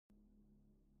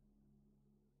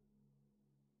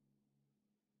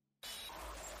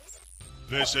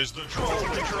This is the Troll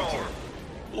Patrol,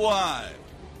 live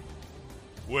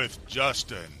with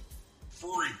Justin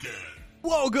Freakin'.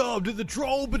 Welcome to the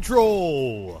Troll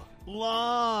Patrol,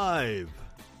 live.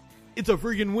 It's a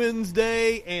freaking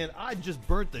Wednesday, and I just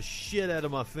burnt the shit out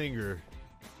of my finger.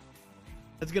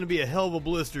 That's going to be a hell of a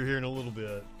blister here in a little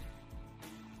bit.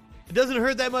 It doesn't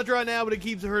hurt that much right now, but it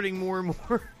keeps hurting more and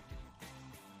more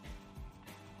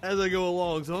as I go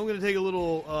along. So I'm going to take a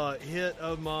little hit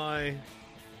of my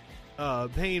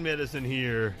pain medicine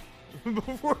here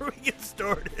before we get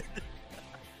started.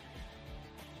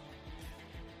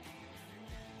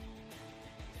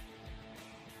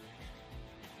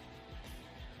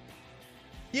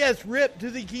 Yes, rip to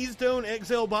the Keystone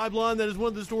XL pipeline. That is one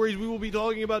of the stories we will be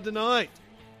talking about tonight.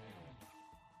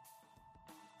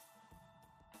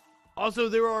 Also,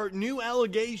 there are new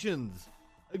allegations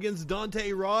against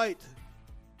Daunte Wright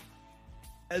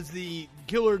as the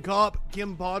killer cop,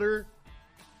 Kim Potter,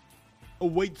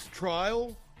 awaits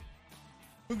trial.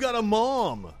 We've got a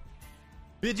mom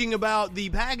bitching about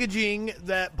the packaging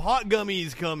that pot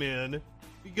gummies come in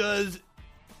because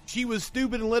she was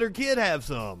stupid and let her kid have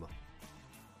some.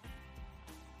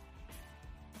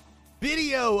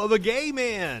 Video of a gay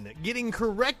man getting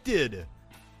corrected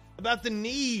about the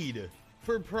need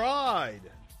for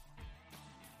pride.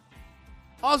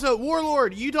 Also,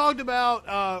 Warlord, you talked about,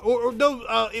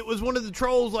 it was one of the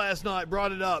trolls last night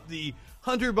brought it up, the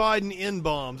Hunter Biden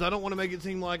N-bombs. I don't want to make it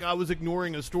seem like I was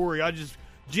ignoring a story. I just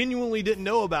genuinely didn't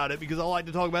know about it because I like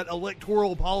to talk about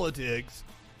electoral politics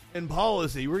and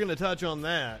policy. We're going to touch on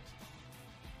that.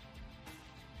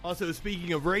 Also,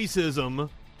 speaking of racism,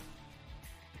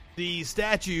 the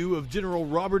statue of General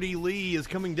Robert E. Lee is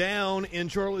coming down in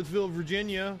Charlottesville,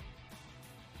 Virginia.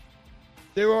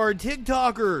 There are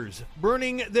TikTokers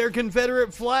burning their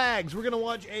Confederate flags. We're going to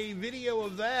watch a video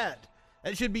of that.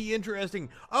 That should be interesting.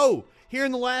 Oh, here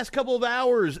in the last couple of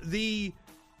hours, the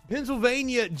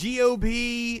Pennsylvania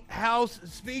GOP House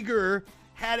Speaker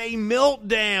had a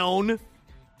meltdown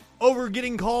over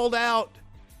getting called out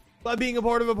by being a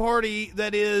part of a party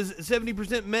that is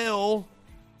 70% male,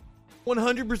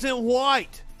 100%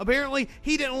 white. Apparently,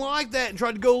 he didn't like that and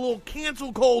tried to go a little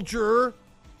cancel culture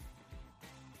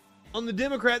on the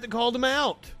Democrat that called him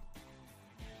out.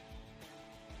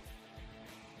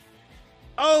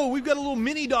 Oh, we've got a little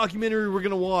mini documentary we're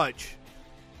going to watch.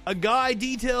 A guy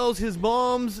details his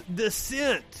mom's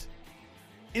descent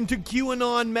into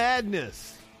QAnon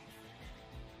madness.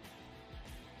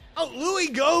 Oh, Louis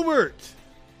Gohmert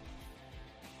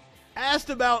asked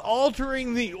about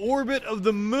altering the orbit of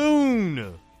the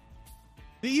moon.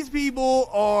 These people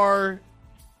are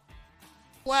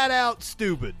flat out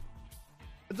stupid.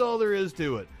 That's all there is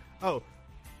to it. Oh,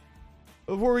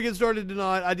 before we get started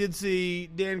tonight, I did see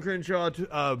Dan Crenshaw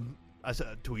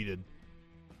tweeted.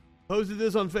 Posted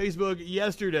this on Facebook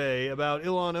yesterday about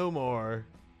Ilhan Omar.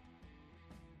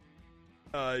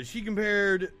 She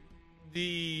compared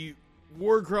the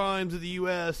war crimes of the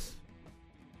U.S.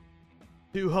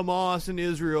 to Hamas and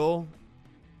Israel.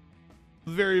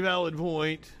 Very valid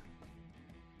point.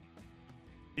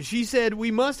 She said,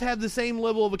 we must have the same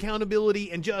level of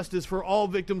accountability and justice for all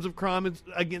victims of crime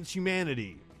against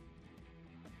humanity.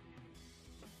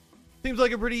 Seems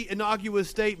like a pretty innocuous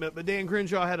statement, but Dan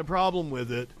Crenshaw had a problem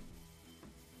with it.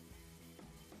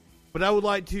 But I would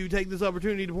like to take this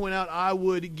opportunity to point out I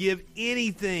would give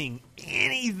anything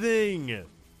to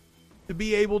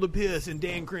be able to piss in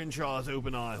Dan Crenshaw's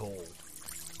open eye hole.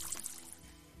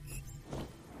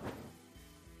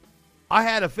 I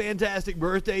had a fantastic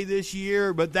birthday this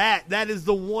year, but that is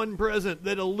the one present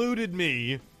that eluded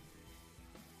me.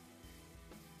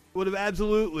 Would have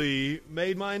absolutely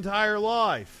made my entire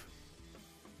life.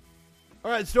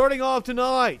 All right, starting off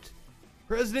tonight,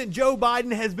 President Joe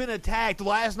Biden has been attacked.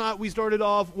 Last night we started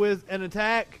off with an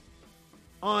attack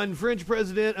on French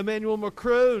President Emmanuel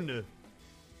Macron.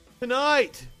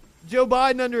 Tonight, Joe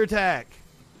Biden under attack.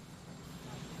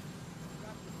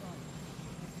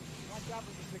 Watch out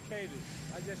for the cicadas.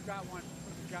 I just got one.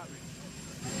 Got me.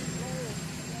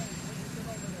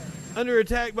 Under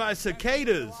attack by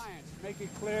cicadas. Make it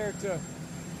clear to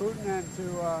Putin and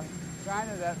to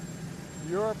China that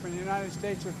Europe and the United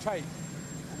States are tight,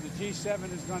 and the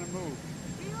G7 is going to move.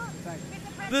 Thank you.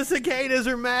 The cicadas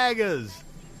are MAGAs.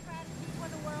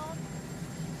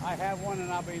 I have one,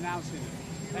 and I'll be announcing it.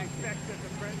 Thank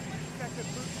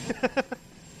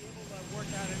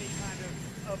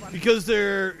you. Because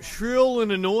they're shrill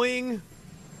and annoying?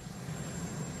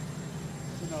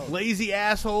 Lazy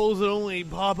assholes that only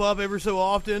pop up ever so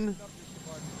often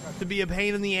to be a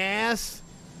pain in the ass?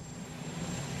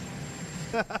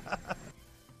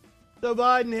 So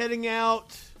Biden heading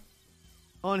out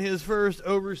on his first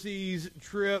overseas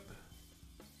trip.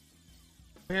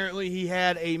 Apparently he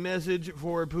had a message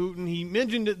for Putin. He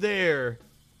mentioned it there.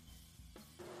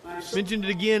 Mentioned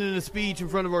it again in a speech in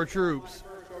front of our troops.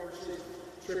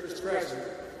 Trip as president.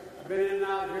 I've been in and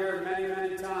out here many,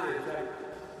 many times. I've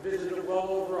visited well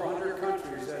over 100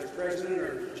 countries as president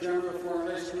or chairman of the Foreign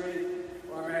Relations Committee,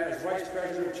 or as vice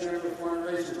president or chairman of the Foreign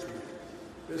Relations Committee.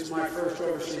 This is my first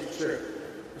overseas trip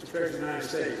as president of the United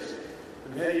States.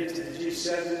 I'm heading to the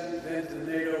G7, then to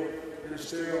the NATO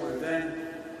ministerial, and then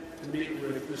to meet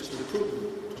with Mr.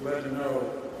 Putin to let him know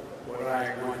what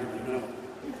I want him to know.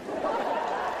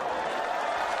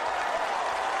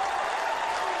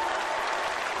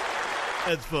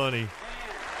 That's funny.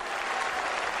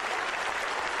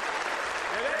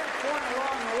 At every point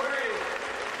along the way,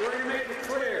 we're going to make it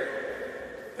clear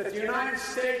that the United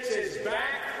States is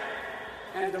back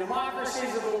and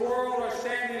democracies of the world are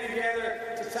standing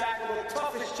together to tackle the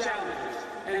toughest challenges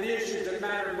and the issues that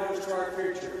matter most to our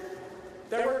future.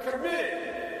 That we're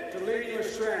committed to leading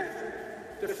with strength,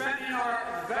 defending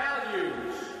our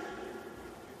values,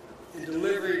 and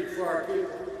delivering for our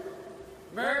people.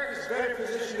 America is better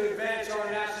positioned to advance our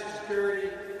national security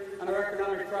and our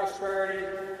economic prosperity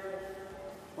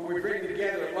when we bring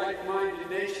together like-minded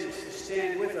nations to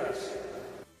stand with us.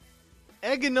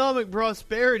 Economic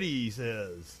prosperity, he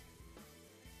says.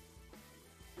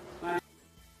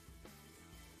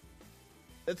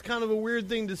 That's kind of a weird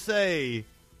thing to say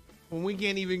when we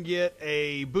can't even get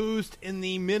a boost in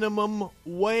the minimum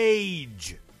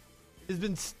wage. It has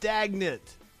been stagnant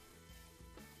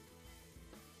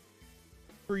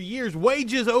for years.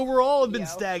 Wages overall have been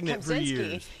stagnant for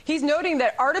years. He's noting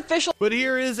that artificial... But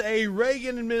here is a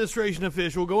Reagan administration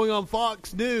official going on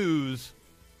Fox News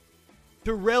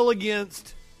to rail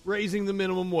against raising the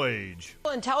minimum wage.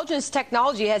 Intelligence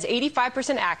technology has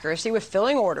 85% accuracy with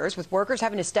filling orders, with workers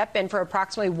having to step in for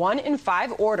approximately 1 in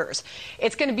 5 orders.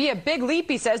 It's going to be a big leap,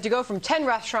 he says, to go from 10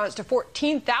 restaurants to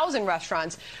 14,000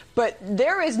 restaurants. But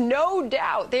there is no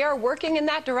doubt they are working in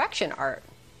that direction, Art.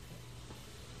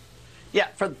 Yeah,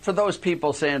 for those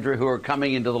people, Sandra, who are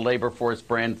coming into the labor force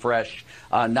brand fresh,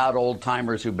 not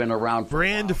old-timers who've been around for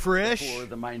brand fresh, the poor,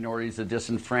 the minorities, the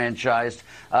disenfranchised,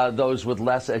 those with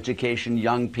less education,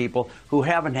 young people who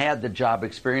haven't had the job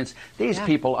experience. These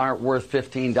people aren't worth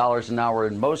 $15 an hour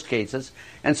in most cases.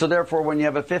 And so, therefore, when you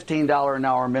have a $15 an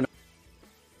hour minimum...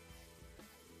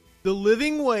 The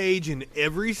living wage in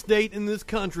every state in this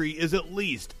country is at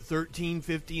least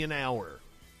 $13.50 an hour.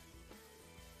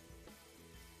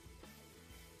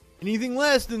 Anything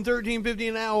less than $13.50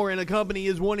 an hour, and a company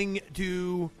is wanting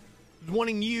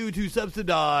you to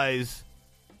subsidize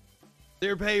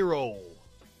their payroll.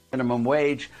 Minimum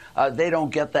wage, they don't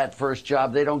get that first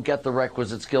job. They don't get the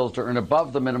requisite skills to earn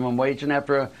above the minimum wage. And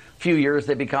after a few years,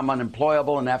 they become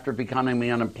unemployable. And after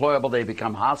becoming unemployable, they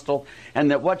become hostile.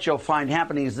 And that what you'll find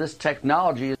happening is this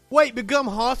technology... Wait, become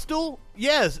hostile?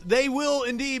 Yes, they will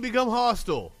indeed become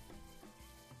hostile.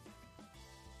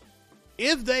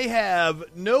 If they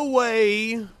have no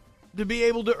way to be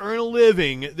able to earn a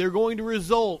living, they're going to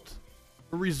resort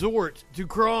to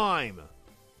crime.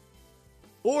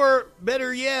 Or,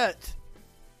 better yet,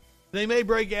 they may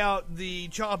break out the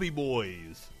choppy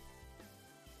boys.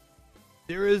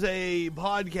 There is a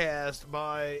podcast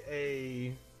by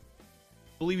I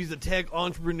believe he's a tech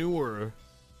entrepreneur,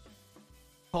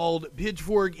 called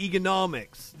Pitchfork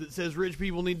Economics that says rich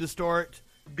people need to start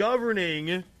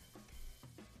governing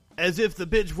as if the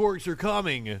pitchforks are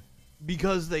coming,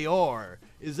 because they are.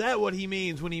 Is that what he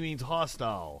means when he means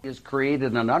hostile? Has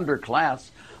created an underclass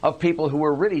of people who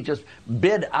are really just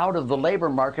bid out of the labor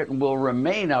market and will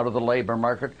remain out of the labor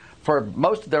market for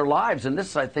most of their lives. And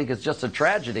this, I think, is just a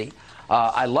tragedy.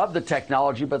 I love the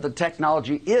technology, but the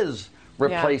technology is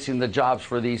replacing the jobs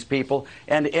for these people.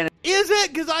 And is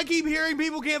it? Because I keep hearing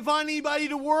people can't find anybody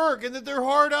to work and that they're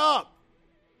hard up.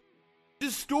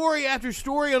 Just story after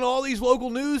story on all these local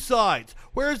news sites.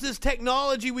 Where's this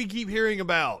technology we keep hearing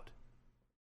about?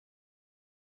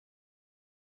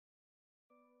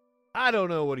 I don't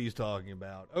know what he's talking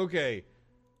about. Okay.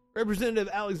 Representative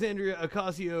Alexandria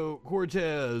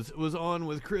Ocasio-Cortez was on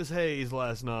with Chris Hayes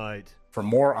last night. For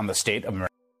more on the state of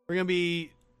America. We're going to be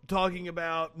talking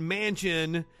about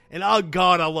Manchin. And oh,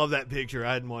 God, I love that picture.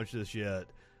 I hadn't watched this yet.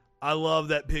 I love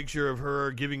that picture of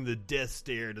her giving the death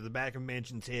stare to the back of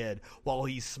Manchin's head while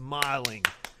he's smiling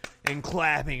and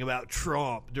clapping about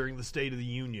Trump during the State of the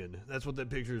Union. That's what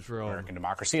that picture is from. American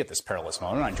democracy at this perilous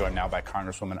moment. I'm joined now by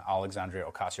Congresswoman Alexandria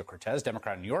Ocasio-Cortez,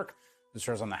 Democrat in New York, who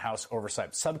serves on the House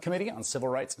Oversight Subcommittee on Civil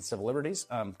Rights and Civil Liberties.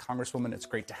 Congresswoman, it's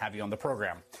great to have you on the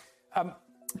program. I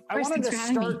wanted to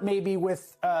start maybe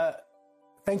with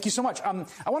Thank you so much.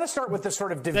 I want to start with this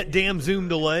sort of that damn Zoom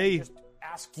delay. Just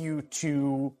ask you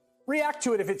to react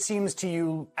to it if it seems to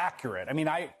you accurate. I mean,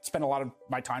 I spend a lot of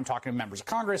my time talking to members of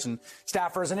Congress and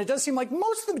staffers, and it does seem like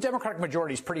most of the Democratic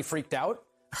majority is pretty freaked out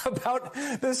about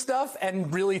this stuff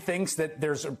and really thinks that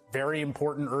there's a very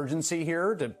important urgency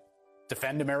here to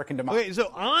defend American democracy. Okay,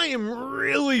 so I am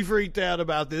really freaked out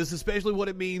about this, especially what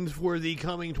it means for the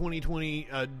coming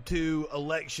 2022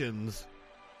 elections.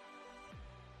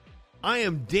 I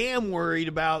am damn worried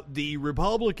about the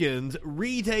Republicans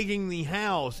retaking the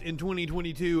House in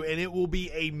 2022, and it will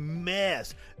be a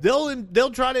mess.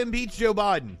 They'll try to impeach Joe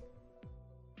Biden.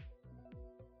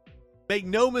 Make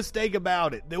no mistake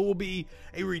about it. There will be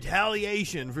a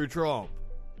retaliation for Trump.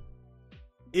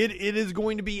 It is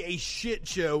going to be a shit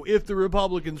show if the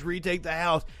Republicans retake the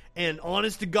House, and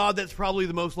honest to God, that's probably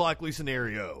the most likely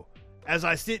scenario. As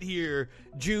I sit here,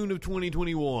 June of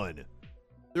 2021.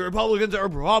 The Republicans are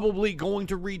probably going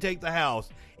to retake the House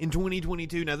in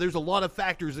 2022. Now, there's a lot of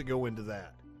factors that go into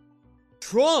that.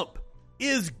 Trump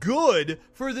is good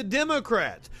for the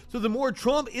Democrats. So the more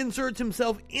Trump inserts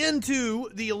himself into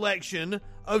the election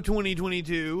of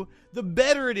 2022, the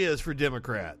better it is for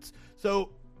Democrats.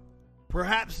 So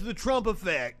perhaps the Trump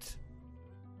effect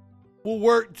will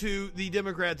work to the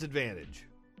Democrats' advantage.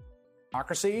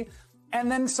 Democracy. And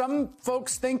then some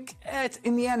folks think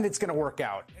in the end it's going to work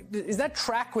out. Is that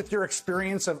track with your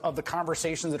experience of the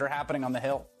conversations that are happening on the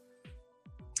Hill?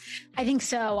 I think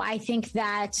so. I think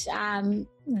that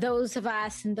those of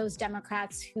us and those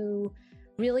Democrats who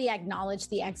really acknowledge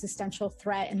the existential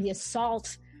threat and the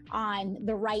assault on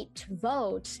the right to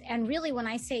vote, and really when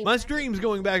I say my stream's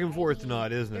going back and forth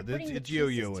tonight, isn't it? It's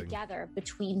yo-yoing together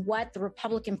between what the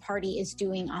Republican Party is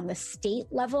doing on the state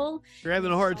level. If you're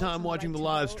having a hard time watching the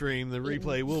live stream, the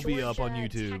replay will be up on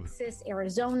YouTube. Texas,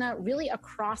 Arizona, really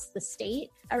across the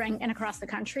state and across the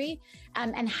country,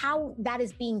 and how that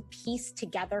is being pieced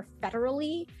together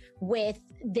federally with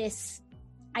this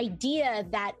idea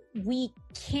that we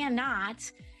cannot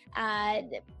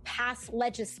pass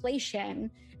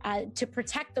legislation to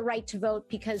protect the right to vote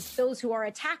because those who are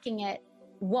attacking it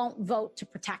won't vote to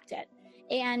protect it.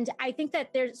 And I think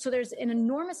that there's an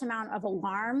enormous amount of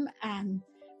alarm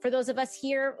for those of us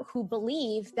here who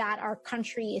believe that our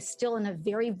country is still in a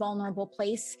very vulnerable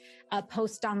place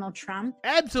post Donald Trump.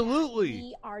 Absolutely.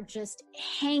 We are just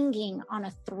hanging on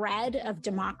a thread of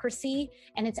democracy,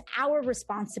 and it's our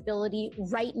responsibility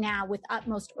right now with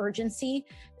utmost urgency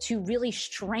to really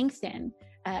strengthen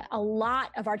a lot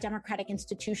of our democratic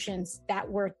institutions that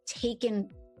were taken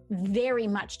very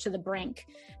much to the brink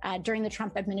during the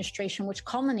Trump administration, which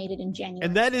culminated in January.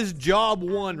 And that is job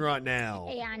one right now.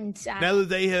 And now that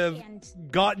they have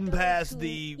gotten past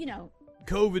the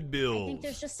COVID bills. I think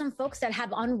there's just some folks that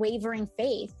have unwavering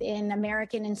faith in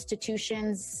American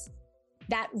institutions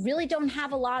that really don't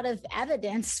have a lot of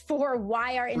evidence for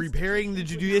why our repairing the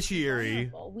judiciary.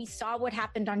 We saw what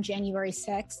happened on January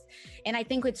 6th, and I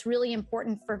think it's really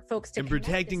important for folks to and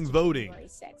protecting voting.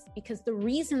 6th, because the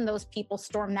reason those people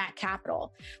stormed that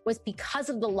Capitol was because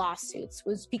of the lawsuits,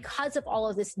 was because of all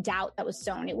of this doubt that was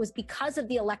sown. It was because of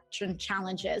the election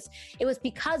challenges. It was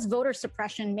because voter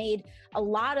suppression made a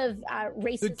lot of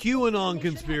racist. The QAnon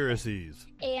conspiracies.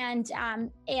 And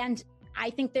I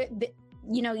think that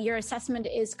your assessment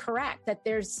is correct, that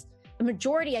there's the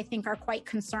majority, I think, are quite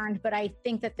concerned. But I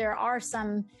think that there are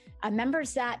some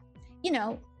members that,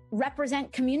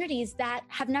 represent communities that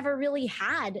have never really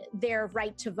had their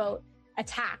right to vote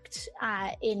attacked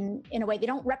in a way. They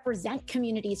don't represent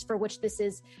communities for which this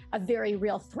is a very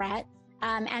real threat.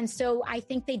 And so I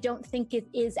think they don't think it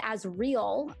is as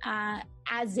real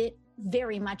as it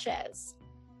very much is.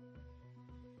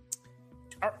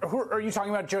 Are you talking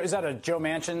about Joe? Is that a Joe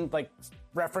Manchin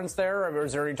reference there, or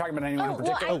are you talking about anyone in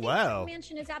particular? Joe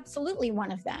Manchin is absolutely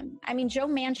one of them. I mean, Joe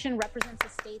Manchin represents a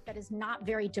state that is not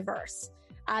very diverse.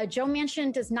 Joe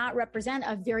Manchin does not represent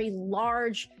a very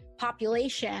large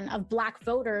population of Black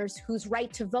voters whose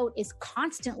right to vote is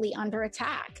constantly under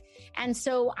attack. And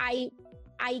so I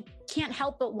can't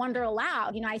help but wonder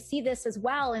aloud. I see this as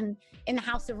well in the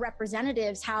House of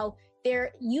Representatives, how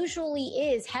there usually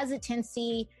is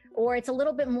hesitancy, or it's a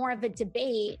little bit more of a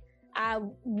debate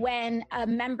when a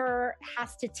member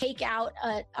has to take out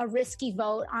a risky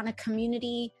vote on a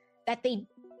community that they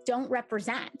don't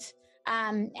represent.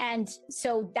 And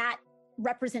so that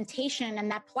representation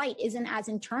and that plight isn't as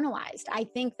internalized. I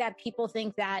think that people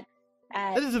think that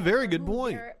that is a very good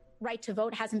point. Their right to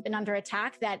vote hasn't been under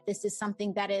attack, that this is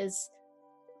something that is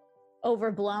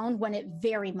overblown when it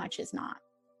very much is not.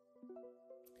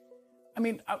 I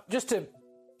mean, just to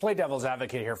play devil's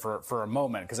advocate here for a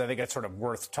moment, because I think it's sort of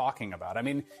worth talking about. I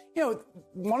mean,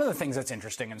 one of the things that's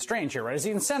interesting and strange here, right, is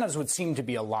the incentives would seem to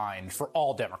be aligned for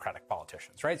all Democratic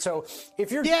politicians, right? So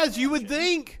if you're... Yes, you would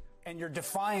think. And you're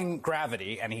defying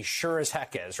gravity, and he sure as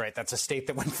heck is, right? That's a state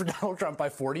that went for Donald Trump by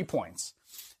 40 points.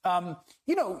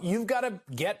 You've got to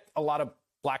get a lot of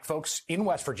black folks in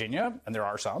West Virginia, and there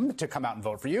are some, to come out and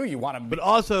vote for you. You want to... But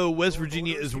also, West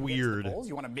Virginia is weird.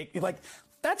 You want to make...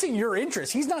 That's in your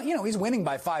interest. He's not, he's winning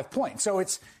by 5 points. So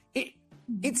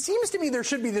it seems to me there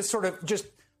should be this sort of just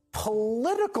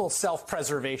political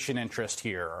self-preservation interest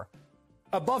here,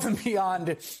 above and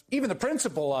beyond even the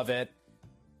principle of it,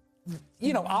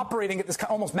 operating at this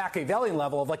almost Machiavellian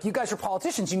level of you guys are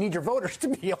politicians, you need your voters to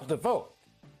be able to vote.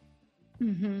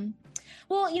 Mm-hmm.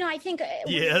 Well, I think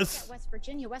yes. West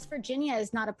Virginia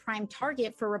is not a prime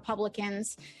target for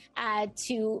Republicans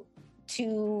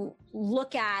to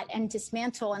look at and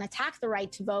dismantle and attack the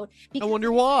right to vote. I wonder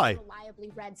why. It's a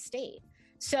reliably red state.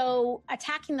 So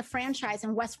attacking the franchise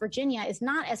in West Virginia is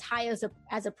not as high as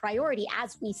a priority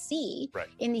as we see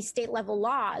in these state level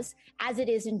laws as it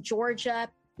is in Georgia,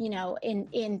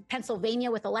 in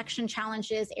Pennsylvania with election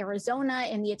challenges, Arizona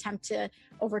in the attempt to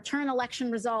overturn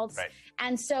election results. Right.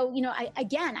 And so,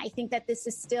 I think that this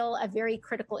is still a very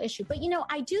critical issue. But,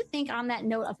 I do think on that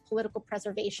note of political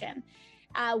preservation,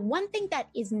 one thing that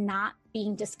is not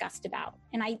being discussed about,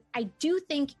 and I do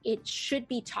think it should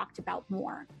be talked about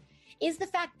more, is the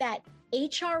fact that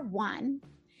H.R. 1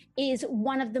 is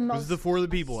one of the most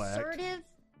assertive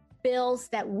bills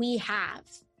that we have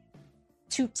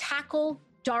to tackle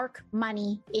dark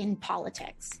money in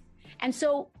politics. And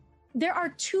so there are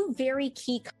two very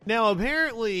key... Now,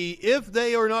 apparently, if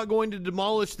they are not going to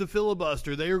demolish the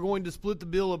filibuster, they are going to split the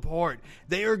bill apart.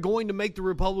 They are going to make the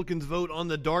Republicans vote on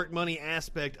the dark money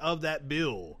aspect of that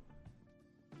bill.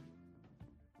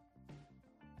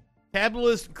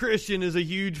 Capitalist Christian is a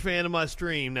huge fan of my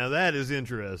stream. Now, that is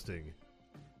interesting.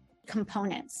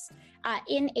 Components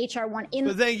in H.R. 1.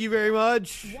 But thank you very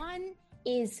much. One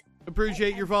is...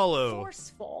 Appreciate your follow.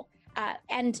 Forceful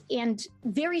and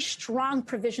very strong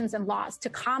provisions and laws to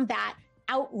combat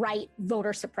outright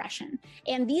voter suppression.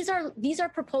 And these are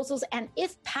proposals, and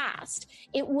if passed,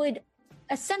 it would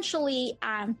essentially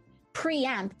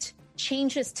preempt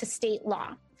changes to state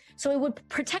law. So it would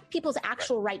protect people's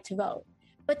actual right to vote.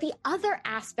 But the other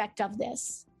aspect of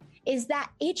this is that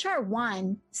H.R.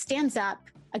 1 stands up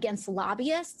against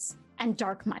lobbyists and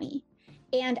dark money.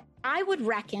 And I would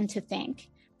reckon to think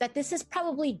that this is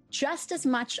probably just as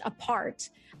much a part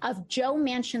of Joe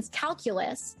Manchin's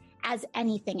calculus as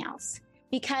anything else.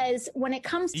 Because when it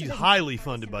comes to... He's highly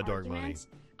funded by dark money.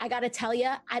 I got to tell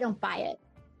you, I don't buy it.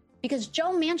 Because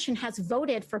Joe Manchin has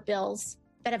voted for bills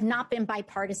that have not been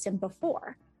bipartisan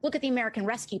before. Look at the American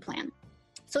Rescue Plan.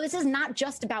 So this is not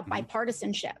just about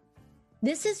bipartisanship.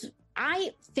 This is,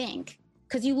 I think,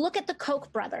 because you look at the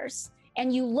Koch brothers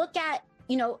and you look at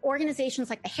organizations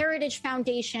like the Heritage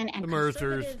Foundation and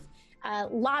conservative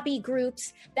lobby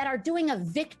groups that are doing a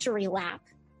victory lap,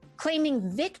 claiming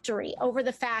victory over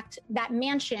the fact that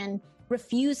Manchin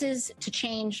refuses to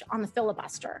change on the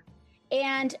filibuster.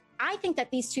 And I think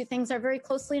that these two things are very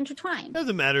closely intertwined.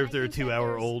 Doesn't matter if they're a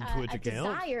 2-hour-old Twitch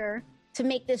account. Desire to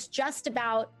make this just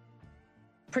about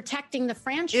protecting the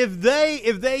franchise. If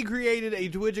they created a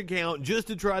Twitch account just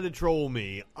to try to troll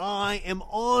me, I am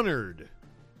honored.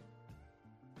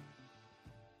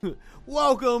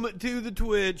 Welcome to the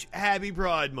Twitch. Happy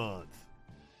Pride Month.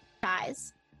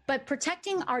 Guys, but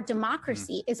protecting our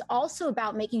democracy is also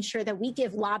about making sure that we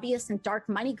give lobbyists and dark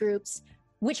money groups,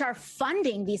 which are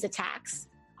funding these attacks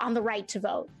on the right to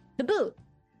vote, the boot.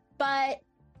 But,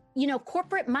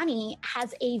 corporate money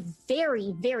has a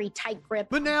very, very tight grip.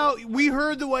 But now we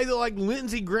heard the way that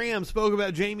Lindsey Graham spoke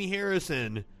about Jamie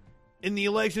Harrison in the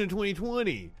election of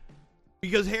 2020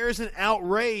 because Harrison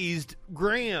outraised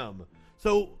Graham.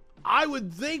 So I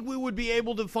would think we would be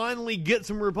able to finally get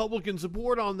some Republican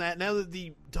support on that now that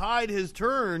the tide has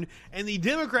turned and the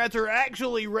Democrats are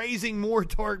actually raising more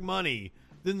dark money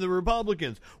than the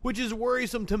Republicans, which is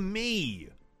worrisome to me.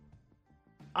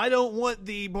 I don't want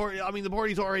the party. I mean, the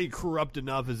party's already corrupt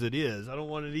enough as it is. I don't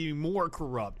want it even more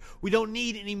corrupt. We don't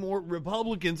need any more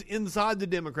Republicans inside the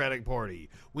Democratic Party.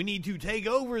 We need to take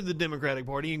over the Democratic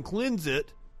Party and cleanse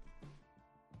it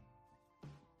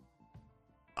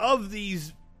of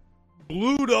these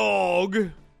blue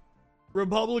dog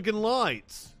Republican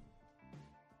lights.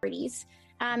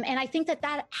 And I think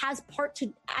that has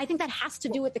has to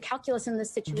do with the calculus in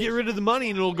this situation. Get rid of the money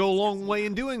and it'll go a long way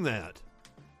in doing that.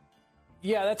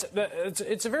 Yeah,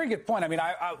 it's a very good point. I mean,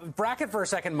 I bracket for a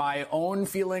second my own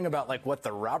feeling about what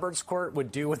the Roberts Court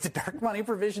would do with the dark money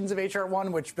provisions of H.R.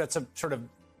 1, which that's a sort of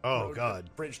Oh, God.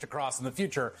 Bridge to cross in the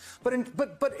future. But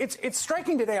it's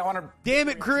striking today. I want to. Damn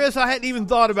it, Chris! I hadn't even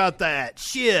thought about that.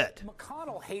 Shit.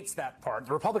 McConnell hates that part.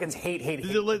 The Republicans hate.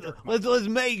 Let's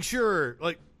make sure,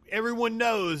 like, everyone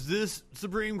knows this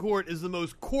Supreme Court is the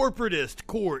most corporatist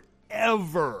court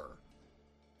ever,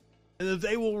 and that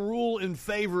they will rule in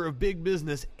favor of big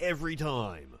business every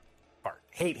time. Part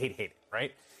hate.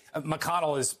 Right.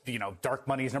 McConnell is, dark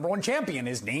money's number one champion.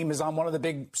 His name is on one of the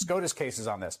big SCOTUS cases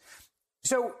on this.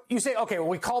 So you say, okay, well,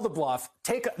 we call the bluff.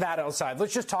 Take that outside.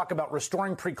 Let's just talk about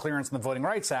restoring preclearance in the Voting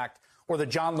Rights Act, or the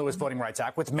John Lewis Voting Rights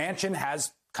Act, which Manchin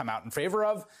has come out in favor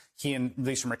of. He and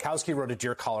Lisa Murkowski wrote a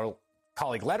Dear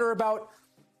Colleague letter about.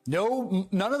 No,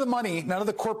 none of the money, none of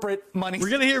the corporate money. We're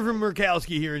going to hear from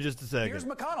Murkowski here in just a second. Here's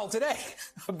McConnell today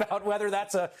about whether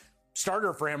that's a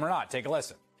starter for him or not. Take a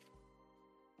listen.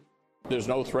 There's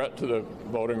no threat to the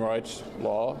voting rights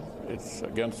law. It's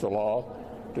against the law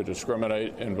to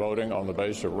discriminate in voting on the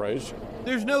basis of race.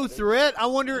 There's no threat? I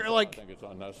wonder, I think it's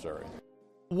unnecessary.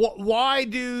 Why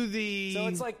do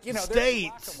the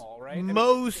states right?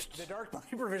 most the dark money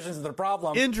provisions are the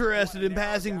problem. Interested in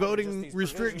passing voting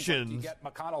restrictions,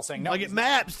 McConnell saying no, like it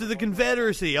maps to the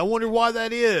Confederacy? I wonder why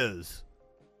that is.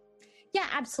 Yeah,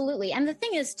 absolutely. And the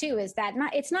thing is, too, is that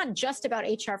it's not just about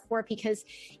H.R. 4, because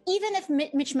even if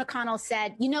Mitch McConnell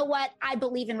said, you know what, I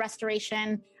believe in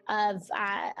restoration of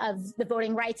the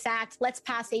Voting Rights Act, let's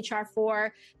pass H.R.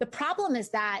 4. The problem is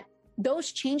that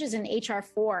those changes in H.R.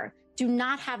 4 do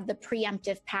not have the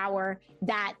preemptive power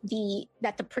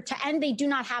and they do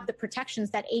not have the protections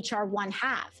that H.R. 1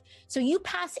 have. So you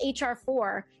pass H.R.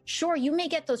 4, sure, you may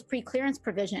get those pre-clearance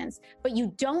provisions, but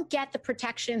you don't get the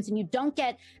protections and you don't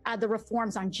get the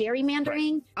reforms on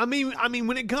gerrymandering. Right. I mean,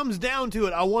 when it comes down to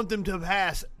it, I want them to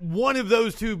pass one of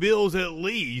those two bills at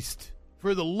least.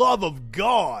 For the love of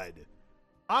God,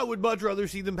 I would much rather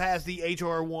see them pass the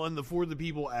H.R. 1, the For the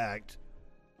People Act.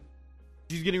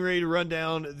 She's getting ready to run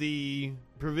down the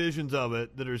provisions of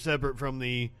it that are separate from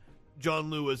the John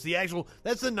Lewis. That's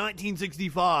the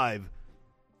 1965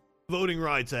 Voting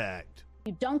Rights Act.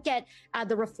 You don't get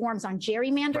the reforms on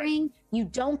gerrymandering. Right. You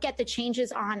don't get the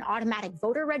changes on automatic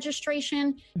voter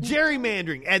registration.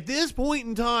 Gerrymandering. At this point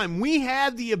in time, we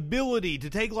have the ability to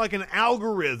take like an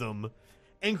algorithm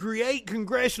and create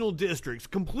congressional districts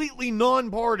completely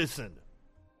nonpartisan.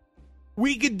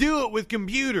 We could do it with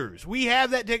computers. We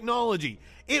have that technology.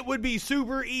 It would be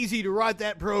super easy to write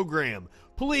that program.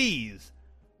 Please,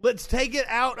 let's take it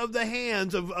out of the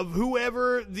hands of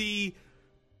whoever the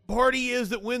party is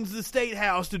that wins the state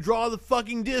house to draw the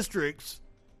fucking districts.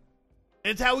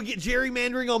 And it's how we get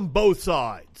gerrymandering on both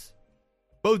sides.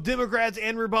 Both Democrats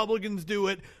and Republicans do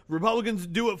it. Republicans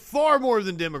do it far more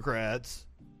than Democrats.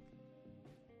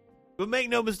 But make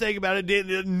no mistake about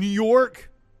it, New York,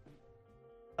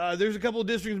 there's a couple of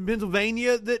districts in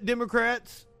Pennsylvania that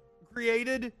Democrats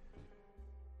created.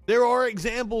 There are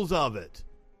examples of it.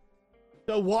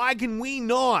 So why can we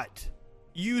not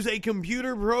use a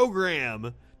computer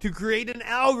program to create an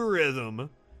algorithm?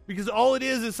 Because all it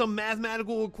is some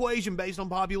mathematical equation based on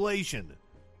population.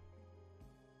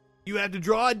 You have to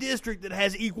draw a district that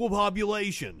has equal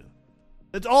population.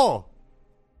 That's all.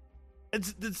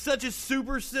 It's such a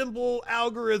super simple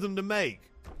algorithm to make.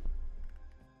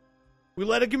 We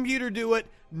let a computer do it,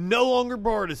 no longer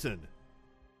partisan.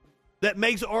 That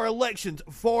makes our elections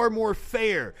far more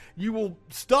fair. You will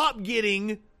stop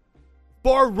getting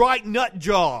far-right nut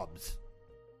jobs.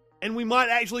 And we might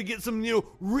actually get some,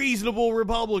 reasonable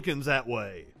Republicans that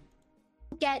way.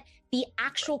 Get the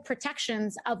actual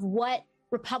protections of what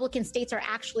Republican states are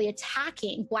actually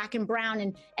attacking Black and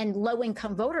brown and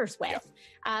low-income voters with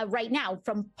right now,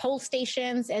 from poll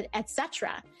stations, et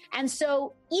cetera. And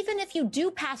so even if you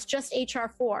do pass just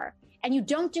H.R. 4 and you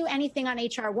don't do anything on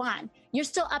H.R. 1, you're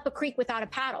still up a creek without a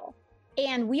paddle.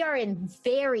 And we are in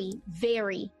very,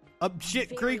 very... Up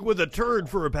shit creek with a turd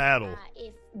for a paddle.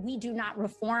 If we do not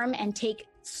reform and take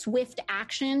swift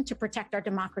action to protect our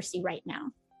democracy right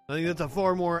now. I think that's a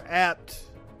far more apt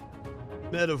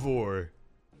metaphor.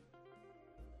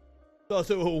 It's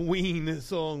also a Ween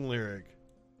song lyric.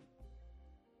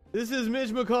 This is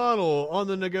Mitch McConnell on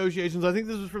the negotiations. I think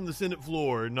this was from the Senate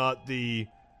floor, not the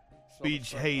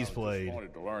speech Hayes played. I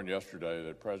wanted to learn yesterday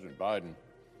that President Biden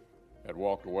had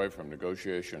walked away from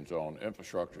negotiations on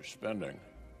infrastructure spending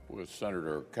with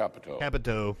Senator Capito.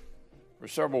 Capito. For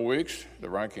several weeks, the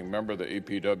ranking member of the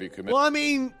EPW committee... Well, I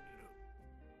mean,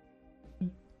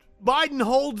 Biden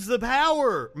holds the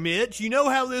power, Mitch. You know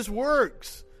how this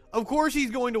works. Of course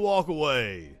he's going to walk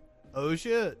away. Oh,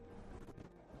 shit.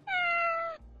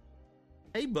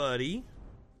 Hey, buddy.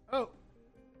 Oh.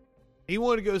 He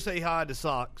wanted to go say hi to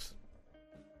Socks.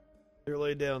 They're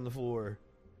laid down on the floor.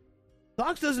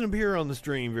 Sox doesn't appear on the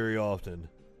stream very often.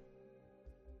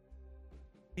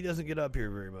 He doesn't get up here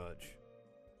very much.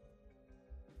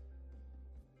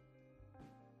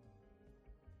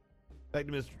 Back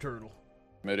to Mr. Turtle.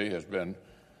 The committee has been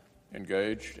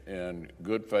engaged in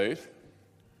good faith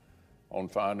on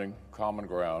finding common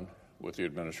ground with the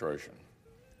administration.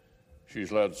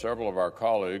 She's led several of our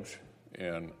colleagues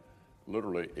in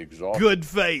literally exhausting good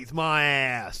faith, my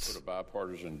ass. Put a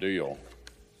bipartisan deal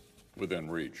within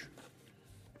reach.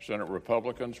 Senate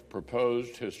Republicans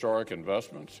proposed historic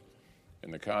investments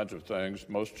in the kinds of things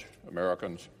most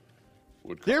Americans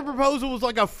would call. Their proposal was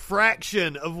like a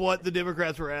fraction of what the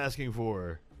Democrats were asking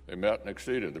for. They met and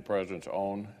exceeded the president's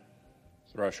own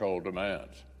threshold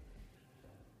demands.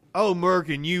 Oh,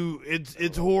 Merkin,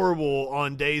 it's horrible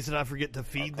on days that I forget to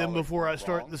feed them before I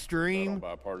start the stream.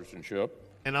 Bipartisanship.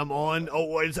 And I'm on,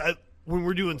 when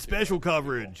we're doing special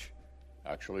coverage.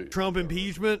 Actually, Trump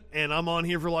impeachment, and I'm on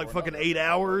here for like fucking 8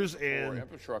 hours, and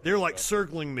they're like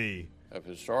circling me. Have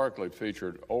historically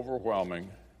featured overwhelming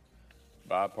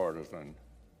bipartisan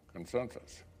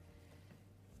consensus.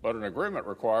 But an agreement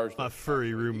requires my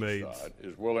furry roommates each side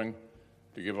is willing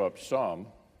to give up some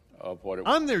of what it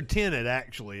I'm their tenant,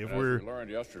 actually, if we're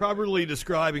properly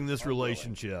describing this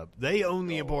relationship. They own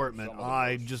the apartment.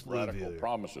 I just live here.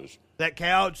 Promises. That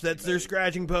couch, that's their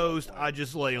scratching post. I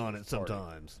just lay on it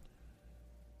sometimes.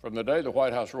 From the day the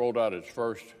White House rolled out its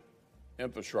first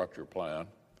infrastructure plan.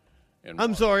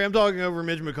 I'm sorry, I'm talking over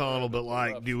Mitch McConnell, but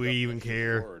like, do we even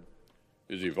care?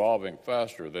 Is evolving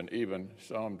faster than even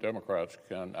some Democrats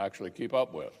can actually keep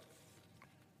up with.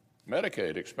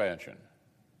 Medicaid expansion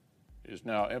is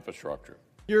now infrastructure.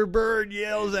 Your bird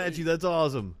yells at you. That's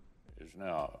awesome. Is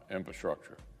now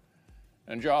infrastructure.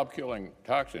 And job-killing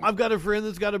tax increase. I've got a friend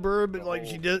that's got a bird, but like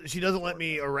she doesn't let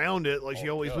me around it. Like she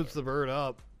always puts the bird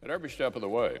up. At every step of the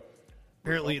way.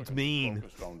 Apparently it's mean.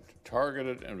 Focused on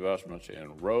targeted investments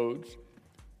in roads,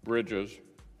 bridges,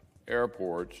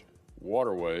 airports,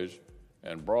 waterways,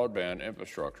 and broadband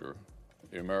infrastructure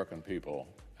the American people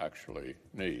actually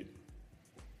need.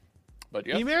 But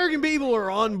the American people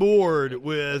are on board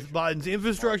with Biden's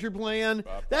infrastructure plan.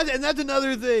 That's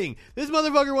another thing. This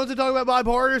motherfucker wants to talk about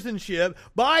bipartisanship.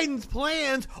 Biden's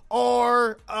plans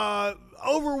are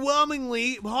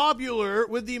overwhelmingly popular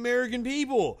with the American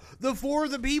people. The For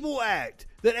the People Act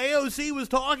that AOC was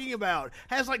talking about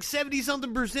has like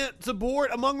 70-something%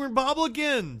 support among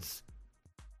Republicans.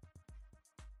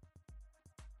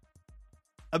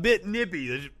 A bit nippy.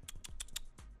 They just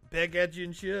peck at you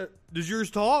and shit. Does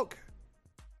yours talk?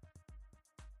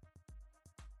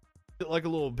 Is it like a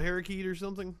little parakeet or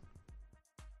something?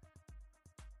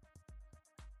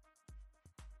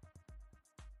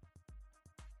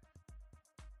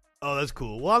 Oh, that's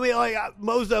cool. Well, I mean, like,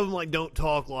 most of them, like, don't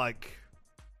talk, like,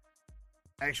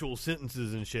 actual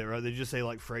sentences and shit, right? They just say,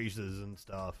 like, phrases and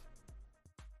stuff.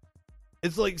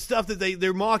 It's, like, stuff that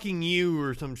they're mocking you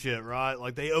or some shit, right?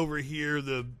 Like, they overhear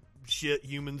the shit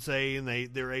humans say, and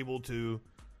they're able to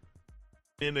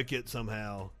mimic it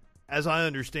somehow. As I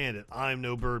understand it, I'm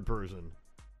no bird person.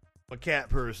 I'm a cat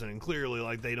person, and clearly,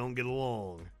 like, they don't get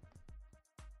along.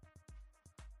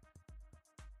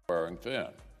 Wearing thin.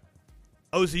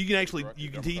 Oh, so you can actually, you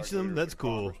can teach them? That's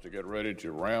cool. To get ready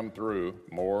to ram through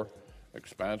more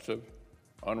expansive,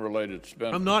 unrelated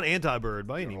spending. I'm not anti-bird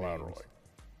by any means.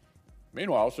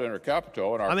 Meanwhile, Senator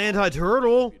Capito and our I'm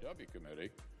anti-turtle. committee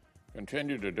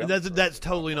continue to demonstrate. That's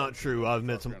totally not true. I've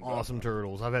met some awesome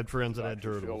turtles. I've had friends that had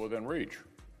turtles. Still within reach.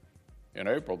 In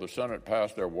April, the Senate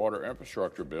passed their water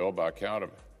infrastructure bill by a count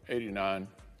of 89-2.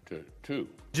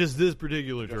 Just this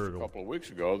particular turtle. A couple of weeks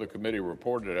ago, the committee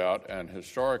reported out an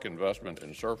historic investment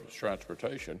in surface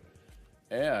transportation,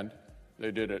 and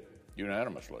they did it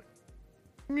unanimously.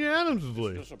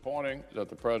 Unanimously. It's disappointing that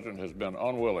the president has been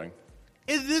unwilling.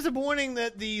 It's disappointing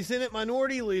that the Senate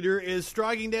Minority Leader is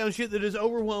striking down shit that is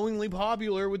overwhelmingly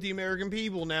popular with the American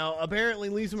people. Now, apparently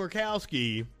Lisa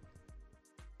Murkowski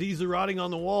sees the writing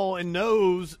on the wall and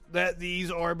knows that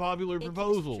these are popular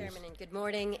proposals. Thank you, Mr. Chairman, and good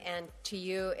morning. And to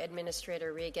you,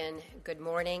 Administrator Regan, good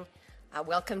morning.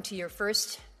 Welcome to your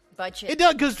first budget. It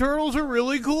does, because turtles are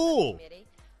really cool.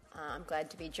 I'm glad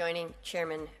to be joining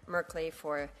Chairman Merkley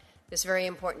for this very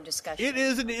important discussion. It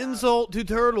is an insult to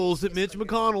turtles that Mitch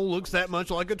McConnell looks that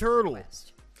much like a turtle.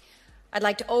 I'd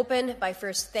like to open by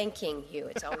first thanking you.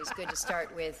 It's always good to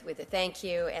start with a thank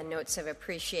you and notes of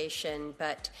appreciation,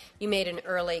 but you made an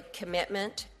early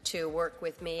commitment to work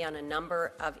with me on a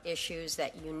number of issues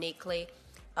that uniquely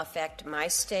affect my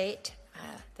state.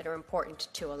 that are important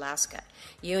to Alaska.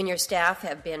 You and your staff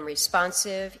have been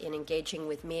responsive in engaging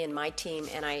with me and my team,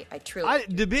 and I truly...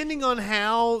 Depending on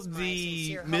how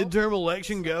the midterm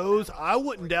election goes, I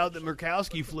wouldn't doubt that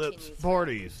Murkowski flips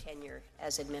parties. ...tenure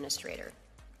as administrator.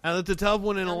 And that's a tough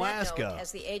one in On Alaska. that note,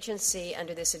 as the agency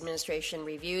under this administration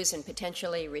reviews and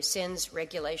potentially rescinds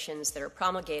regulations that are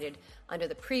promulgated under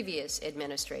the previous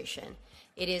administration,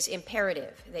 it is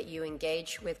imperative that you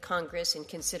engage with Congress and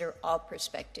consider all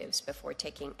perspectives before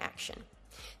taking action.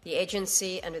 The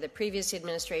agency under the previous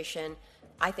administration,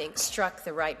 I think, struck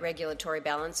the right regulatory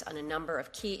balance on a number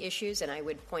of key issues, and I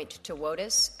would point to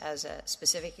WOTUS as a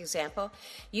specific example.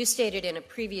 You stated in a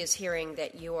previous hearing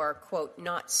that you are, quote,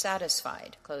 not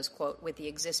satisfied, close quote, with the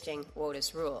existing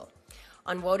WOTUS rule.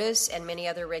 On WOTUS and many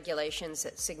other regulations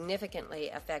that significantly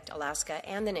affect Alaska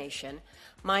and the nation,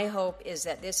 my hope is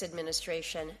that this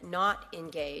administration not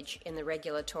engage in the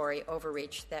regulatory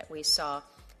overreach that we saw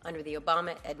under the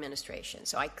Obama administration.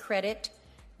 So I credit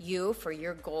you for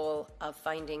your goal of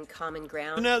finding common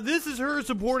ground. Now, this is her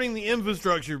supporting the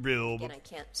infrastructure bill. And I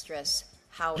can't stress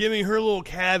how... Giving her little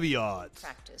caveats.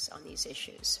 ...practice on these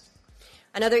issues.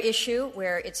 Another issue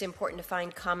where it's important to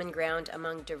find common ground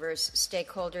among diverse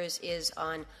stakeholders is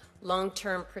on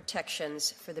long-term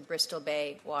protections for the Bristol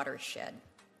Bay watershed.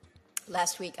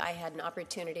 Last week, I had an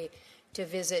opportunity to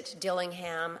visit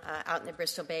Dillingham out in the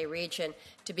Bristol Bay region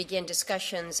to begin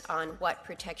discussions on what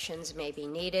protections may be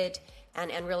needed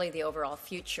and really the overall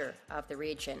future of the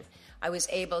region. I was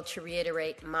able to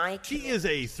reiterate my commitment. She is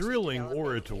a thrilling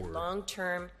orator. A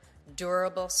long-term,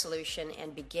 durable solution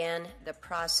and began the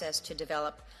process to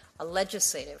develop a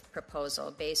legislative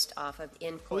proposal based off of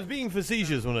input. I was being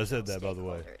facetious when I said that, by the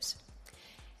way.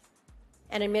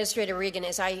 And Administrator Regan,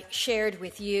 as I shared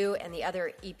with you and the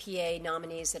other EPA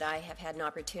nominees that I have had an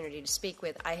opportunity to speak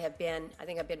with, I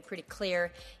think I've been pretty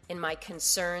clear in my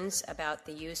concerns about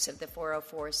the use of the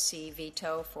 404C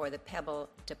veto for the Pebble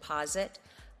deposit.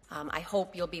 I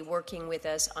hope you'll be working with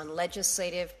us on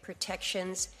legislative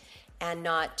protections and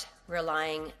not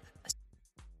relying.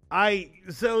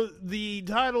 So the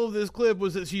title of this clip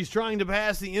was that she's trying to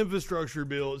pass the infrastructure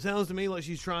bill. It sounds to me like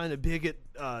she's trying to pig it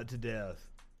to death.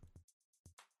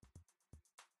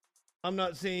 I'm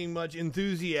not seeing much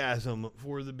enthusiasm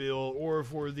for the bill or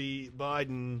for the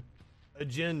Biden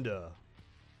agenda.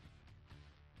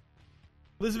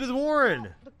 Elizabeth Warren,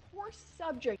 the core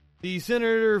subject, the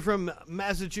senator from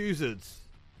Massachusetts,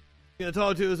 going to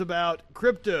talk to us about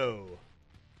crypto.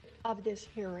 Of this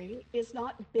hearing is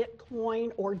not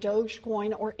Bitcoin or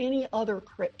Dogecoin or any other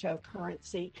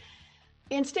cryptocurrency.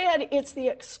 Instead, it's the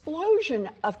explosion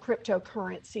of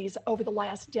cryptocurrencies over the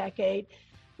last decade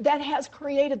that has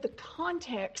created the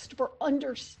context for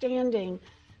understanding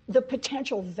the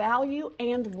potential value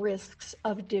and risks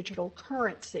of digital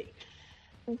currency.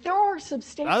 There are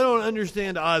substantial... I don't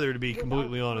understand either, to be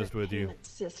completely honest with you.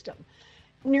 ...system.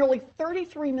 Nearly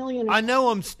 33 million... I know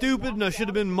I'm stupid and I should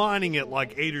have been mining it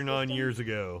like 8 or 9 years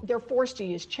ago. They're forced to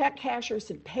use check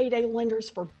cashers and payday lenders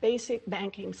for basic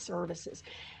banking services.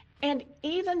 And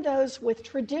even those with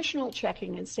traditional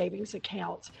checking and savings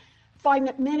accounts find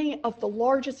that many of the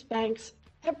largest banks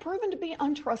have proven to be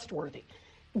untrustworthy,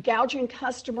 gouging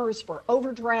customers for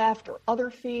overdraft or other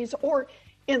fees, or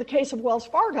in the case of Wells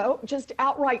Fargo, just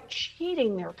outright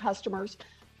cheating their customers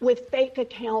with fake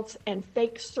accounts and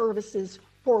fake services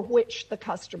for which the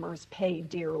customers pay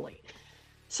dearly.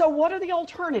 So what are the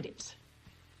alternatives?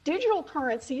 Digital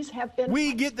currencies have been...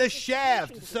 We get the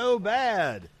shaft so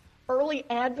bad. Early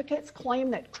advocates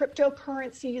claim that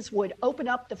cryptocurrencies would open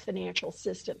up the financial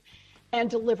system and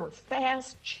deliver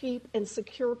fast, cheap, and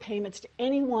secure payments to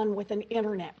anyone with an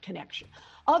internet connection.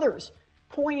 Others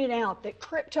pointed out that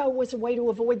crypto was a way to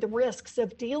avoid the risks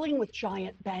of dealing with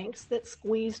giant banks that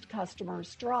squeezed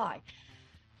customers dry.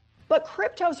 But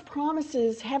crypto's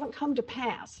promises haven't come to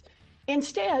pass.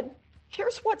 Instead,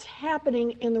 here's what's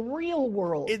happening in the real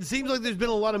world. It seems like there's been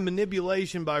a lot of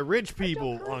manipulation by rich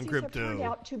people on crypto. Have turned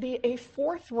out to be a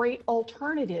fourth-rate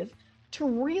alternative to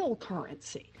real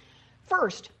currency.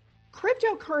 First,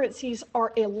 cryptocurrencies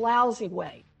are a lousy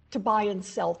way to buy and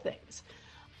sell things.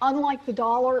 Unlike the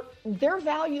dollar, their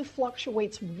value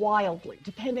fluctuates wildly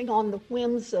depending on the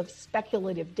whims of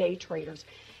speculative day traders.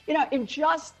 You know, in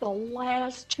just the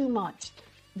last 2 months,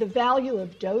 the value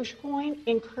of Dogecoin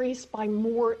increased by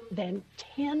more than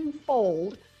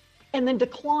tenfold and then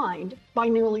declined by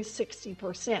nearly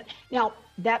 60%. Now,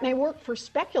 that may work for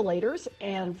speculators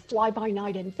and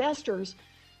fly-by-night investors.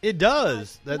 It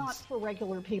does. That's not for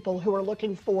regular people who are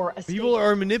looking for a... People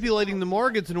are manipulating the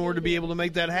markets in order to be able to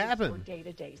make that happen. For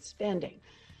day-to-day spending.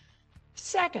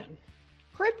 Second,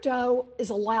 crypto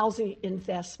is a lousy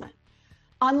investment.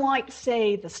 unlike,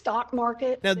 say, the stock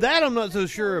market. Now that I'm not so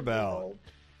sure about.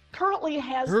 Currently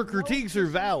has her critiques are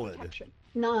valid. Protection.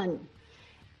 None.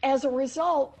 As a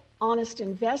result, honest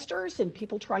investors and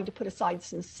people trying to put aside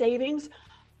some savings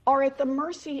are at the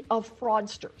mercy of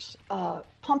fraudsters.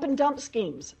 Pump and dump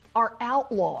schemes are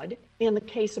outlawed in the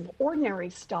case of ordinary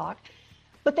stock,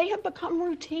 but they have become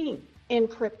routine in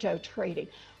crypto trading.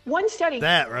 One study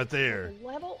that right there. The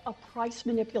level of price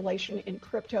manipulation in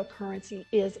cryptocurrency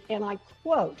is, and I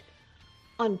quote,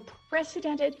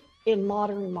 unprecedented in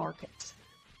modern markets.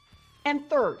 And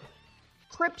third,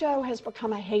 crypto has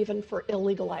become a haven for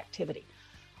illegal activity.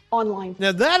 Online.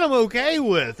 Now that I'm okay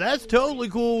with. That's totally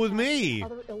cool with me.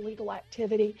 Other illegal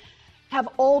activity have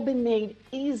all been made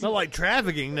easy. Not like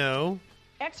trafficking, no.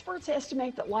 Experts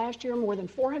estimate that last year more than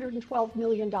 $412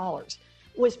 million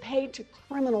was paid to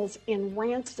criminals in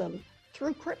ransom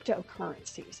through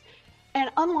cryptocurrencies. And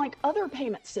unlike other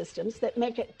payment systems that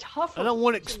make it tougher... I don't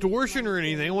want extortion or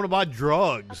anything. I want to buy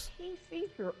drugs. A key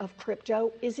feature of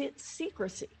crypto is its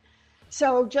secrecy.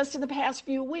 So just in the past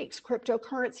few weeks,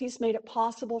 cryptocurrencies made it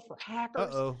possible for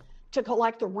hackers to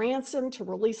collect the ransom, to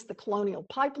release the Colonial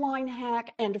Pipeline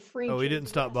hack, and to free... Oh, he didn't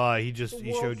stop by. He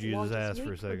showed you his ass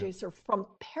for a second. ...producer from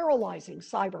paralyzing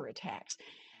cyber attacks.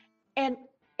 And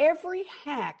every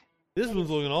hack... This one's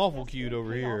looking awful cute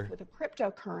over here. ...with a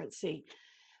cryptocurrency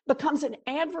becomes an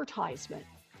advertisement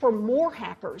for more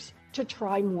hackers to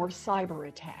try more cyber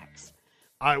attacks.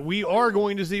 We are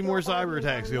going to see more cyber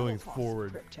attacks going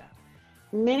forward.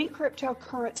 Many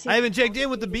cryptocurrencies... I haven't checked in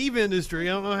with the beef industry.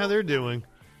 I don't know how they're doing.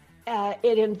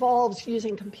 It involves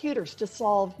using computers to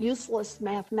solve useless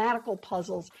mathematical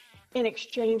puzzles in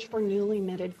exchange for newly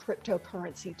minted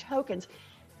cryptocurrency tokens.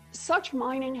 Such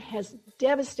mining has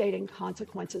devastating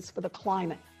consequences for the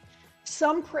climate.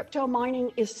 Some crypto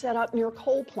mining is set up near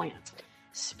coal plants,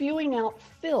 spewing out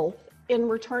filth in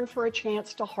return for a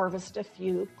chance to harvest a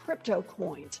few crypto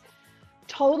coins.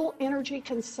 Total energy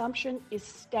consumption is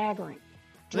staggering.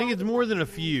 I think it's more than a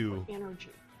few.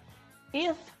 Energy.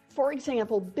 If, for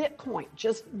example, Bitcoin,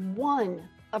 just one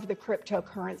of the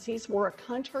cryptocurrencies, were a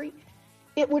country,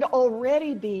 it would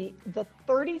already be the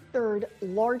 33rd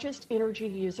largest energy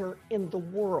user in the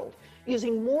world,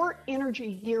 using more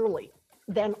energy yearly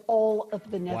than all of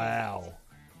the Netherlands. Wow.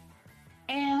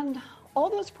 And all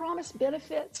those promised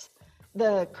benefits,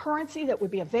 the currency that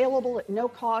would be available at no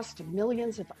cost to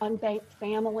millions of unbanked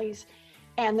families,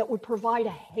 and that would provide a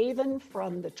haven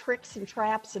from the tricks and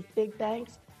traps of big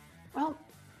banks, well,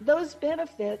 those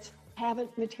benefits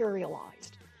haven't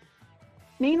materialized.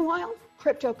 Meanwhile,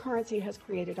 cryptocurrency has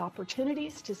created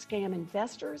opportunities to scam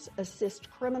investors,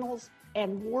 assist criminals,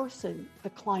 and worsen the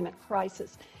climate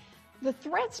crisis. The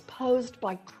threats posed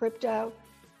by crypto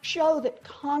show that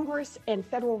Congress and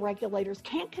federal regulators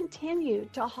can't continue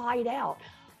to hide out,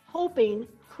 hoping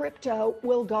crypto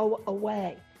will go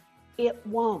away. It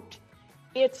won't.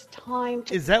 It's time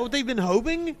to... Is that what they've been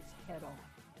hoping? Head on.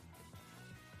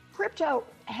 Crypto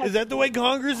has... Is that the way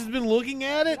Congress has been looking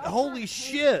at it? Holy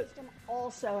shit.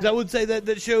 That would say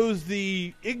that shows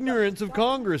the ignorance of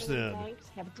Congress then. Banks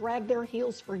have dragged their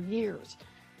heels for years,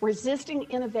 resisting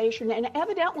innovation and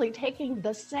evidently taking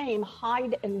the same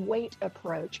hide and wait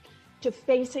approach to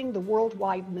facing the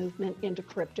worldwide movement into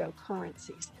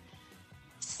cryptocurrencies.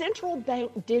 Central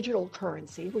bank digital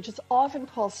currency, which is often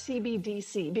called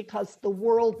CBDC because the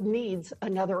world needs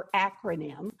another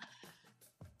acronym,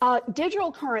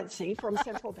 digital currency from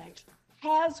central banks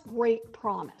has great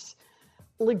promise.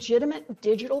 Legitimate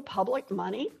digital public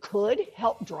money could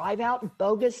help drive out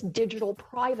bogus digital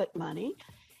private money.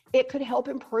 It could help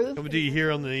improve coming to you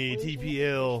here on the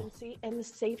TPL and the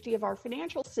safety of our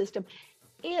financial system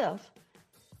if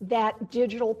that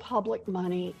digital public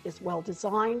money is well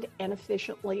designed and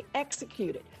efficiently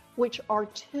executed, which are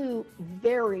two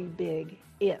very big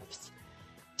ifs.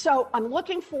 So I'm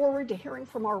looking forward to hearing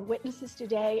from our witnesses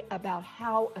today about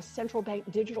how a central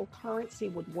bank digital currency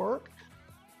would work.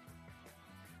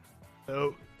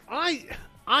 So I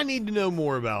need to know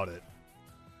more about it.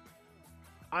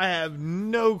 I have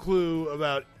no clue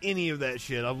about any of that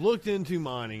shit. I've looked into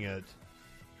mining it.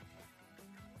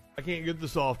 I can't get the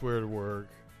software to work.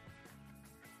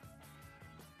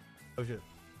 Oh shit.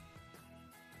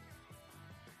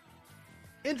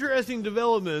 Interesting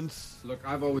developments. Look,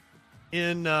 I've always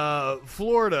in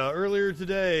Florida earlier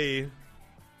today.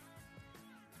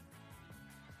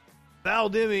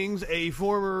 Val Demings, a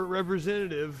former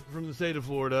representative from the state of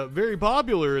Florida, very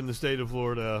popular in the state of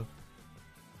Florida,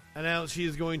 announced she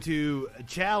is going to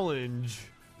challenge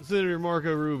Senator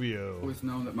Marco Rubio. Always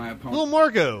known that my opponent Little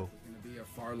Marco is going to be a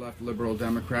far-left liberal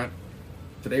Democrat.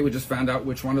 Today we just found out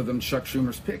which one of them Chuck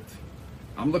Schumer's picked.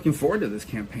 I'm looking forward to this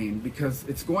campaign because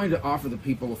it's going to offer the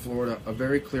people of Florida a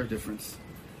very clear difference.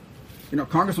 You know,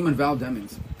 Congresswoman Val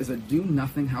Demings is a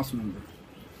do-nothing House member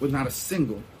with not a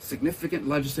single significant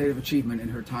legislative achievement in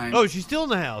her time. Oh, she's still in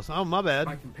the House. Oh, my bad.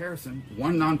 By comparison,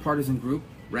 one nonpartisan group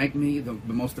ranked me the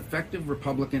most effective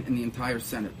Republican in the entire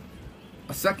Senate.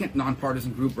 A second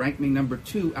nonpartisan group ranked me number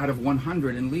 2 out of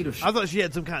 100 in leadership. I thought she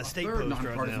had some kind of state post right now. A third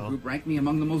nonpartisan group ranked me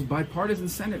among the most bipartisan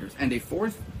senators. And a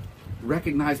fourth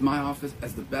recognized my office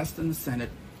as the best in the Senate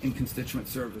in constituent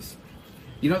service.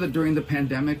 You know that during the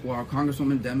pandemic, while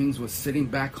Congresswoman Demings was sitting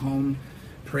back home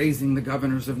praising the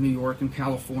governors of New York and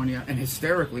California and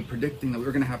hysterically predicting that we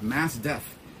were going to have mass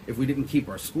death if we didn't keep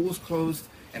our schools closed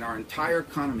and our entire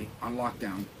economy on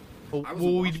lockdown.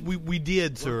 Well, we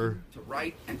did, sir. To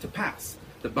write and to pass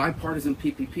the bipartisan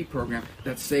PPP program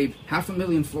that saved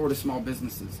 500,000 Florida small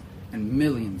businesses and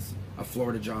millions of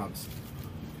Florida jobs.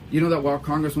 You know that while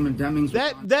Congresswoman Demings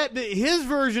his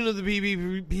version of the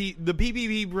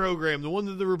PPP program, the one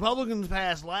that the Republicans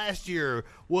passed last year,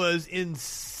 was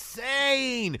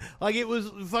insane. Like, it was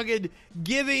fucking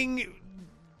giving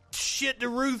shit to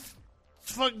Ruth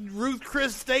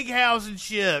Chris Steakhouse and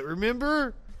shit.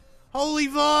 Remember? Holy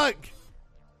fuck!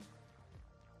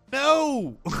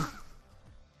 No.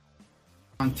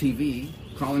 On TV,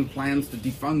 calling plans to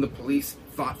defund the police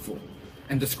thoughtful.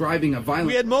 And describing a violent...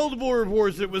 We had multiple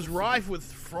reports that was rife with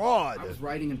fraud. I was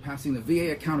writing and passing the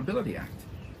VA Accountability Act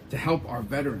to help our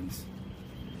veterans.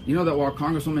 You know that while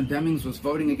Congresswoman Demings was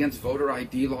voting against voter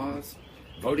ID laws,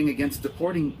 voting against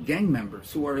deporting gang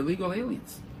members who are illegal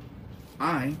aliens,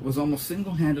 I was almost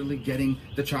single-handedly getting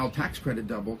the child tax credit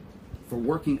doubled for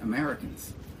working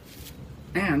Americans.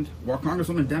 And while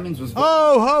Congresswoman Demings was...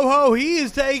 He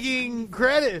is taking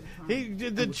credit. He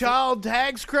did the child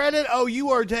tax credit. Oh,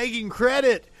 you are taking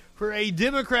credit for a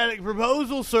Democratic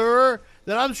proposal, sir,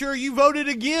 that I'm sure you voted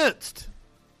against.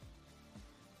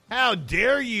 How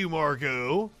dare you,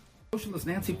 Marco? Socialist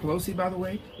Nancy Pelosi, by the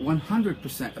way,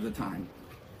 100% of the time.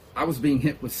 I was being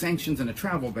hit with sanctions and a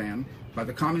travel ban by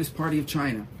the Communist Party of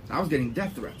China. I was getting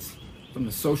death threats from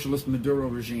the socialist Maduro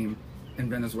regime in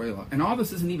Venezuela. And all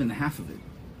this isn't even the half of it.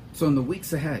 So in the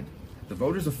weeks ahead, the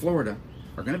voters of Florida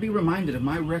are going to be reminded of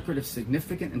my record of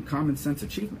significant and common sense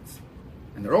achievements.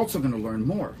 And they're also going to learn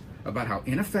more about how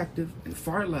ineffective and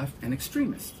far left and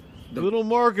extremist. Little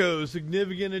Marco's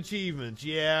significant achievements.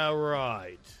 Yeah,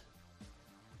 right.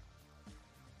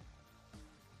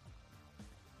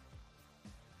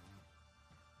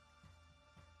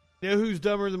 You know who's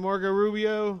dumber than Marco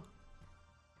Rubio?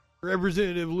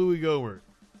 Representative Louis Gohmert.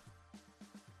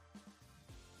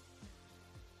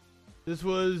 This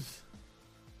was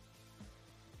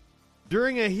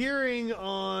during a hearing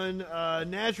on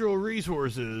natural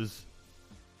resources.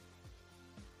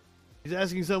 He's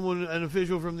asking an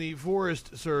official from the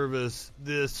Forest Service,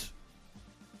 this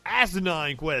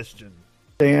asinine question.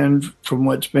 And from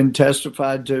what's been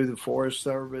testified to, the Forest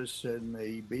Service and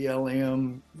the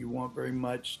BLM, you want very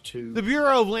much to... The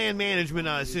Bureau of Land Management,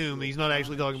 I assume. He's not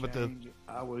actually talking about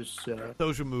the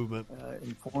social movement.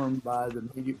 Informed by the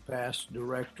immediate past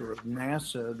director of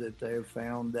NASA that they have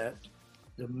found that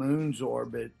the moon's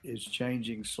orbit is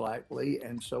changing slightly,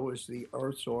 and so is the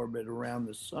Earth's orbit around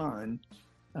the sun.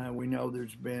 We know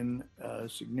there's been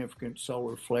significant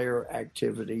solar flare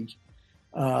activity.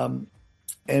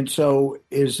 And so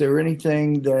is there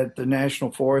anything that the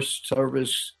National Forest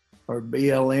Service or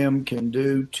BLM can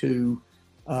do to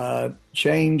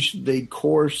change the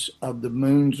course of the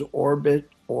moon's orbit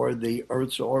or the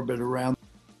Earth's orbit around?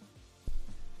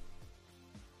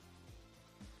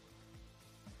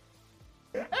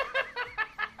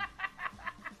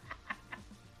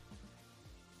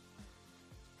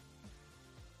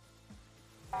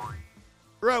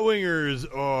 Right-wingers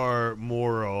are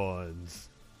morons.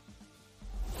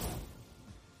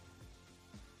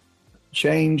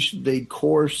 Change the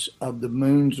course of the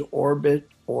moon's orbit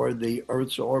or the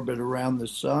Earth's orbit around the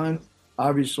sun,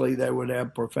 obviously that would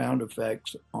have profound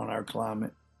effects on our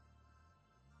climate.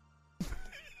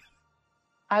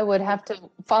 I would have to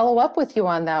follow up with you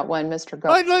on that one, Mr.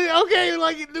 Gold.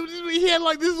 He had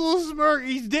like this little smirk.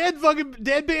 He's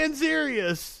deadpan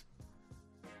serious.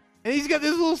 And he's got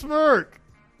this little smirk.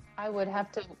 I would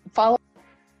have to follow.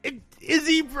 Is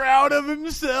he proud of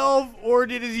himself, or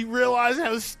does he realize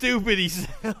how stupid he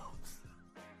sounds?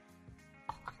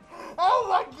 Oh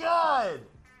my God!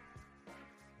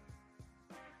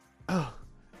 Oh,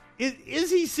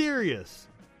 is he serious?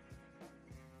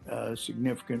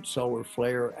 Significant solar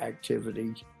flare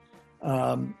activity.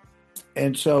 And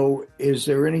so is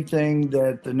there anything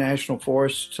that the National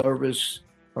Forest Service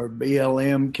or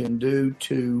BLM can do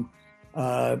to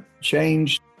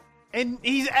change And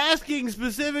he's asking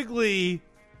specifically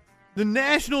the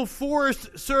National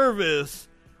Forest Service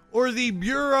or the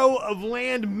Bureau of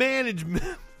Land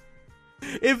Management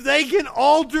if they can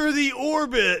alter the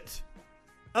orbit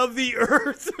of the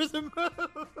Earth or the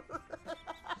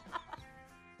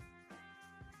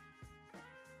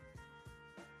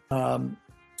Moon.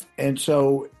 And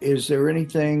so is there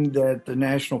anything that the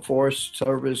National Forest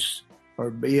Service or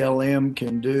BLM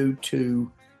can do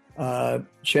to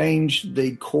change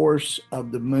the course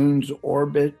of the moon's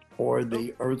orbit or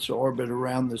the Earth's orbit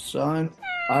around the sun?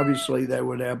 Obviously, that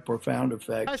would have profound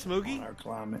effects on our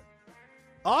climate.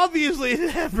 Obviously, it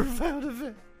had profound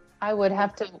effect. I would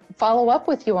have to follow up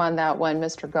with you on that one,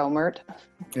 Mr. Gohmert.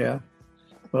 Yeah.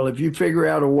 Well, if you figure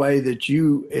out a way that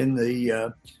you in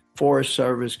the Forest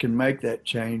Service can make that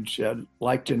change, I'd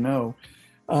like to know.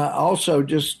 Also,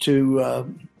 just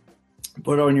to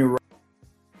put on your...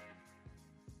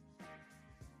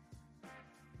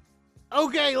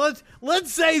 Okay,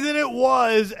 let's say that it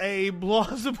was a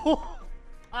plausible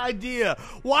idea.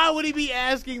 Why would he be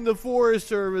asking the Forest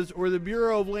Service or the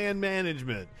Bureau of Land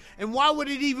Management? And why would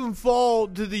it even fall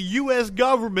to the U.S.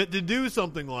 government to do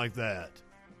something like that?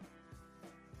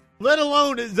 Let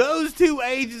alone those two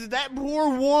agencies. That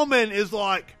poor woman is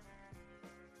like,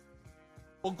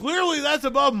 well, clearly that's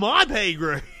above my pay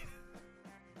grade.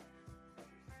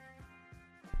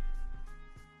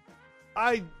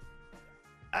 Do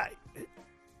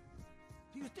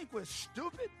you think we're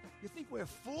stupid? You think we're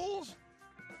fools?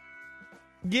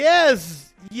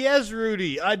 Yes,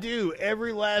 Rudy, I do.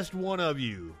 Every last one of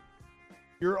you.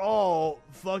 You're all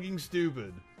fucking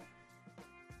stupid.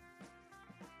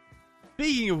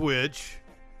 Speaking of which,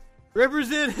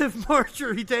 Representative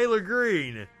Marjorie Taylor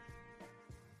Greene,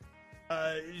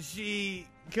 she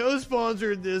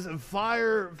co-sponsored this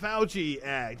Fire Fauci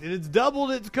Act, and it's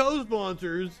doubled its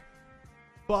co-sponsors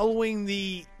following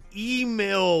the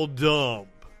email dump.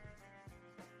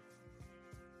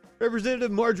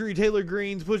 Representative Marjorie Taylor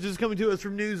Greene's push is coming to us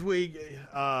from Newsweek.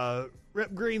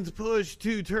 Rep. Greene's push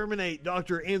to terminate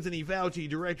Dr. Anthony Fauci,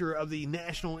 director of the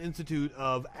National Institute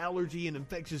of Allergy and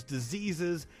Infectious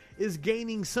Diseases, is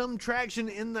gaining some traction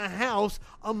in the House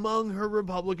among her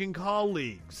Republican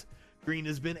colleagues. Greene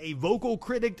has been a vocal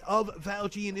critic of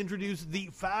Fauci and introduced the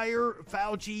Fire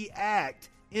Fauci Act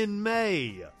in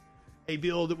May, a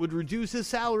bill that would reduce his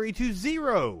salary to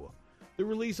zero. The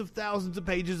release of thousands of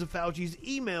pages of Fauci's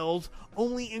emails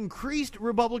only increased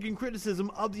Republican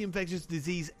criticism of the infectious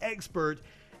disease expert,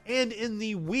 and in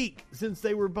the week since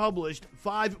they were published,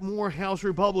 5 more House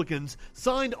Republicans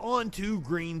signed on to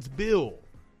Greene's bill.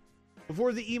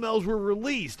 Before the emails were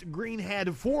released, Greene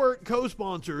had 4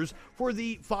 co-sponsors for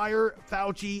the Fire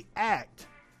Fauci Act.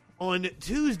 On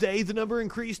Tuesday, the number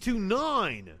increased to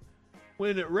 9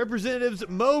 when Representatives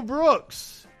Mo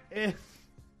Brooks and...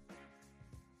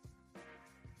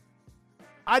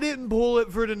 I didn't pull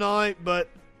it for tonight, but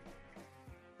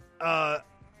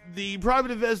the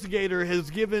private investigator has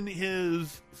given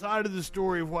his side of the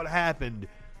story of what happened.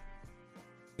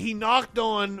 He knocked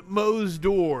on Mo's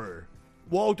door,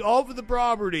 walked off of the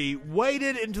property,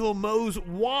 waited until Mo's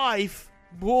wife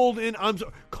pulled in,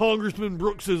 Congressman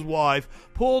Brooks's wife,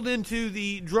 pulled into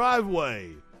the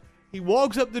driveway. He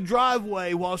walks up the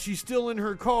driveway while she's still in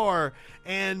her car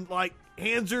and,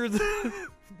 hands her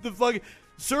the fucking...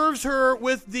 serves her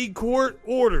with the court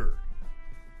order.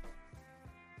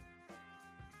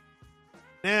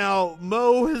 Now,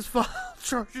 Mo has filed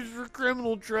charges for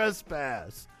criminal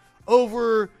trespass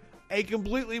over a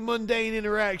completely mundane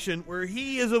interaction where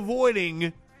he is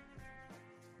avoiding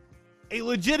a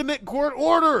legitimate court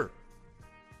order.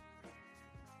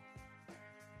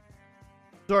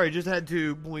 Sorry, just had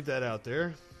to point that out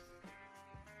there.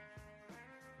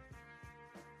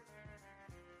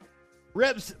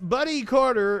 Reps Buddy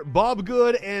Carter, Bob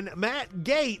Good, and Matt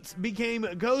Gaetz became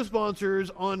co-sponsors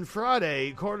on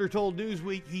Friday. Carter told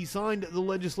Newsweek he signed the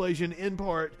legislation in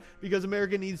part because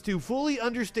America needs to fully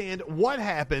understand what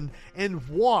happened and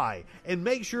why, and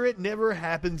make sure it never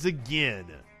happens again.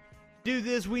 To do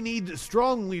this, we need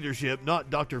strong leadership, not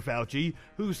Dr. Fauci,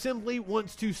 who simply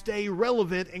wants to stay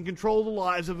relevant and control the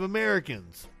lives of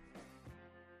Americans.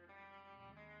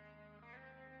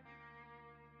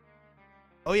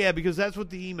 Oh yeah, because that's what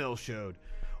the email showed.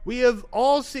 We have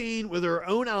all seen with our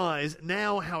own eyes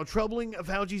now how troubling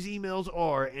Fauci's emails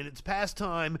are, and it's past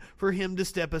time for him to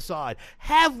step aside.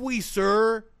 Have we,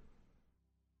 sir?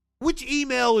 Which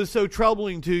email is so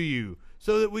troubling to you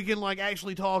so that we can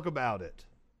actually talk about it?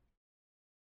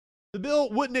 The bill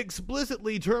wouldn't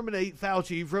explicitly terminate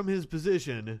Fauci from his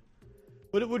position,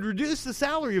 but it would reduce the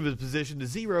salary of his position to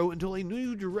zero until a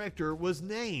new director was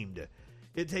named.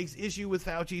 It takes issue with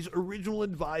Fauci's original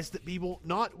advice that people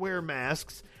not wear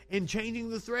masks and changing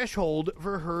the threshold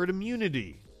for herd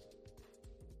immunity.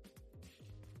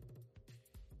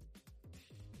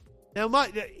 Now,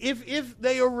 if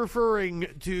they are referring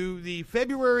to the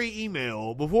February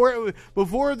email before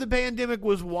the pandemic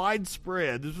was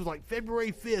widespread, this was like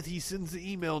February 5th, he sends the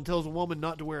email and tells a woman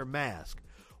not to wear a mask.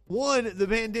 One, the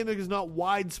pandemic is not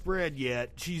widespread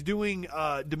yet. She's doing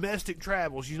domestic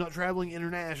travel. She's not traveling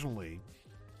internationally,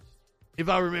 if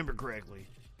I remember correctly.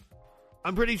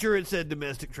 I'm pretty sure it said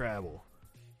domestic travel.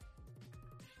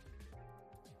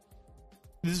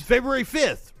 This is February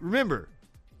 5th, remember,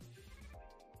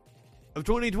 of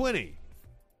 2020.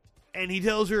 And he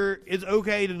tells her it's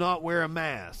okay to not wear a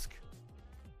mask.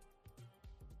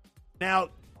 Now,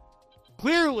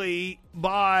 clearly,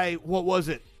 by, what was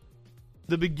it,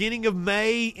 the beginning of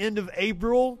May, end of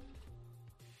April,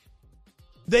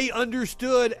 they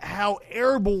understood how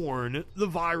airborne the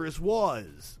virus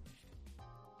was.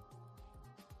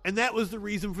 And that was the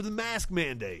reason for the mask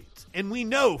mandates. And we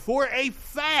know for a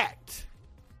fact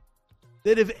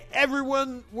that if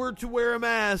everyone were to wear a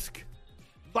mask,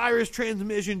 virus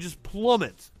transmission just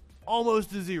plummets almost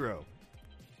to zero.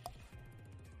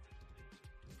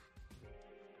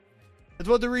 That's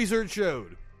what the research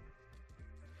showed.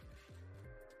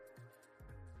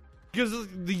 Because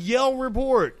the Yale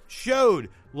report showed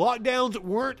lockdowns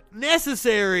weren't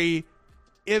necessary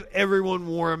if everyone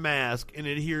wore a mask and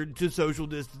adhered to social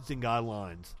distancing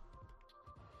guidelines.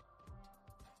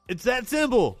 It's that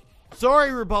simple.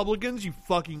 Sorry, Republicans, you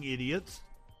fucking idiots.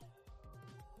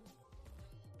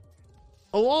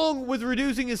 Along with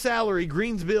reducing his salary,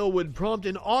 Green's bill would prompt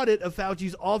an audit of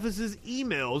Fauci's office's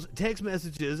emails, text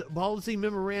messages, policy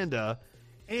memoranda,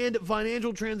 and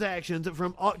financial transactions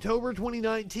from October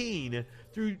 2019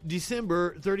 through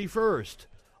December 31st.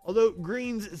 Although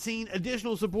Green's seen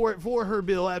additional support for her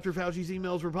bill after Fauci's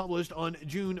emails were published on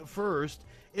June 1st,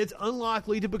 it's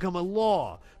unlikely to become a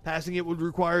law. Passing it would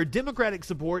require Democratic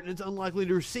support, and it's unlikely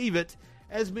to receive it,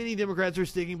 as many Democrats are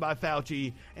sticking by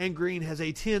Fauci, and Green has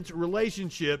a tense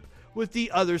relationship with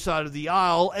the other side of the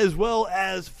aisle, as well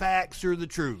as facts are the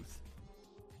truth.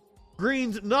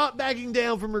 Green's not backing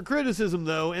down from her criticism,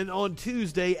 though, and on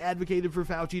Tuesday advocated for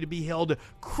Fauci to be held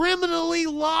criminally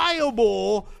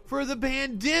liable for the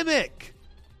pandemic.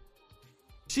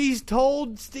 She's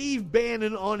told Steve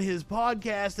Bannon on his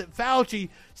podcast that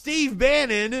Steve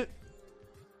Bannon,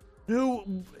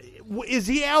 who, is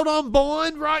he out on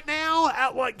bond right now?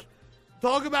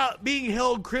 Talk about being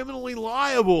held criminally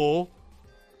liable.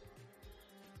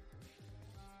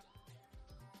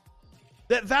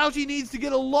 That Fauci needs to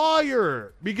get a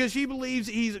lawyer because she believes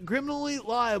he's criminally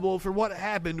liable for what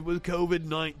happened with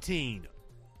COVID-19.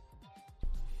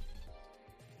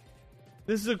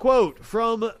 This is a quote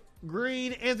from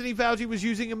Green. Anthony Fauci was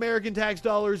using American tax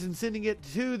dollars and sending it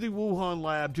to the Wuhan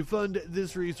lab to fund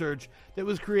this research that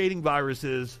was creating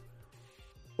viruses.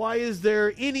 Why is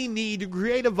there any need to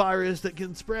create a virus that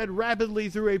can spread rapidly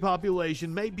through a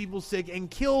population, make people sick,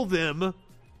 and kill them?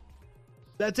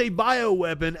 That's a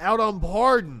bioweapon out on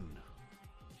pardon.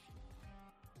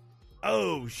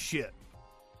 Oh, shit.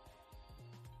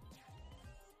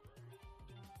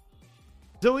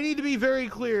 So we need to be very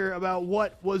clear about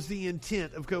what was the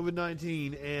intent of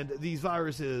COVID-19 and these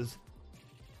viruses.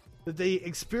 That they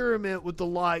experiment with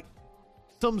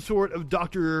some sort of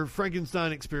Dr.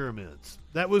 Frankenstein experiments.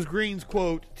 That was Green's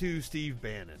quote to Steve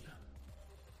Bannon.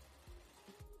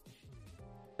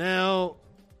 Now,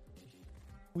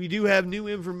 we do have new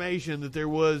information that there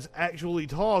was actually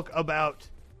talk about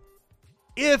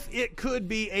if it could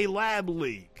be a lab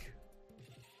leak.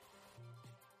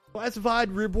 Classified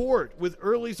report with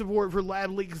early support for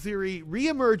lab leak theory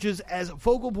reemerges as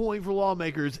focal point for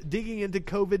lawmakers digging into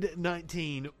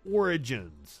COVID-19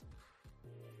 origins.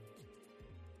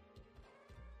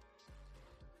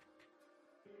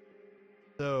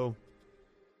 So,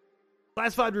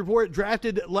 classified report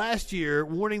drafted last year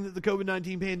warning that the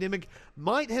COVID-19 pandemic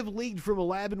might have leaked from a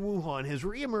lab in Wuhan has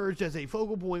reemerged as a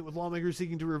focal point with lawmakers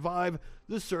seeking to revive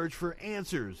the search for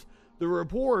answers. The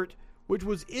report, which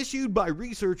was issued by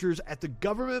researchers at the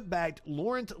government-backed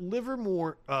Lawrence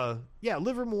Livermore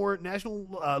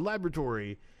National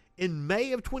Laboratory in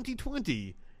May of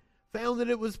 2020, found that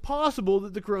it was possible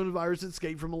that the coronavirus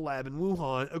escaped from a lab in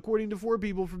Wuhan, according to 4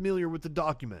 people familiar with the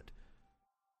document.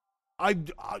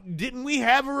 Didn't we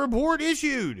have a report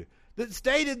issued that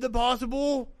stated the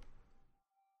possible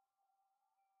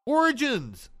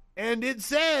origins? And it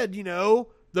said,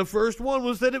 the first one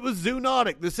was that it was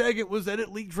zoonotic. The second was that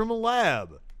it leaked from a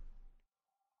lab.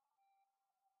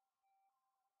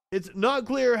 It's not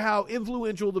clear how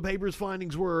influential the paper's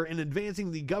findings were in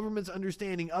advancing the government's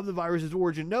understanding of the virus's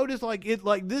origin. Notice, like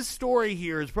this story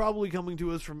here is probably coming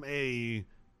to us from a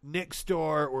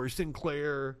Nexstar or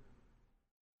Sinclair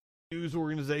news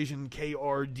organization,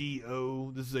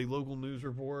 KRDO. This is a local news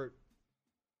report.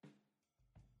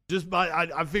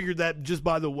 I figured that just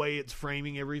by the way it's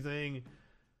framing everything.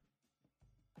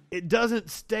 It doesn't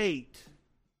state,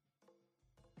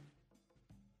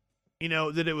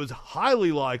 that it was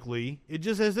highly likely. It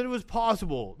just says that it was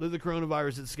possible that the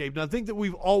coronavirus escaped. And I think that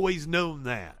we've always known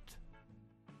that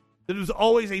it was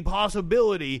always a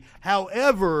possibility.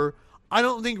 However, I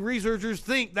don't think researchers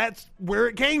think that's where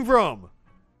it came from.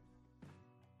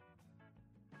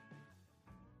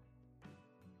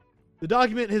 The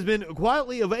document has been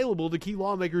quietly available to key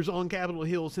lawmakers on Capitol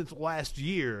Hill since last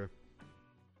year,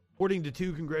 according to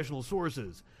 2 congressional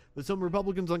sources. But some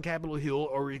Republicans on Capitol Hill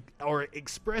are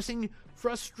expressing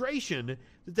frustration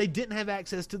that they didn't have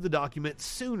access to the document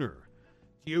sooner.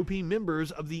 GOP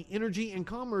members of the Energy and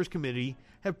Commerce Committee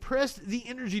have pressed the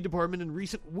Energy Department in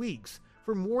recent weeks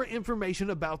for more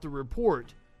information about the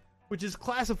report, which is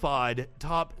classified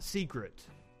top secret.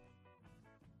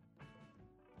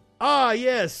 Ah,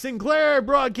 yes, Sinclair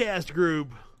Broadcast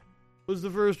Group was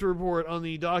the first to report on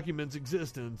the document's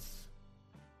existence.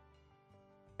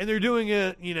 And they're doing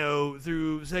it,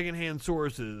 through secondhand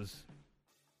sources.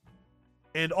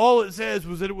 And all it says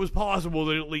was that it was possible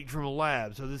that it leaked from a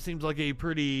lab. So this seems like a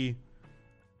pretty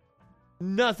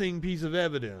nothing piece of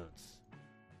evidence.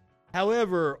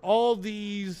 However, all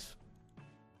these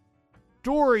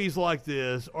stories like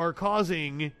this are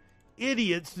causing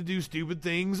idiots to do stupid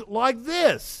things like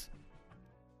this.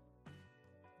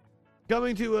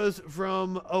 Coming to us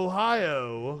from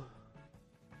Ohio,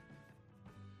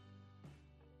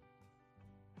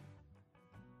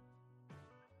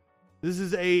 this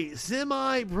is a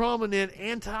semi-prominent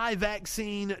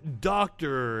anti-vaccine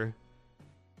doctor,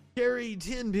 Carrie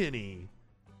Tenpenny,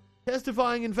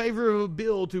 testifying in favor of a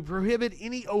bill to prohibit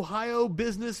any Ohio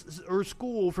business or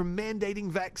school from mandating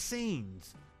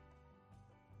vaccines.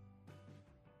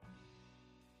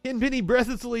 Tenpenny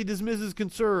breathlessly dismisses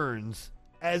concerns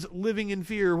as living in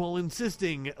fear while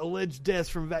insisting alleged deaths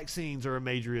from vaccines are a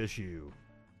major issue.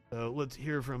 So let's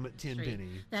hear from Tenpenny.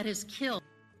 That has killed.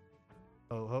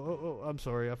 Oh, I'm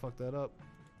sorry, I fucked that up.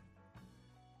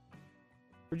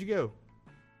 Where'd you go?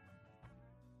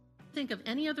 Think of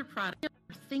any other product.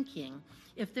 Thinking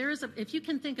if you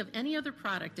can think of any other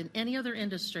product in any other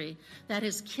industry that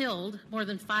has killed more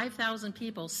than 5,000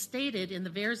 people stated in the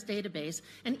VAERS database,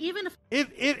 and even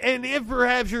if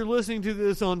perhaps you're listening to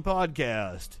this on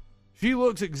podcast, she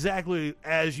looks exactly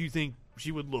as you think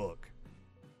she would look.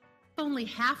 Only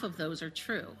half of those are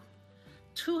true.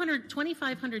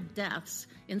 2,500 deaths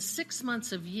in 6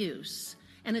 months of use,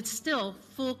 and it's still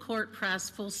full court press,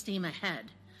 full steam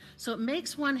ahead. So it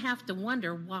makes one have to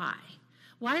wonder why.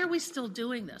 Why are we still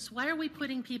doing this? Why are we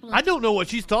putting people... I don't know what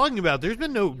she's talking about. There's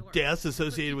been no deaths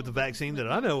associated with the vaccine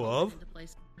that I know of.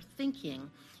 Thinking,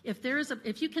 if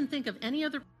you can think of any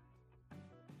other...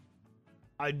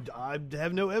 I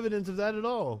have no evidence of that at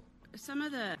all. So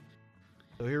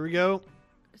here we go.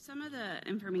 Some of the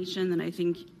information that I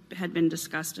think had been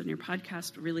discussed on your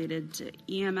podcast related to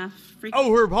EMF frequency.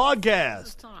 Oh, her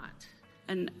podcast.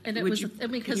 And it was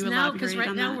because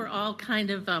right now we're all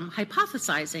kind of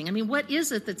hypothesizing. I mean, what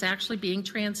is it that's actually being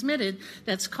transmitted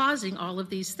that's causing all of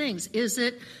these things? Is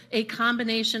it a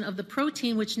combination of the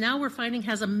protein, which now we're finding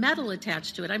has a metal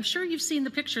attached to it? I'm sure you've seen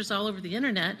the pictures all over the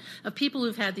internet of people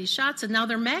who've had these shots and now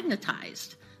they're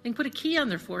magnetized. They can put a key on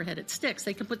their forehead, it sticks.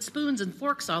 They can put spoons and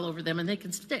forks all over them and they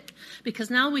can stick. Because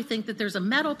now we think that there's a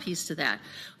metal piece to that.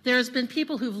 There's been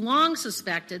people who've long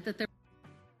suspected that there...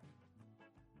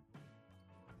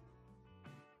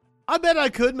 I bet I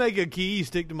could make a key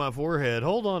stick to my forehead.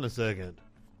 Hold on a second.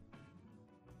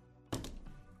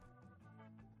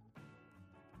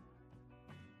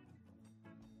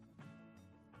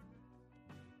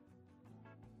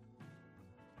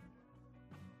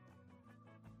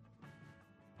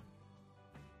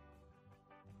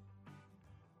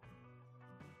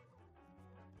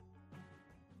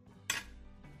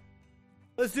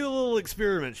 Let's do a little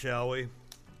experiment, shall we?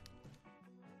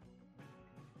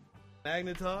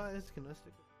 Magnetized? Can I stick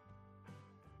it?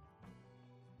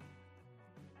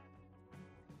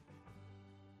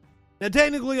 Now,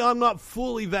 technically, I'm not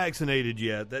fully vaccinated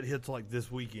yet. That hits like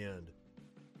this weekend.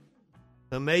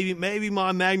 So maybe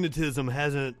my magnetism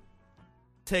hasn't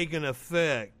taken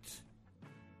effect.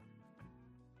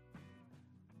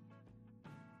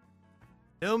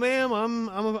 No, ma'am,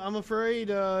 I'm afraid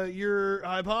your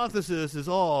hypothesis is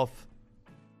off.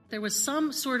 There was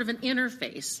some sort of an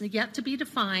interface, yet to be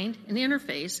defined, an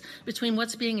interface between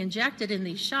what's being injected in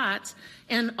these shots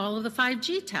and all of the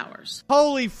 5G towers.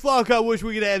 Holy fuck, I wish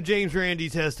we could have James Randi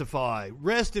testify.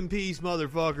 Rest in peace,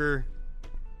 motherfucker.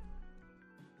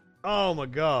 Oh my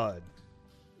God.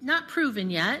 Not proven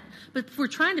yet, but we're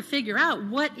trying to figure out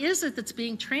what is it that's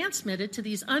being transmitted to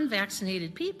these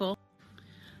unvaccinated people.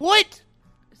 What?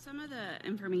 Some of the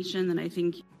information that I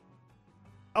think...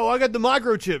 Oh, I got the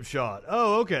microchip shot.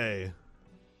 Oh, okay.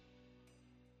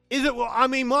 Is it? Well, I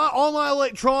mean, all my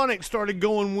electronics started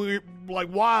going weird, like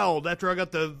wild after I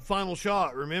got the final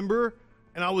shot. Remember?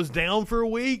 And I was down for a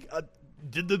week.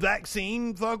 Did the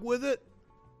vaccine fuck with it?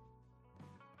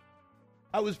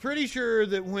 I was pretty sure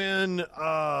that when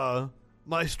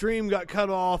my stream got cut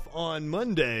off on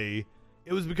Monday,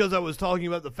 it was because I was talking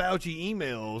about the Fauci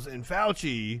emails, and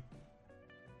Fauci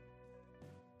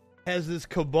has this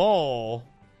cabal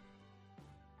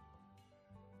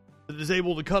that is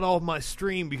able to cut off my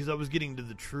stream because I was getting to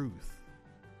the truth.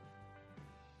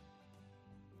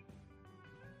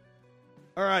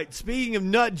 All right, speaking of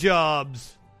nut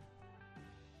jobs,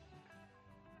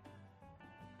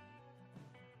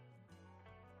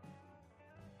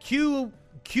 cue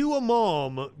a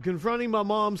mom confronting my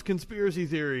mom's conspiracy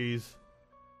theories.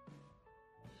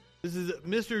 This is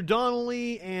Mr.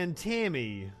 Donnelly and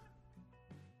Tammy.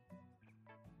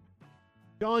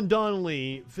 John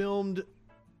Donnelly filmed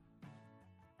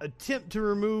attempt to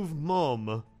remove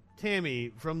mom,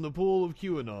 Tammy, from the pool of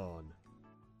QAnon.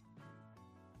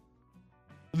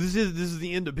 This is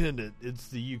the Independent. It's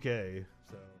the UK,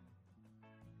 so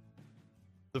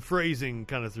the phrasing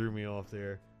kind of threw me off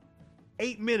there.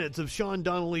 8 minutes of Sean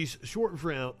Donnelly's short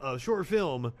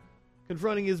film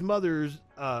confronting his mother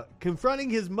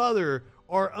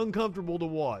are uncomfortable to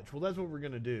watch. Well, that's what we're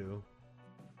gonna do.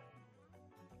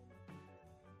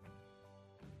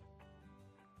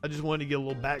 I just wanted to get a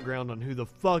little background on who the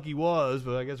fuck he was,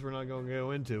 but I guess we're not going to go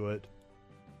into it.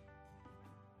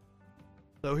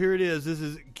 So here it is. This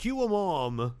is Cue a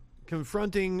Mom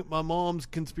confronting my mom's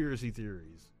conspiracy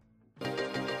theories.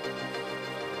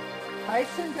 Hi,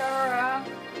 Sandora.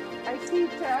 Hi,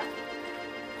 Tita.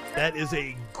 That is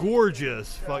a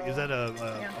gorgeous fuck. Is that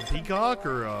a peacock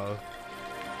or a...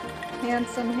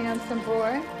 Handsome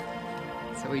boy.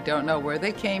 So we don't know where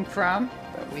they came from,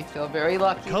 but we feel very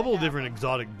lucky. A couple different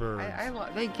exotic birds.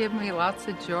 They give me lots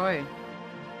of joy.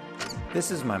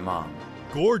 This is my mom.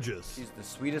 Gorgeous. She's the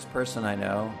sweetest person I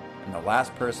know, and the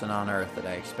last person on earth that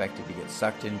I expected to get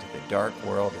sucked into the dark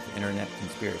world of internet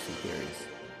conspiracy theories.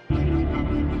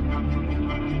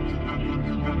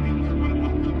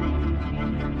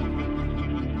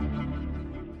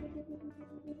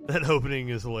 That opening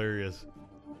is hilarious.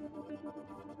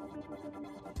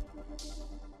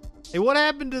 Hey, what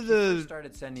happened to the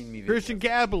started sending me Christian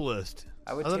capitalist?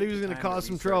 I thought he was going to cause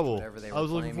some trouble. I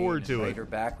was looking forward to it. Write her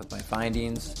back with my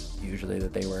findings, usually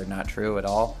that they were not true at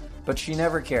all, but she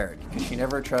never cared because she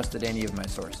never trusted any of my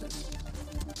sources.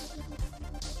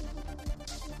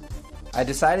 I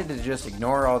decided to just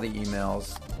ignore all the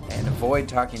emails and avoid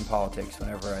talking politics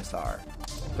whenever I saw her.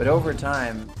 But over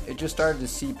time, it just started to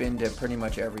seep into pretty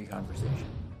much every conversation.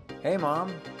 Hey,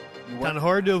 Mom. Kind of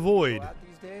hard to avoid.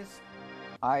 These days?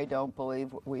 I don't believe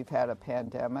we've had a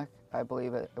pandemic. I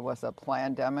believe it was a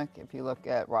plandemic. If you look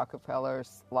at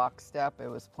Rockefeller's lockstep, it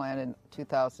was planned in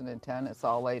 2010. It's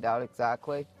all laid out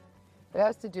exactly. It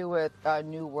has to do with a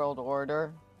new world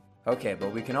order. Okay,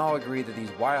 but we can all agree that these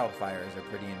wildfires are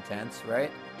pretty intense, right?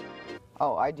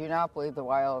 Oh, I do not believe the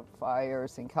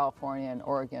wildfires in California and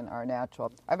Oregon are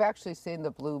natural. I've actually seen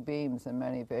the blue beams in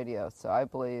many videos, so I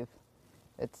believe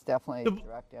it's definitely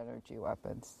direct energy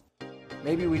weapons.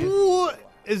 Maybe we just... What?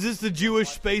 Is this the Jewish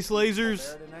space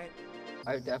lasers?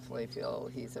 I definitely feel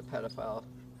he's a pedophile.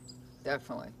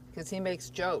 Definitely. Because he makes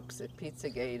jokes at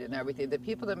Pizzagate and everything. The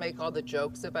people that make all the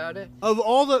jokes about it... Of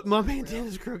all the... My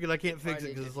bandana's crooked. I can't fix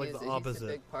it because it's like the opposite. He's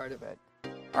a big part of it.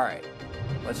 All right.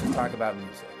 Let's just talk about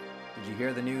music. Did you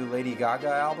hear the new Lady Gaga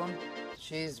album?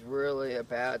 She's really a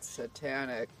bad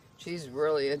satanic. She's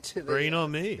really into the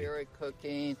spirit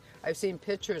cooking. I've seen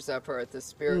pictures of her at the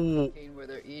spirit cooking where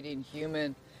they're eating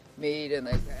human meat and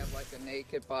they have like a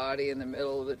naked body in the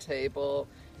middle of the table.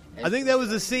 I think that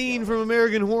was a scene from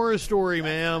American Horror Story,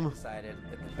 ma'am. I decided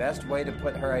that the best way to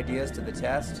put her ideas to the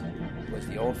test was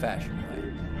the old-fashioned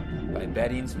way, by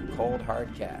betting some cold,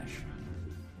 hard cash.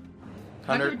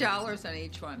 $100 on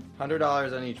each one.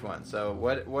 $100 on each one. So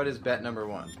what is bet number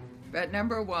one? Bet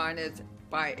number one is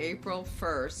by April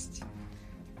 1st,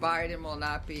 Biden will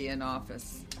not be in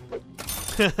office.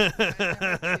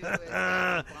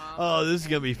 Oh, this is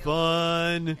going to be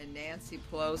fun. And Nancy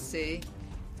Pelosi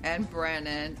and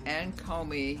Brennan and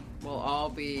Comey will all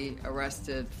be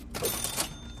arrested.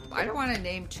 I don't want to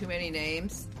name too many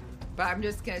names, but I'm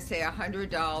just going to say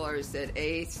 $100 that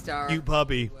A-star Cute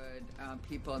puppy.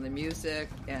 people in the music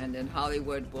and in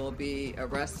Hollywood will be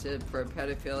arrested for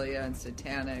pedophilia and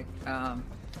satanic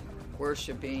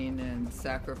worshiping and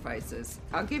sacrifices.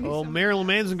 I'll give you some. Marilyn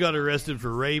Manson got arrested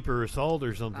for rape or assault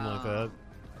or something like that.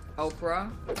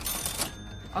 Oprah.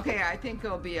 Okay, I think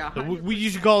it'll be 100%. You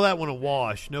should call that one a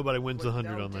wash. Nobody wins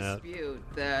 100 on that. Dispute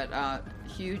that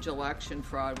huge election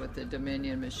fraud with the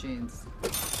Dominion machines.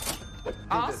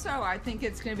 Also, I think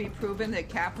it's going to be proven that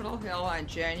Capitol Hill on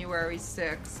January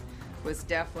 6th was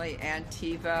definitely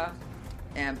Antifa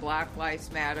and Black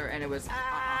Lives Matter, and it was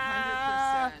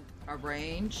 100%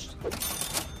 arranged.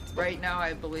 Right now,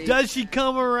 I believe. Does she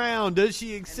come around? Does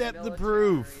she accept the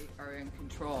proof? Are in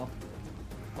control.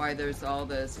 Why there's all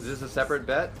this. Is this a separate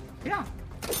bet? Yeah.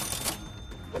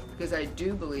 Because I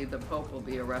do believe the Pope will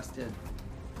be arrested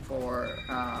for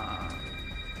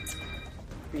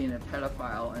being a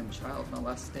pedophile and child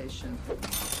molestation.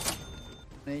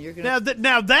 And you're gonna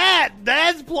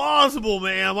that's plausible,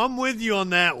 ma'am. I'm with you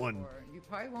on that one. You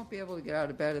probably won't be able to get out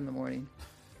of bed in the morning.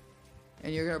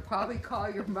 And you're going to probably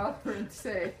call your mother and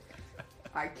say,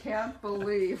 I can't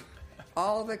believe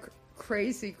all the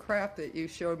crazy crap that you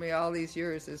showed me all these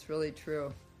years is really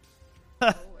true.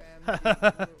 OMG, you were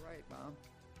right, Mom.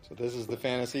 So this is the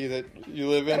fantasy that you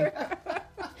live in?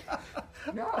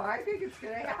 No, I think it's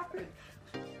going to happen.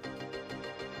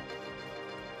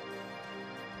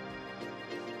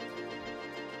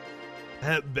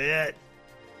 I bet.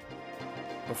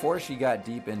 Before she got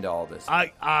deep into all this,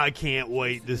 I can't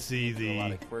wait to see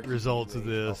the results of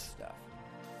this. Stuff.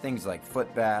 Things like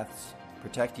foot baths,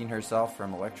 protecting herself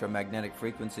from electromagnetic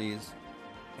frequencies,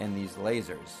 and these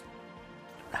lasers.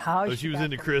 How she was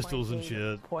into crystals and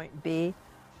shit. Point B,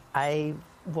 I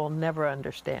will never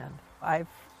understand. I've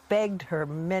begged her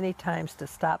many times to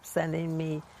stop sending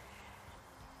me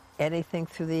anything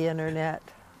through the internet.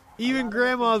 Even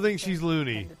Grandma thinks she's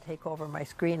loony. To take over my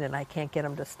screen, and I can't get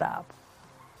them to stop.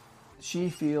 She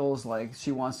feels like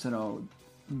she wants to know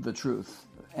the truth.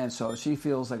 And so she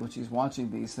feels like when she's watching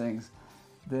these things,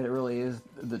 that it really is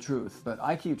the truth. But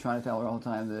I keep trying to tell her all the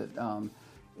time that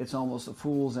it's almost a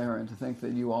fool's errand to think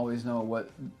that you always know what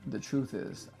the truth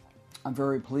is. I'm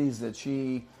very pleased that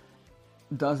she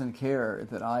doesn't care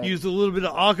that I used a little bit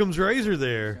of Occam's razor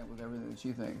there. With everything that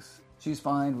she thinks. She's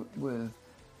fine with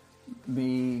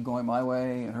me going my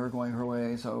way and her going her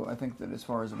way. So I think that as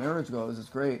far as the marriage goes, it's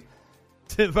great.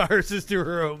 Viruses to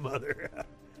her own mother.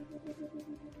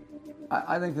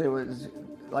 I think they was,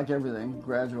 like everything,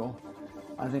 gradual.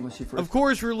 I think when she first... Of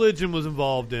course religion was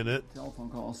involved in it. Telephone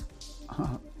calls.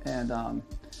 And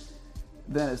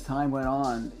then as time went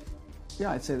on,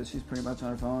 yeah, I'd say that she's pretty much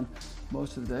on her phone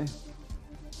most of the day.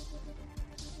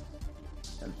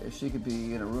 If she could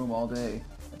be in a room all day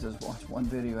and just watch one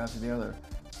video after the other.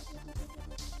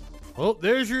 Well,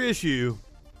 there's your issue.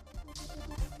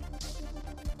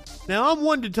 Now, I'm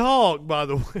one to talk, by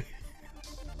the way.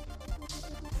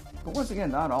 But once again,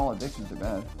 not all addictions are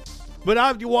bad. But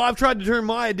I've tried to turn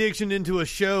my addiction into a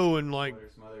show and like...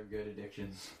 There's some other good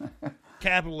addictions.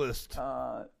 Capitalist.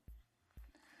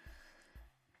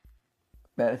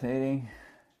 Meditating.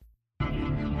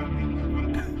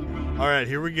 All right,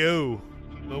 here we go.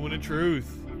 Moment of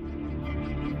truth.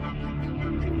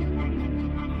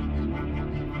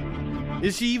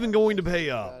 Is she even going to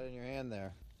pay up? In your hand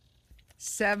there.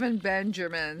 7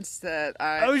 Benjamins that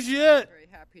I'm very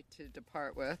happy to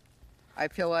depart with. I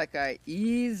feel like I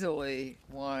easily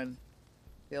won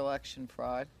the election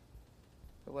fraud.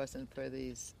 If it wasn't for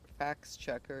these fact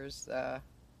checkers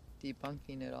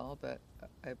debunking it all, but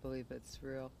I believe it's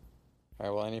real. All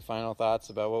right, well, any final thoughts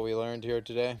about what we learned here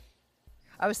today?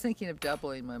 I was thinking of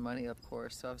doubling my money, of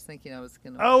course, so I was thinking I was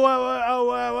going to...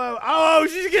 Oh,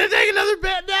 she's going to take another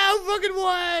bet now? Fucking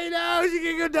way. No, she's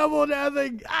going to go double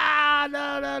nothing.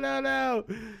 No.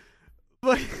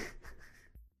 But...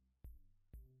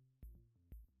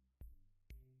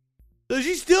 So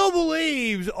she still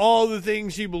believes all the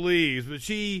things she believes, but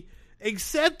she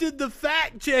accepted the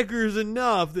fact checkers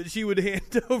enough that she would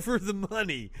hand over the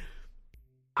money.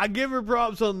 I give her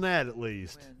props on that, at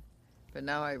least. But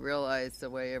now I realize the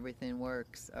way everything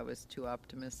works, I was too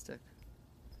optimistic.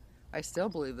 I still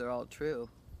believe they're all true.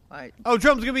 Trump's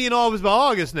going to be in office by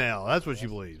August now. That's what she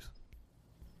believes.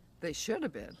 They should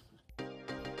have been.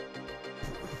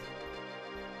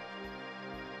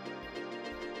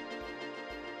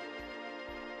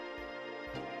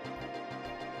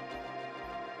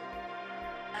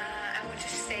 I would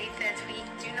just say that that we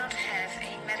do not have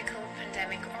a medical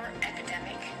pandemic or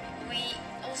epidemic. We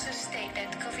also state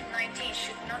that COVID-19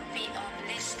 should not be on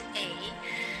list A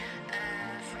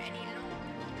for any long.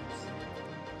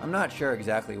 I'm not sure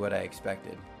exactly what I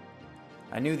expected.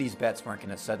 I knew these bets weren't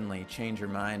going to suddenly change her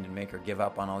mind and make her give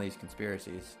up on all these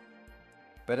conspiracies.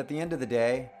 But at the end of the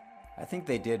day, I think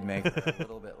they did make her a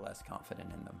little bit less confident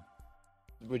in them.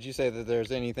 Would you say that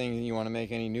there's anything you want to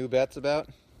make any new bets about?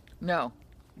 No.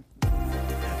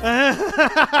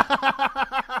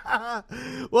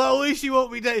 Well, at least she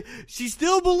won't be she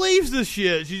still believes the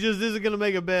shit. She just isn't going to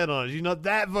make a bet on it. She's not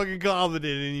that fucking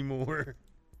confident anymore.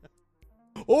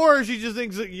 Or she just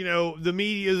thinks that, you know, the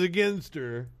media is against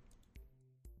her.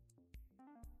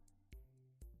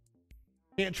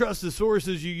 Can't trust the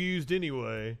sources you used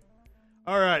anyway.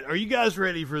 All right, are you guys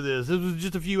ready for this? This was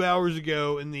just a few hours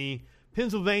ago in the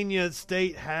Pennsylvania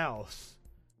State House.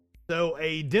 So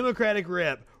a Democratic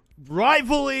rep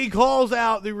rightfully calls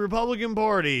out the Republican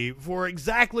Party for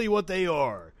exactly what they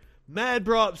are. Mad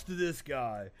props to this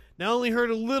guy. Now, I only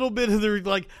heard a little bit of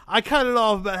the, I cut it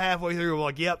off about halfway through. I'm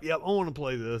like, yep, I want to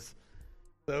play this.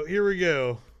 So here we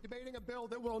go. Debating a bill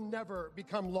that will never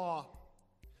become law.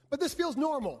 But this feels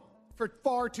normal for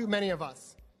far too many of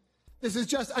us. This is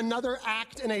just another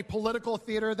act in a political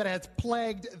theater that has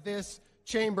plagued this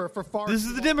chamber for far too long. This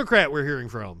is the Democrat we're hearing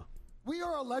from. We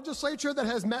are a legislature that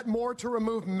has met more to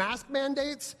remove mask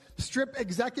mandates, strip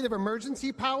executive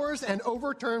emergency powers, and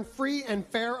overturn free and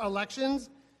fair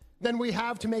elections than we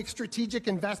have to make strategic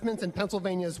investments in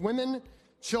Pennsylvania's women,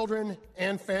 children,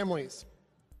 and families.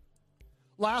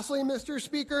 Lastly, Mr.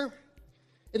 Speaker,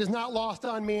 it is not lost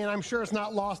on me, and I'm sure it's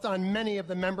not lost on many of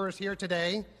the members here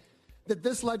today, that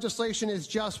this legislation is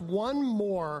just one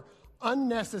more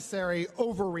unnecessary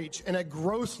overreach in a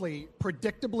grossly,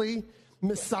 predictably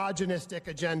misogynistic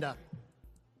agenda.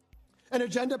 An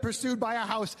agenda pursued by a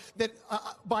House that,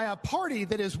 by a party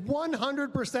that is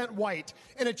 100% white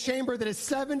in a chamber that is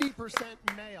 70%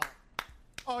 male.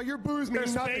 Oh, your boos mean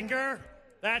Mr. nothing. Speaker,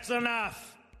 that's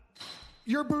enough.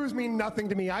 Your boos mean nothing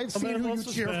to me. I've seen who you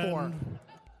cheer for.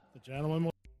 The gentleman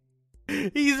will...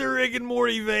 He's a Rick and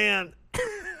Morty fan.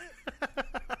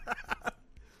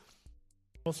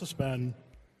 We'll suspend.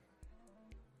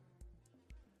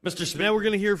 Mr. Speaker. Now we're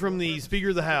going to hear from the Speaker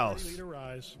of the House,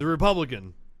 the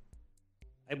Republican.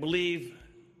 I believe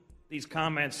these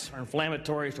comments are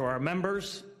inflammatory to our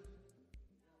members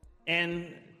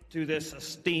and to this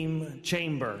esteemed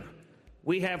chamber.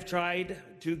 We have tried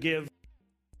to give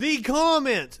the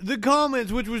comments,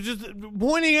 which was just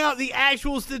pointing out the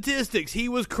actual statistics. He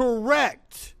was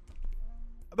correct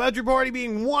about your party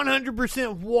being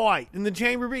 100% white and the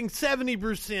chamber being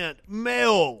 70%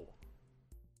 male.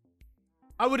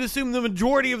 I would assume the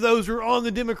majority of those are on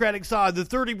the Democratic side, the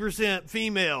 30%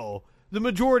 female, the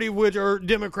majority of which are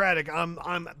Democratic,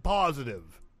 I'm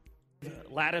positive.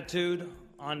 Latitude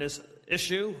on this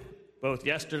issue, both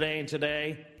yesterday and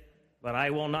today, but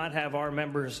I will not have our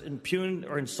members impugned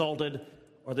or insulted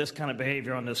or this kind of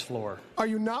behavior on this floor. Are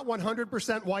you not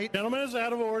 100% white? Gentleman is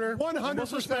out of order.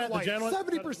 100% white,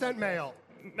 70% male.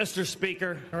 Mr.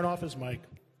 Speaker. Turn off his mic.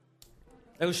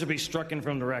 Those should be stricken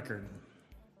from the record.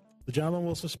 The gentleman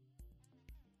will suspend.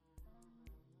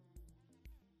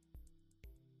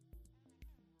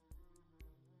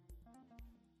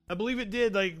 I believe it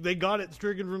did. They got it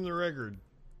stricken from the record.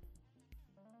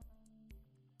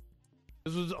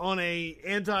 This was on a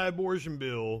anti-abortion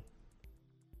bill.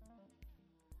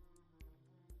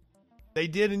 They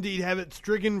did indeed have it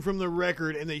stricken from the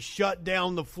record, and they shut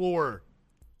down the floor.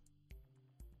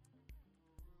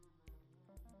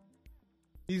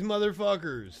 These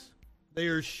motherfuckers. They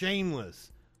are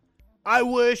shameless. I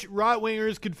wish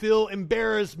right-wingers could feel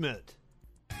embarrassment.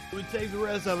 It would save the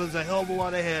rest of us a hell of a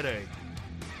lot of headache.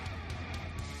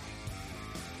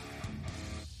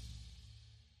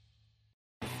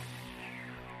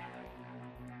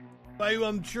 Who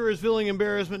I'm sure is feeling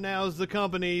embarrassment now is the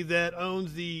company that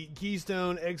owns the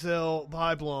Keystone XL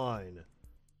pipeline.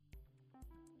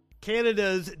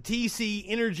 Canada's TC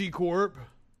Energy Corp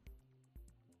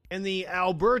and the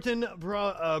Albertan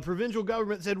provincial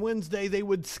government said Wednesday they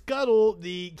would scuttle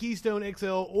the Keystone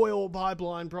XL oil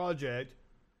pipeline project,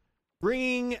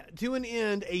 bringing to an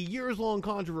end a years-long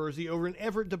controversy over an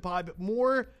effort to pipe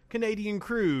more Canadian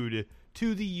crude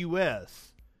to the U.S.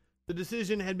 The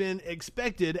decision had been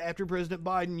expected after President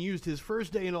Biden used his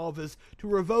first day in office to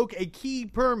revoke a key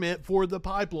permit for the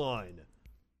pipeline.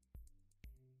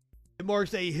 It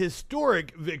marks a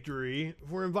historic victory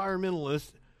for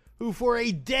environmentalists who for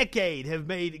a decade have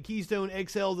made Keystone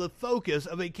XL the focus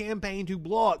of a campaign to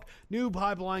block new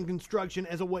pipeline construction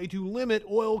as a way to limit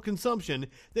oil consumption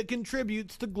that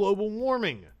contributes to global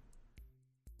warming.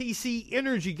 TC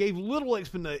Energy gave little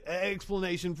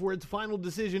explanation for its final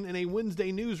decision in a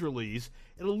Wednesday news release.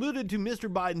 It alluded to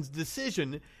Mr. Biden's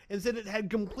decision and said it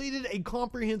had completed a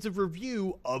comprehensive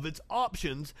review of its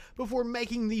options before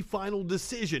making the final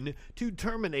decision to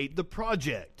terminate the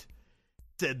project.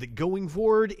 It said that going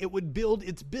forward, it would build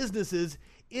its businesses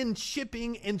in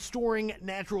shipping and storing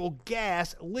natural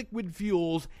gas, liquid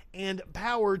fuels, and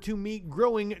power to meet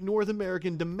growing North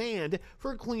American demand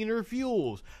for cleaner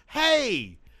fuels.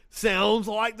 Hey! Sounds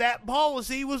like that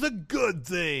policy was a good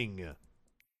thing.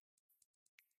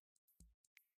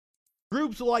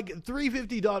 Groups like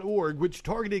 350.org, which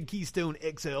targeted Keystone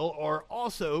XL, are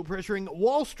also pressuring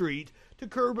Wall Street to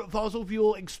curb fossil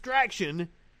fuel extraction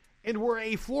and were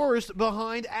a force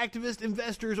behind activist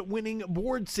investors winning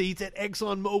board seats at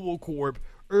ExxonMobil Corp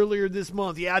earlier this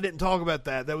month. Yeah, I didn't talk about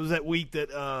that. That was that week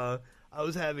that I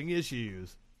was having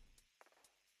issues.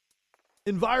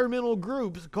 Environmental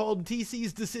groups called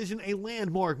TC's decision a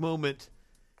landmark moment,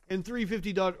 and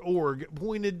 350.org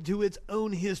pointed to its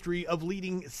own history of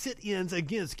leading sit-ins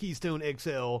against Keystone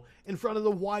XL in front of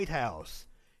the White House.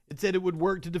 It said it would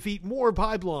work to defeat more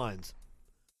pipelines.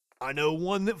 I know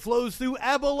one that flows through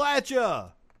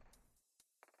Appalachia.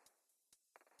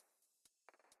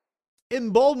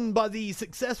 Emboldened by the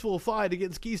successful fight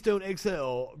against Keystone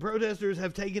XL, protesters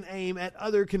have taken aim at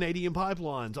other Canadian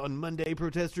pipelines. On Monday,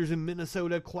 protesters in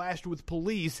Minnesota clashed with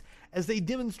police as they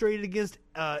demonstrated against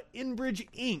Enbridge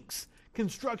Inc.'s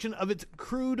construction of its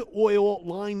crude oil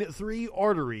Line 3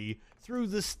 artery through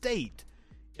the state.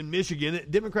 In Michigan,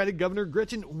 Democratic Governor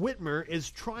Gretchen Whitmer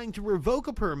is trying to revoke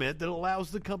a permit that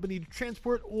allows the company to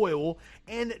transport oil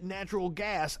and natural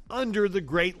gas under the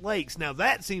Great Lakes. Now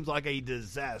that seems like a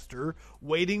disaster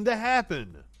waiting to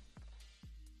happen.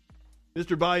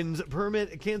 Mr. Biden's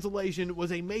permit cancellation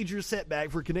was a major setback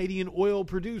for Canadian oil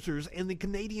producers and the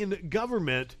Canadian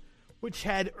government, which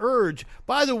had urged...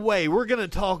 By the way, we're going to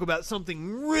talk about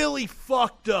something really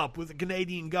fucked up with the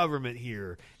Canadian government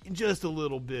here in just a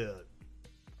little bit.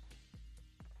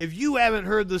 If you haven't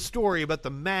heard the story about the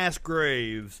mass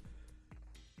graves,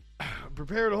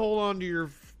 prepare to hold on to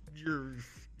your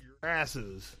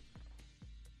asses.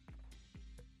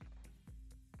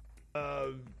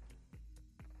 The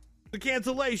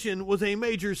cancellation was a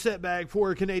major setback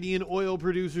for Canadian oil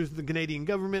producers and the Canadian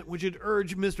government, which had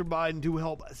urged Mr. Biden to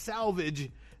help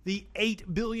salvage the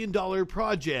 $8 billion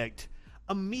project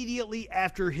immediately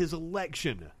after his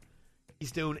election.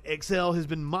 Keystone XL has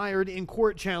been mired in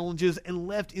court challenges and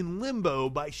left in limbo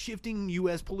by shifting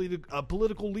U.S.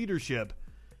 political leadership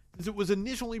since it was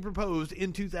initially proposed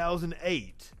in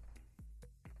 2008.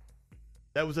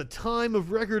 That was a time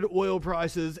of record oil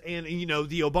prices and,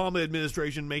 the Obama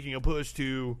administration making a push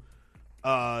to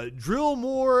drill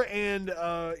more and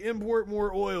import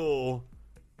more oil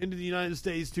into the United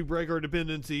States to break our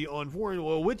dependency on foreign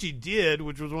oil, which he did,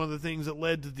 which was one of the things that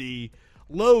led to the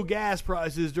low gas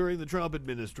prices during the Trump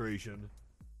administration.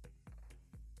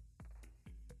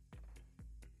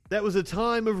 That was a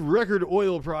time of record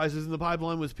oil prices, and the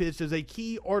pipeline was pitched as a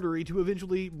key artery to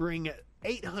eventually bring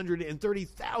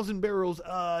 830,000 barrels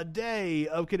a day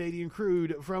of Canadian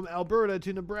crude from Alberta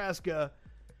to Nebraska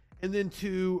and then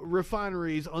to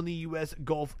refineries on the U.S.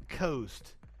 Gulf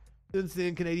Coast. Since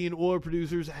then, Canadian oil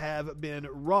producers have been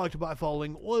rocked by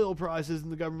falling oil prices,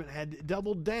 and the government had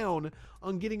doubled down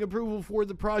on getting approval for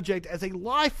the project as a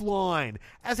lifeline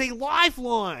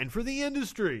for the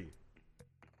industry.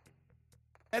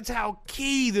 That's how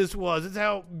key this was. That's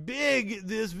how big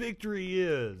this victory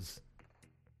is.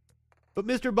 But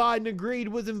Mr. Biden agreed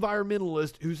with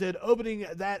environmentalists who said opening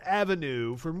that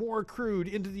avenue for more crude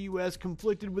into the U.S.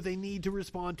 conflicted with a need to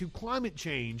respond to climate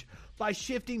change by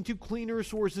shifting to cleaner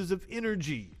sources of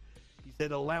energy. He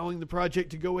said allowing the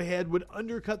project to go ahead would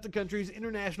undercut the country's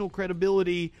international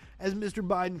credibility as Mr.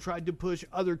 Biden tried to push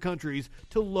other countries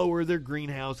to lower their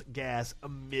greenhouse gas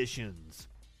emissions.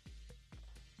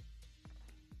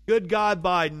 Good God,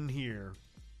 Biden here.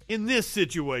 In this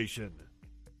situation.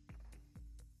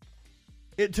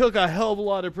 It took a hell of a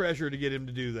lot of pressure to get him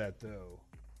to do that, though.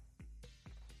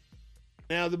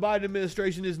 Now, the Biden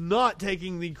administration is not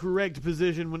taking the correct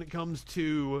position when it comes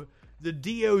to the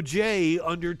DOJ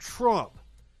under Trump.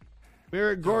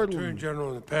 Merrick Garland, Attorney General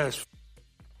in the past,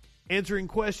 answering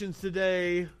questions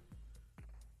today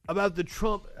about the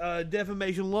Trump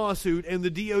defamation lawsuit and the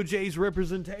DOJ's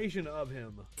representation of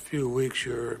him. A few weeks,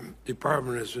 your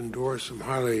department has endorsed some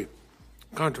highly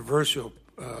controversial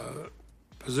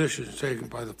positions taken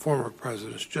by the former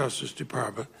president's Justice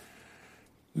Department.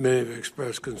 Many have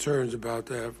expressed concerns about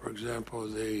that. For example,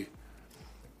 the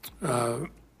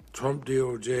Trump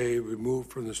DOJ removed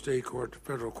from the state court to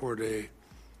federal court a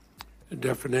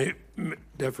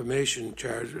defamation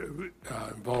charge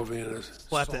involving an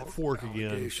Slap that fork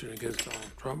again. allegation against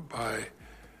Donald Trump by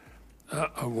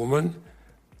a woman.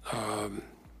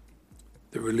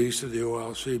 The release of the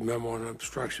OLC memo on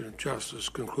obstruction of justice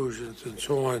conclusions and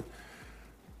so on.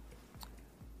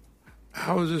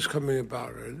 How is this coming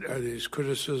about? Are these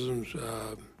criticisms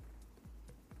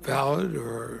valid,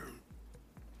 or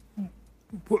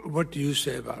what do you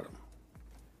say about them?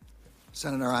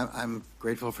 Senator, I'm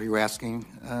grateful for you asking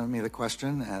me the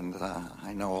question, and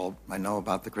I know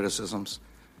about the criticisms.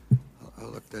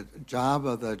 Look, the job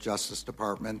of the Justice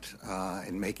Department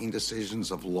in making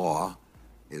decisions of law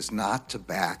is not to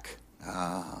back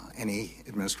any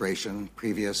administration,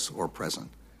 previous or present.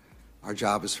 Our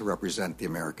job is to represent the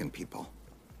American people.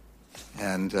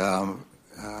 And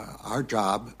our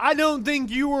job... I don't think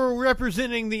you were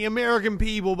representing the American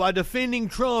people by defending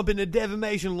Trump in a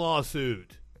defamation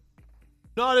lawsuit.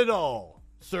 Not at all,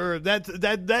 sir.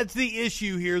 That's the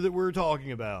issue here that we're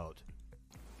talking about.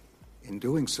 In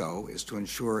doing so is to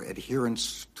ensure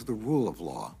adherence to the rule of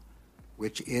law,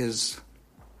 which is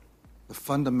the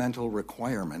fundamental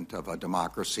requirement of a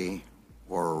democracy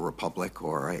or a republic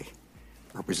or a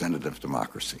representative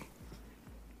democracy.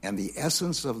 And the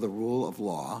essence of the rule of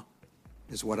law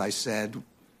is what I said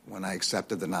when I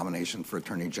accepted the nomination for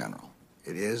Attorney General.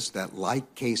 It is that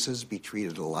like cases be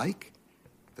treated alike,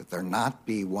 that there not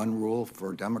be one rule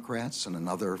for Democrats and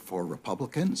another for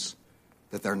Republicans,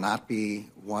 that there not be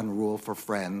one rule for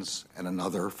friends and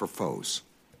another for foes.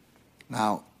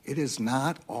 Now, it is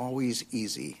not always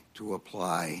easy to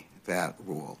apply that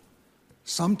rule.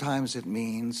 Sometimes it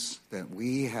means that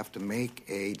we have to make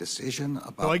a decision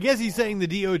about... Well, I guess he's saying the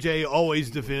DOJ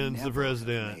always defends the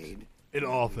president in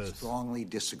office. Strongly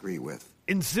disagree with.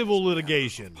 In civil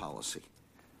litigation. Policy.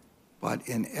 But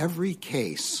in every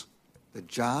case, the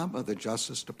job of the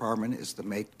Justice Department is to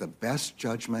make the best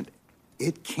judgment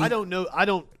it can. I don't know. I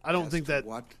don't think that...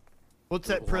 What's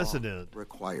that precedent?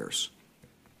 Requires.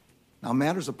 Now,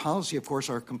 matters of policy, of course,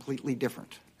 are completely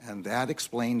different. And that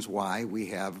explains why we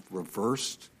have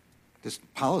reversed the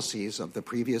policies of the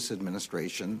previous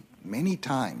administration many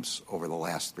times over the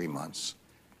last 3 months,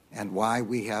 and why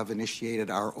we have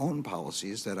initiated our own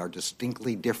policies that are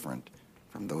distinctly different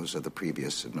from those of the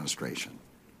previous administration.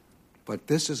 But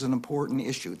this is an important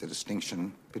issue, the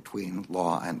distinction between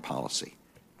law and policy.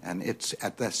 And it's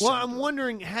at the Well, I'm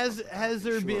wondering, has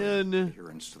there been...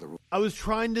 I was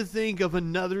trying to think of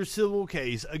another civil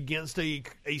case against a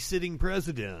sitting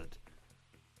president.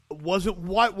 Wasn't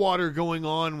Whitewater going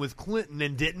on with Clinton,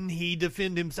 and didn't he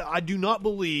defend himself? I do not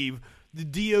believe the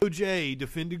DOJ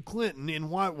defended Clinton in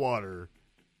Whitewater.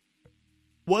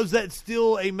 Was that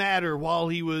still a matter while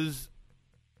he was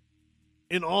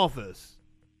in office?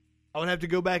 I would have to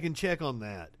go back and check on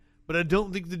that. But I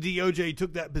don't think the DOJ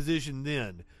took that position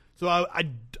then. So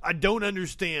I don't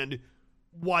understand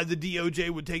why the DOJ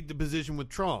would take the position with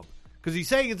Trump. Because he's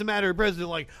saying it's a matter of precedent,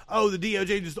 like, oh, the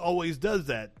DOJ just always does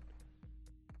that.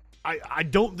 I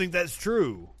don't think that's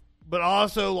true. But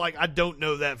also, like, I don't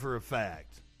know that for a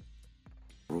fact.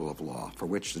 Rule of law for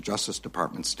which the Justice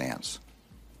Department stands.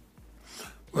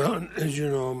 Well, as you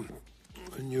know,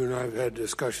 and you and I have had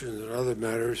discussions on other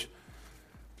matters,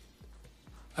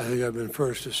 I think I've been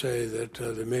first to say that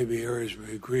there may be areas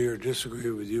we agree or disagree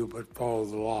with you, but follow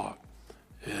the law,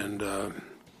 and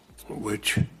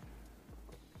which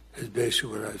is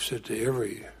basically what I've said to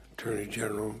every Attorney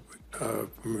General from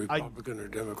Republican or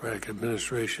Democratic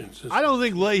administrations. I don't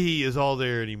think Leahy is all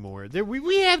there anymore.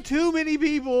 We have too many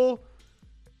people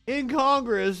in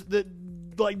Congress that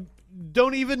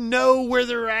don't even know where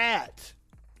they're at.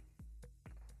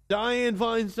 Dianne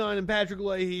Feinstein and Patrick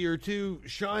Leahy are two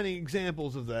shining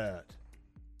examples of that.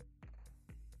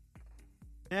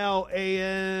 Now,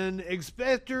 an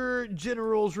Inspector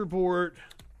General's report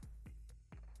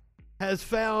has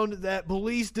found that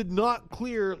police did not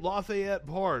clear Lafayette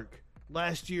Park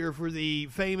last year for the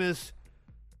famous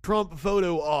Trump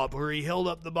photo op where he held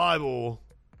up the Bible.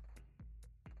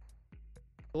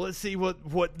 Let's see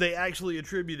what they actually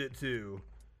attribute it to.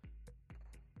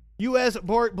 U.S.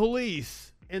 Park Police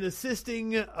and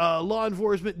assisting law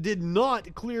enforcement did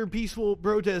not clear peaceful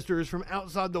protesters from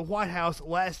outside the White House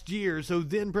last year so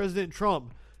then President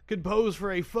Trump could pose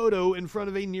for a photo in front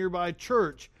of a nearby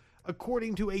church,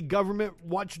 according to a government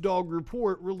watchdog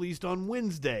report released on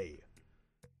Wednesday.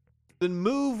 The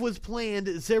move was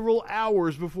planned several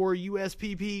hours before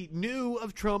USPP knew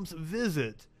of Trump's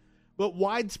visit, but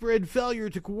widespread failure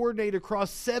to coordinate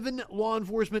across 7 law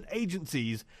enforcement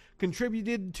agencies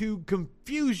contributed to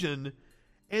confusion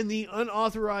and the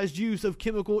unauthorized use of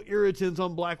chemical irritants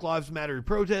on Black Lives Matter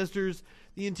protesters,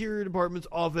 the Interior Department's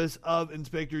Office of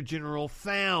Inspector General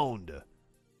found.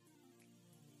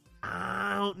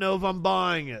 I don't know if I'm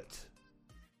buying it.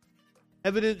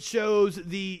 Evidence shows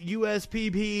the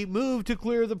USPP moved to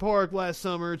clear the park last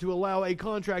summer to allow a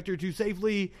contractor to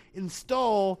safely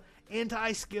install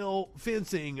anti-scale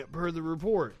fencing, per the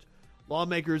report.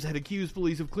 Lawmakers had accused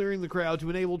police of clearing the crowd to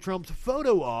enable Trump's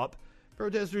photo op.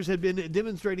 Protesters had been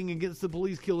demonstrating against the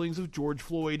police killings of George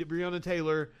Floyd, Breonna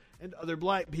Taylor, and other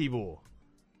black people.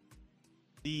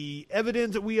 The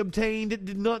evidence we obtained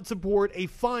did not support a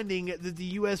finding that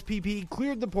the USPP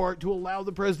cleared the park to allow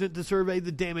the president to survey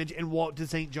the damage and walk to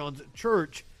St. John's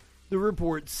Church, the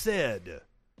report said.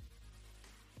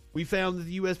 We found that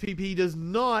the USPP does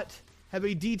not have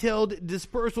a detailed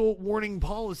dispersal warning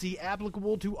policy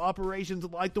applicable to operations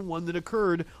like the one that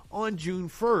occurred on June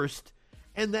 1st,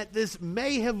 and that this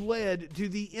may have led to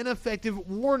the ineffective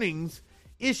warnings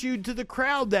issued to the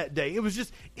crowd that day. It was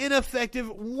just ineffective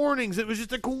warnings. It was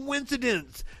just a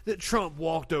coincidence that Trump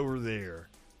walked over there.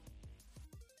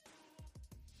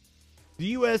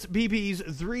 The USPP's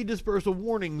 3 dispersal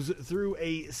warnings through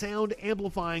a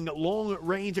sound-amplifying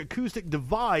long-range acoustic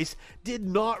device did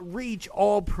not reach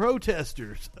all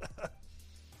protesters.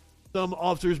 Some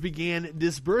officers began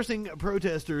dispersing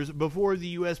protesters before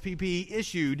the USPP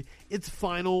issued its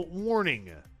final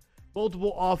warning.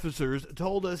 Multiple officers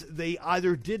told us they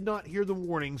either did not hear the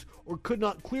warnings or could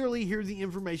not clearly hear the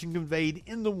information conveyed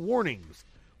in the warnings.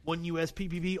 One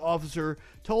USPPP officer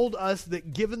told us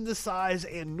that given the size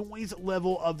and noise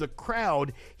level of the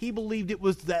crowd, he believed it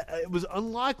was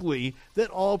unlikely that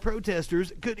all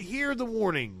protesters could hear the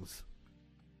warnings.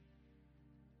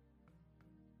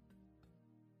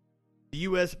 The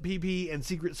USPP and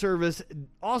Secret Service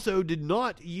also did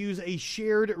not use a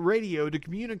shared radio to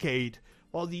communicate,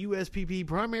 while the USPP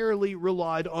primarily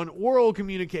relied on oral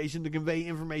communication to convey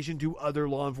information to other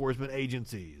law enforcement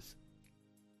agencies.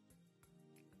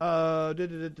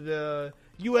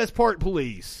 U.S. Park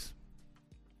Police.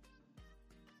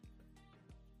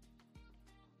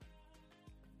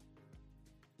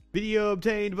 Video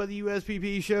obtained by the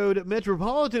USPP showed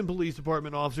Metropolitan Police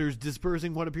Department officers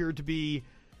dispersing what appeared to be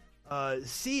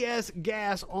CS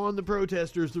gas on the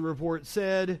protesters, the report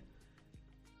said.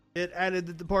 It added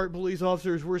that the park police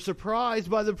officers were surprised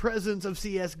by the presence of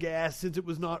CS gas since it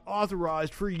was not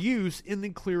authorized for use in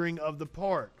the clearing of the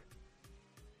park.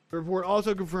 The report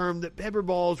also confirmed that pepper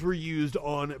balls were used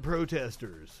on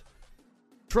protesters.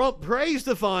 Trump praised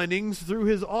the findings through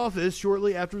his office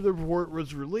shortly after the report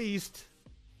was released.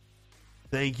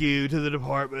 Thank you to the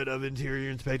Department of Interior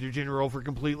Inspector General for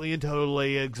completely and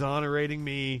totally exonerating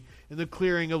me in the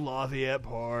clearing of Lafayette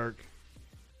Park.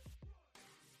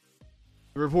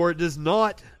 The report does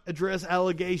not address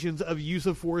allegations of use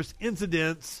of force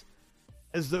incidents,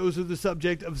 as those are the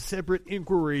subject of separate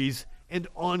inquiries and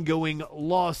ongoing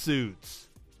lawsuits.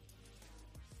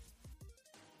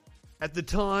 At the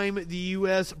time, the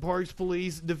U.S. Parks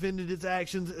Police defended its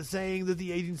actions, saying that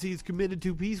the agency is committed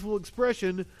to peaceful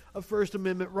expression of First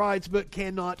Amendment rights, but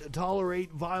cannot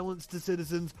tolerate violence to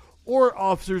citizens or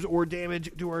officers or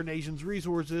damage to our nation's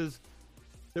resources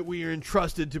that we are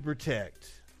entrusted to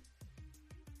protect.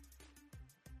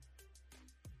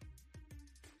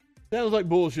 Sounds like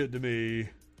bullshit to me.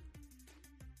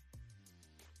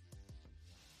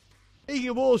 Speaking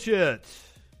of bullshit,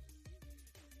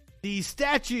 the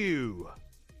statue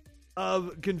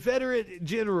of Confederate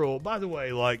General, by the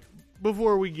way,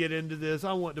 before we get into this,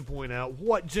 I want to point out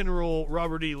what General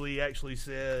Robert E. Lee actually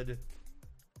said.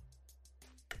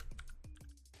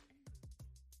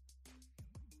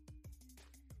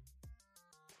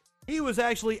 He was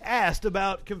actually asked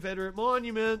about Confederate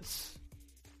monuments.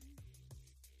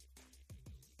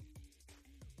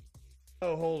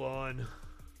 Oh, hold on.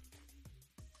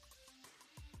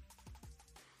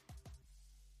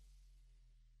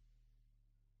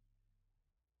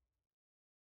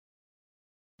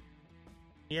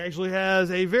 He actually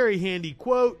has a very handy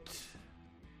quote.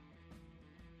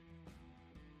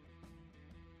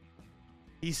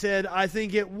 He said, "I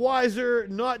think it wiser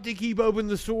not to keep open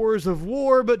the sores of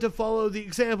war, but to follow the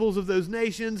examples of those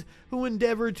nations who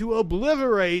endeavored to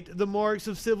obliterate the marks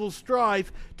of civil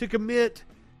strife, to commit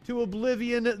to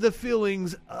oblivion the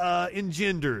feelings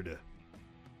engendered."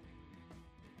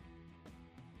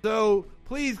 So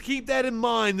please keep that in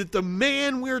mind, that the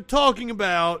man we're talking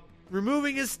about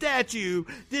removing his statue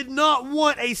did not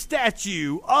want a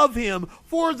statue of him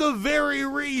for the very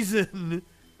reason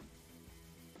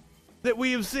that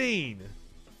we have seen.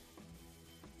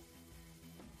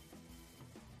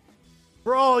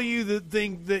 For all you that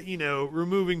think that,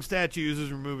 removing statues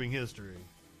is removing history.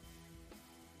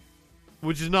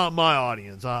 which is not my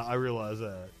audience. I realize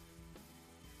that.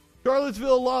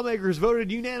 Charlottesville lawmakers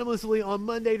voted unanimously on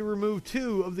Monday to remove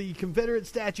 2 of the Confederate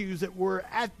statues that were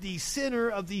at the center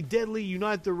of the deadly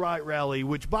Unite the Right rally,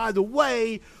 which, by the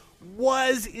way,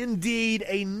 was indeed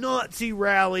a Nazi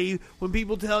rally. When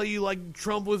people tell you like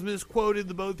Trump was misquoted,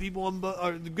 the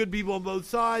good people on both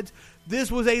sides, this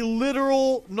was a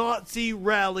literal Nazi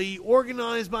rally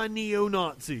organized by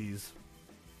neo-Nazis.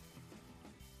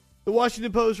 The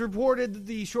Washington Post reported that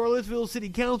the Charlottesville City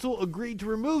Council agreed to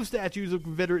remove statues of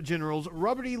Confederate generals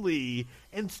Robert E. Lee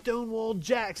and Stonewall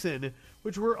Jackson,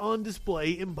 which were on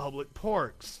display in public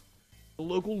parks. The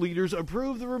local leaders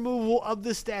approved the removal of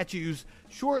the statues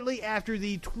shortly after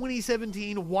the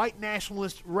 2017 white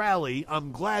nationalist rally.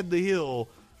 I'm glad the Hill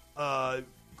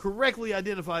correctly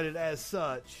identified it as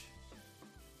such.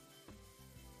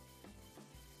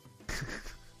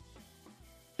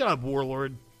 Shut up,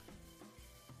 warlord.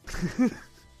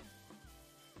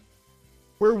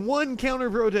 Where one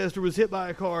counter-protester was hit by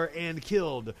a car and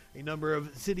killed. A number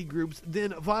of city groups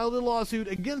then filed a lawsuit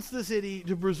against the city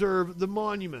to preserve the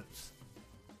monuments.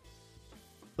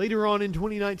 Later on in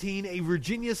 2019, a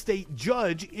Virginia state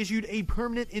judge issued a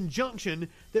permanent injunction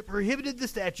that prohibited the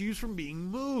statues from being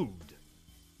moved.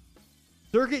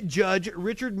 Circuit Judge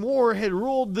Richard Moore had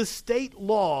ruled the state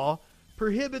law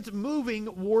prohibits moving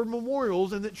war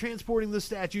memorials and that transporting the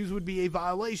statues would be a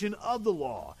violation of the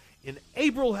law. In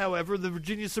April, however, the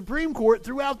Virginia Supreme Court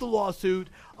threw out the lawsuit,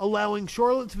 allowing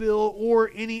Charlottesville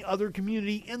or any other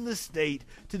community in the state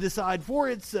to decide for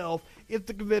itself if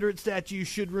the Confederate statue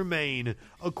should remain,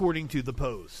 according to the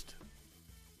Post.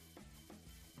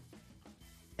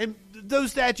 And those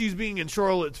statues being in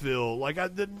Charlottesville,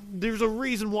 there's a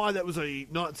reason why that was a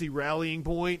Nazi rallying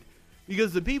point.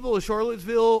 Because the people of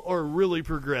Charlottesville are really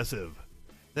progressive.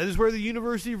 That is where the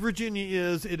University of Virginia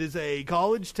is. It is a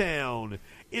college town.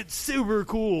 It's super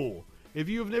cool. If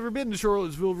you have never been to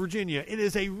Charlottesville, Virginia, it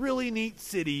is a really neat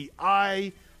city.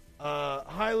 I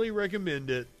highly recommend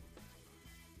it.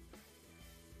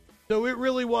 So it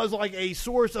really was like a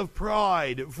source of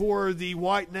pride for the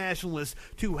white nationalists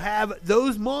to have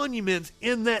those monuments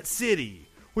in that city,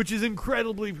 which is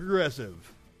incredibly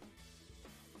progressive.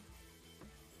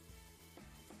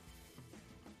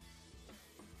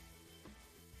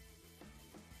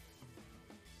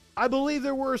 I believe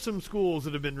there were some schools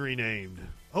that have been renamed.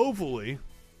 Hopefully.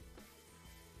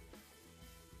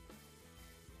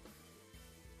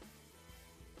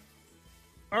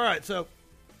 Alright, so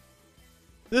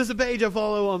this is a page I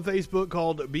follow on Facebook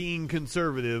called Being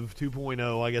Conservative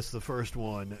 2.0. I guess the first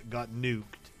one got nuked.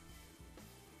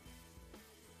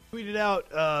 Tweeted out,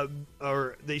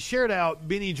 or they shared out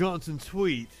Benny Johnson's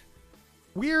tweet.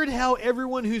 Weird how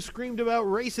everyone who screamed about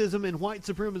racism and white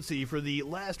supremacy for the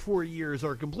last 4 years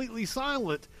are completely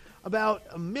silent about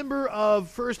a member of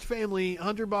First Family,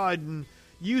 Hunter Biden,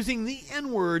 using the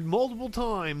N-word multiple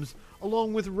times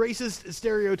along with racist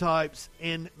stereotypes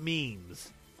and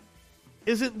memes.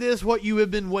 Isn't this what you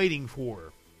have been waiting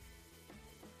for?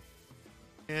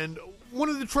 And one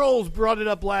of the trolls brought it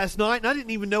up last night, and I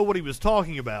didn't even know what he was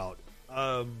talking about.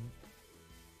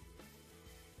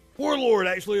 Warlord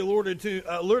actually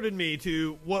alerted me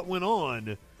to what went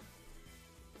on.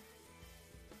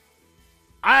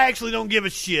 I actually don't give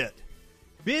a shit.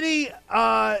 Benny,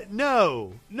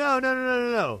 no.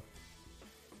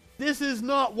 This is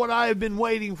not what I have been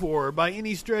waiting for by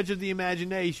any stretch of the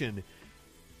imagination.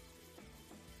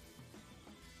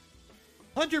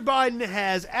 Hunter Biden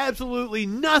has absolutely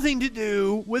nothing to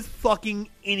do with fucking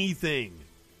anything.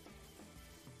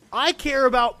 I care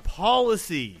about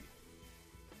policy.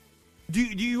 Do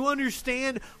you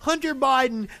understand? Hunter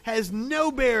Biden has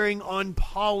no bearing on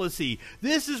policy.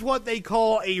 This is what they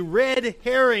call a red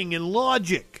herring in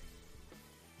logic.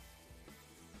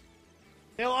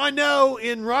 Now, I know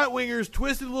in right-wingers'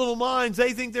 twisted little minds,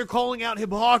 they think they're calling out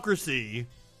hypocrisy.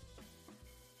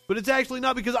 But it's actually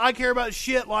not, because I care about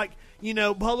shit like,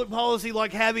 public policy,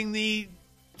 like having the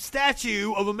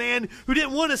statue of a man who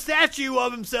didn't want a statue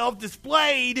of himself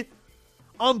displayed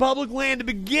on public land to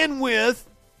begin with.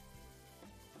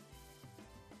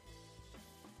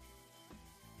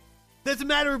 That's a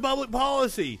matter of public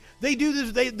policy. They do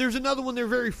this. There's another one they're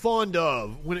very fond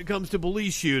of when it comes to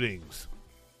police shootings.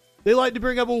 They like to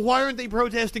bring up, well, why aren't they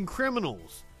protesting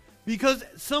criminals? Because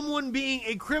someone being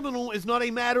a criminal is not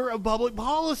a matter of public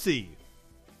policy.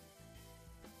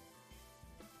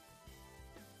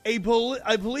 A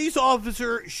police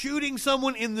officer shooting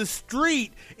someone in the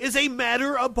street is a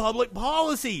matter of public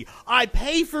policy. I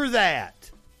pay for that.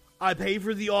 I pay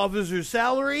for the officer's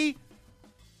salary.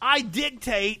 I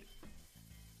dictate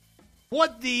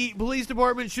what the police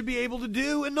department should be able to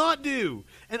do and not do.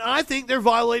 And I think they're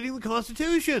violating the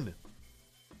Constitution.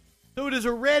 So it is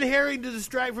a red herring to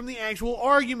distract from the actual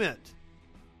argument.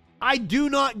 I do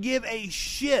not give a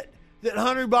shit that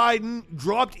Hunter Biden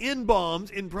dropped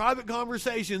N-bombs in private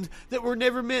conversations that were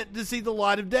never meant to see the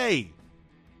light of day.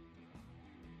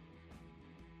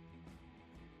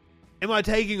 Am I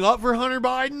taking up for Hunter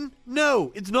Biden?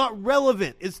 No, it's not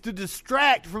relevant. It's to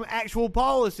distract from actual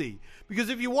policy. Because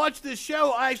if you watch this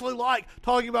show, I actually like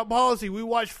talking about policy. We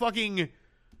watch fucking,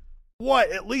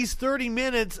 at least 30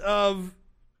 minutes of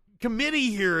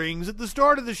committee hearings at the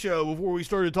start of the show before we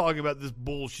started talking about this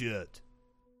bullshit.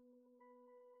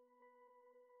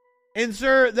 And,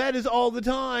 sir, that is all the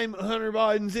time Hunter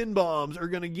Biden's N-bombs are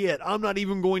going to get. I'm not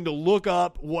even going to look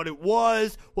up what it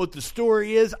was, what the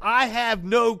story is. I have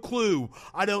no clue.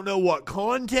 I don't know what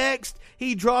context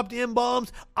he dropped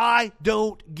N-bombs. I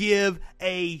don't give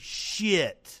a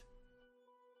shit.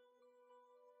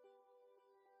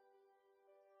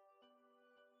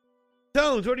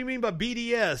 Tones, what do you mean by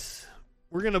BDS?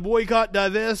 We're going to boycott,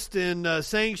 divest, and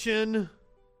sanction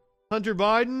Hunter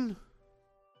Biden?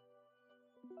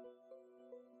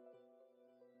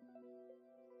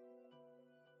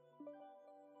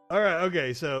 All right,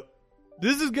 okay, so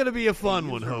this is going to be a fun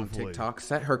one, hopefully. TikTok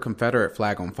set her Confederate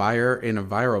flag on fire in a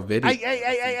viral video.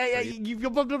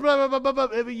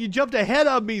 You jumped ahead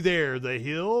of me there, The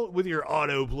Hill, with your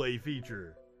autoplay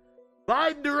feature.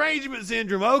 Biden derangement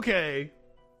syndrome, okay.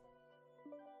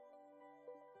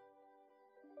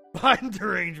 Biden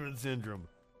derangement syndrome.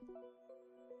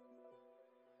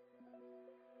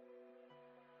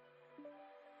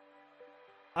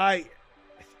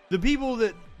 The people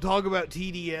that talk about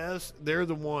TDS, they're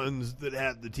the ones that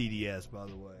have the TDS, by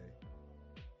the way.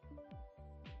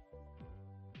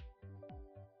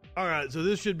 All right, so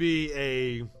this should be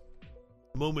a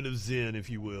moment of zen, if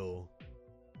you will.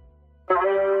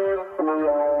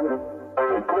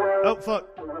 Oh,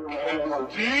 fuck.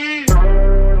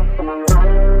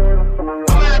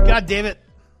 God damn it.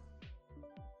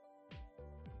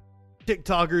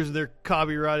 TikTokers and their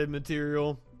copyrighted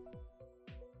material.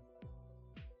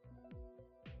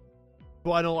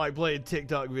 Well, I don't like playing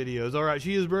TikTok videos. All right,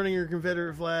 she is burning her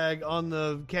Confederate flag. On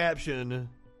the caption,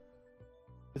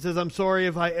 it says, "I'm sorry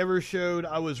if I ever showed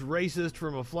I was racist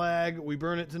from a flag. We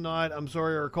burn it tonight. I'm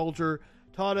sorry our culture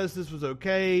taught us this was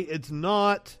okay. It's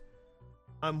not.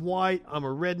 I'm white. I'm a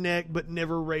redneck, but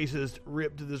never racist.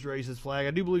 Rip to this racist flag."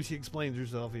 I do believe she explains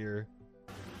herself here.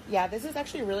 Yeah, this is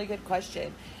actually a really good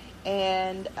question.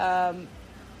 And I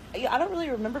don't really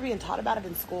remember being taught about it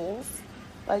in schools.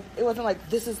 Like, it wasn't like,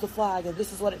 this is the flag and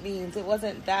this is what it means. It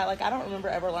wasn't that. Like, I don't remember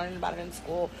ever learning about it in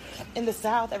school. In the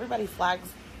South, everybody flies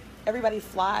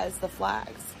the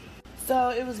flags. So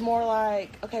it was more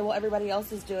like, okay, well, everybody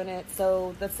else is doing it,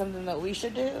 so that's something that we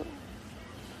should do.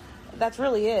 That's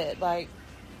really it. Like,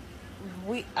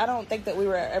 I don't think that we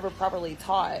were ever properly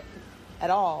taught at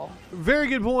all. Very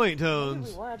good point, Tones.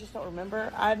 Maybe we were, I just don't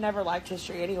remember. I never liked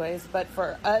history anyways, but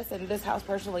for us in this house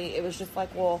personally, it was just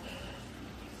like, well,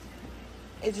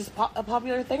 it's just a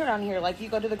popular thing around here. Like, you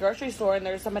go to the grocery store and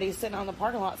there's somebody sitting on the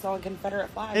parking lot selling Confederate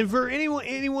flags. And for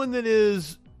anyone that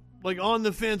is, like, on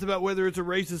the fence about whether it's a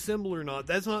racist symbol or not,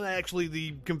 that's not actually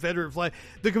the Confederate flag.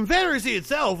 The Confederacy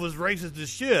itself was racist as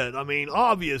shit. I mean,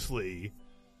 obviously.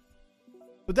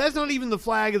 But that's not even the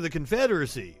flag of the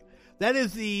Confederacy. That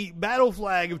is the battle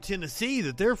flag of Tennessee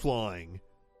that they're flying.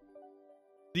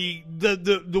 The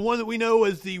one that we know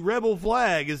as the rebel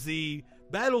flag is the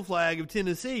battle flag of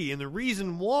Tennessee, and the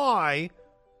reason why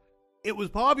it was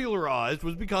popularized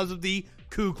was because of the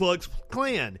Ku Klux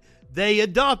Klan. They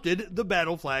adopted the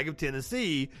battle flag of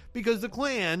Tennessee because the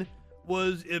Klan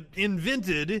was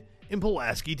invented in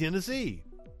Pulaski, Tennessee.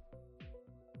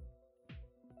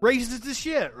 Racist as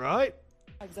shit, right?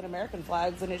 Flags and American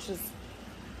flags, and it's just,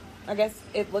 I guess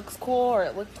it looks cool, or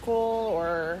it looked cool,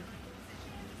 or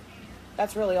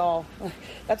that's really all.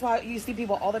 That's why you see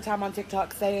people all the time on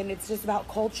TikTok saying it's just about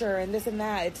culture and this and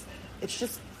that. It's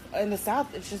just, in the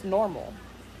South, it's just normal.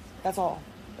 That's all.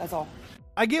 That's all.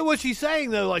 I get what she's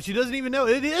saying, though. Like, she doesn't even know.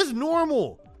 It is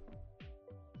normal.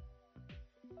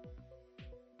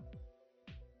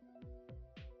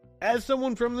 As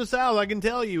someone from the South, I can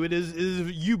tell you it is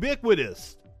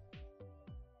ubiquitous.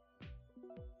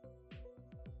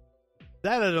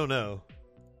 That I don't know.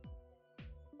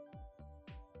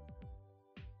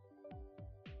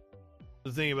 I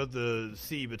was thinking about the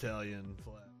C Battalion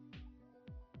flag.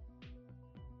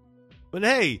 But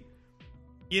hey,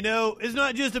 you know, it's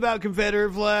not just about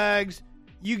Confederate flags.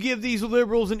 You give these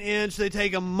liberals an inch, they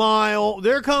take a mile.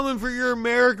 They're coming for your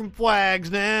American flags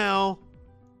now.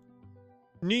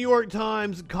 New York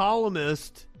Times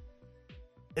columnist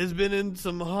has been in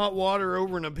some hot water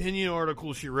over an opinion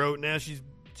article she wrote. Now she's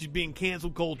being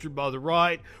cancel cultured by the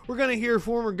right. We're going to hear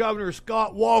former Governor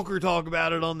Scott Walker talk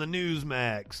about it on the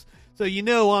Newsmax. So you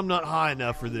know I'm not high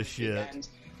enough for this shit.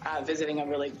 Visiting a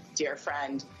really dear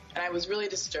friend, and I was really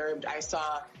disturbed. I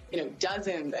saw,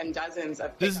 dozens and dozens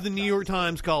of This is the New York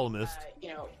Times columnist.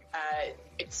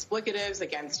 explicatives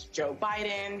against Joe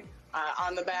Biden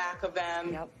on the back of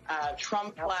them,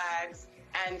 Trump flags,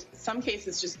 and some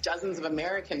cases just dozens of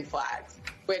American flags,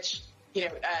 which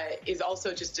is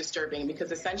also just disturbing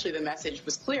because essentially the message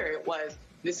was clear. It was,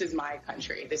 this is my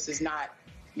country. This is not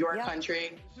your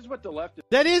country. This is what the left.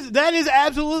 That is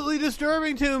absolutely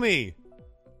disturbing to me.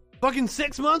 Fucking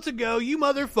 6 months ago, you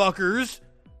motherfuckers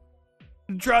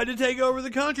tried to take over the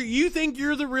country. You think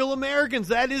you're the real Americans.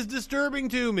 That is disturbing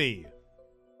to me.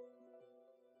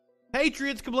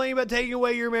 Patriots complaining about taking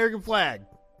away your American flag.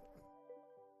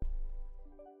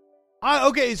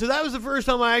 Okay, so that was the first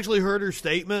time I actually heard her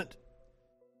statement.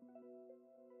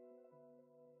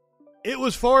 It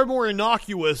was far more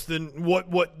innocuous than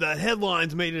what the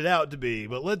headlines made it out to be.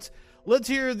 But let's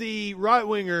hear the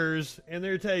right-wingers and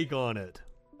their take on it.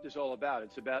 Is all about.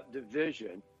 It's about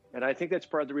division. And I think that's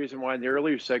part of the reason why in the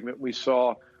earlier segment we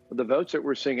saw the votes that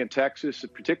we're seeing in Texas,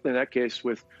 particularly in that case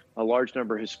with a large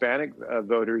number of Hispanic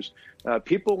voters.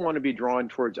 People want to be drawn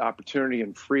towards opportunity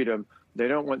and freedom. They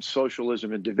don't want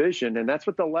socialism and division. And that's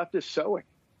what the left is sowing.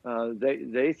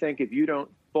 They think if you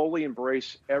don't fully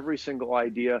embrace every single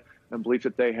idea and belief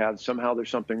that they have, somehow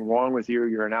there's something wrong with you,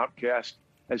 you're an outcast.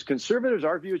 As conservatives,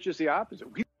 our view is just the opposite.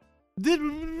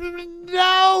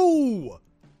 No!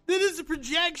 That is a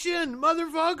projection,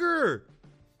 motherfucker!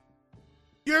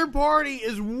 Your party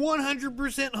is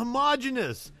 100%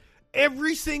 homogenous.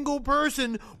 Every single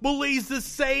person believes the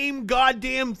same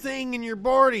goddamn thing in your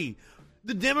party.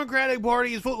 The Democratic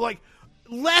Party is full, like,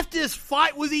 leftists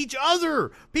fight with each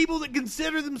other. People that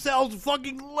consider themselves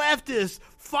fucking leftists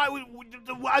fight with.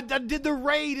 I did the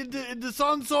raid into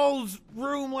Sun Tzu's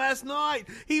room last night.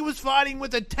 He was fighting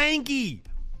with a tanky.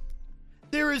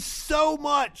 There is so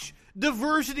much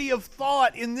diversity of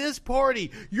thought in this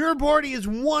party. Your party is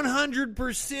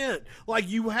 100%. Like,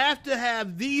 you have to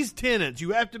have these tenets.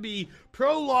 You have to be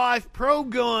pro-life,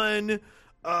 pro-gun,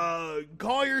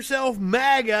 call yourself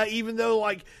MAGA, even though,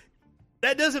 like,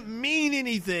 that doesn't mean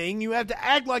anything. You have to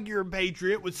act like you're a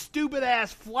patriot with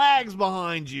stupid-ass flags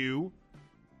behind you.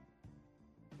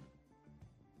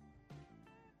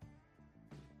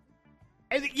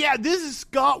 And yeah, this is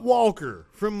Scott Walker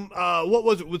from, what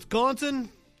was it, Wisconsin?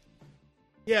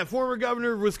 Yeah, former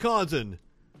governor of Wisconsin.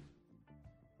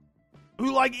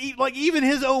 Who, like even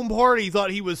his own party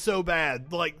thought he was so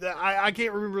bad. Like, I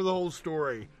can't remember the whole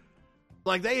story.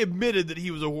 Like, they admitted that he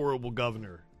was a horrible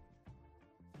governor.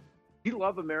 We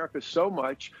love America so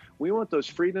much. We want those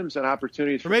freedoms and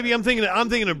opportunities. Or maybe I'm thinking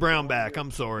of Brownback. I'm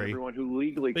sorry. Everyone who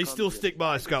legally they still stick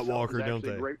by Scott Walker, don't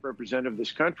they? A great representative of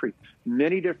this country.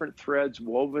 Many different threads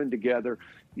woven together.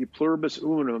 E pluribus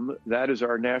unum. That is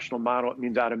our national motto. It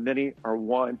means out of many are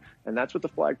one, and that's what the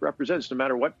flag represents. No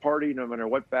matter what party, no matter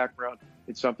what background,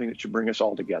 it's something that should bring us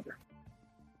all together.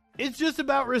 It's just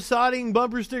about reciting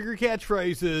bumper sticker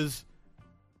catchphrases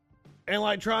and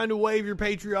like trying to wave your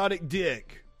patriotic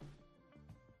dick.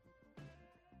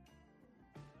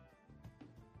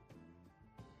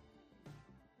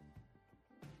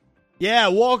 Yeah,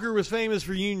 Walker was famous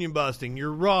for union busting.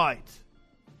 You're right.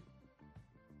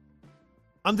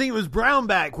 I'm thinking it was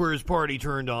Brownback where his party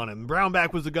turned on him.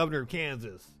 Brownback was the governor of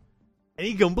Kansas. And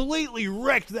he completely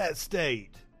wrecked that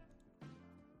state.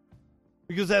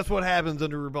 Because that's what happens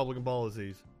under Republican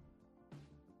policies.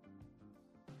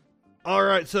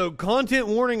 Alright, so content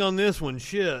warning on this one.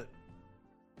 Shit.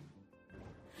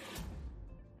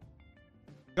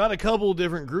 Got a couple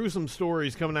different gruesome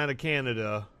stories coming out of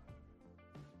Canada.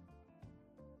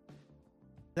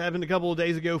 It happened a couple of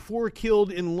days ago. 4 killed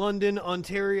in London,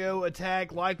 Ontario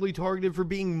attack likely targeted for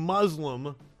being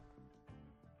Muslim.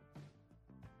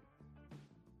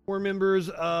 4 members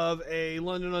of a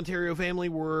London, Ontario family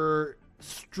were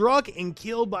struck and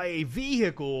killed by a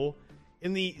vehicle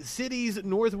in the city's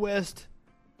northwest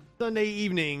Sunday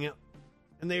evening,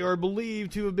 and they are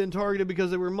believed to have been targeted because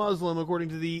they were Muslim, according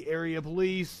to the area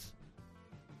police.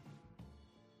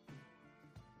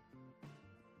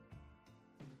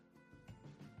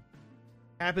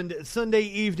 Happened Sunday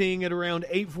evening at around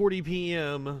 8:40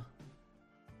 p.m.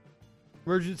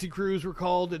 Emergency crews were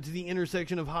called to the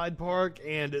intersection of Hyde Park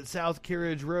and South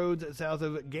Carriage Roads south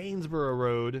of Gainsborough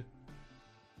Road.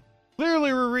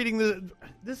 Clearly we're reading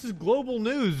this is global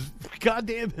news. God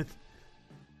damn it.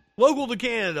 Local to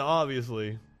Canada,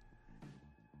 obviously.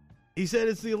 He said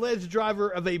it's the alleged driver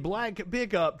of a black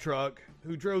pickup truck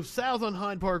who drove south on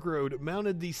Hyde Park Road,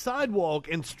 mounted the sidewalk,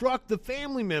 and struck the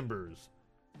family members.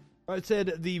 It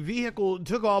said the vehicle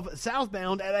took off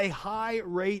southbound at a high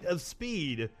rate of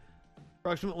speed.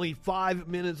 Approximately 5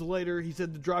 minutes later, he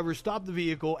said the driver stopped the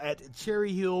vehicle at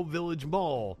Cherry Hill Village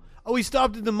Mall. Oh, he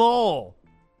stopped at the mall.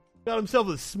 Got himself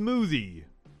a smoothie.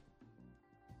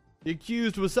 The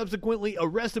accused was subsequently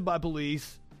arrested by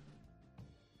police.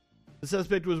 The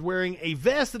suspect was wearing a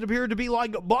vest that appeared to be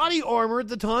like body armor at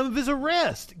the time of his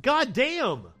arrest. God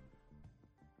damn.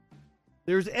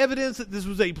 There's evidence that this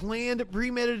was a planned,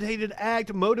 premeditated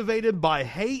act motivated by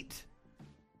hate.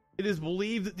 It is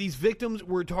believed that these victims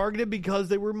were targeted because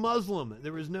they were Muslim.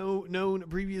 There was no known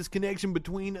previous connection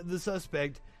between the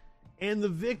suspect and the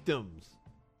victims.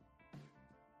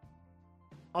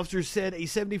 Officers said a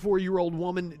 74-year-old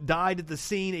woman died at the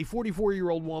scene. A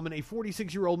 44-year-old woman, a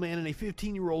 46-year-old man, and a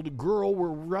 15-year-old girl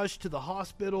were rushed to the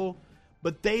hospital,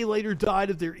 but they later died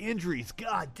of their injuries.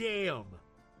 God damn.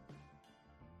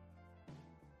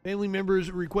 Family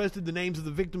members requested the names of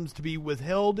the victims to be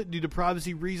withheld due to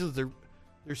privacy reasons.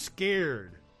 They're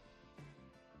scared.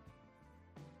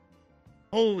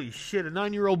 Holy shit. A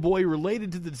 9-year-old boy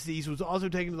related to the deceased was also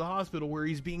taken to the hospital where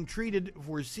he's being treated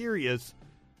for serious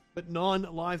but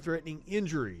non-life-threatening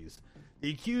injuries. The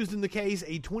accused in the case,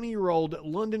 a 20-year-old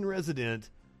London resident,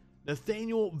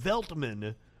 Nathaniel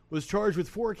Veltman, was charged with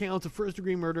 4 counts of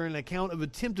first-degree murder and a count of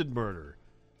attempted murder.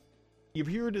 He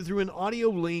appeared through an audio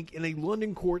link in a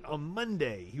London court on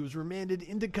Monday. He was remanded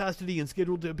into custody and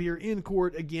scheduled to appear in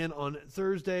court again on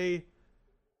Thursday.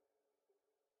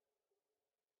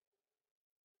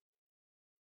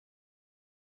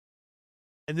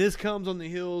 And this comes on the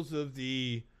heels of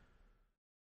the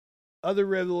other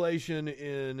revelation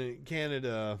in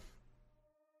Canada.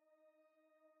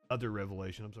 The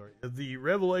revelation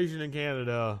in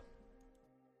Canada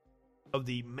of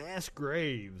the mass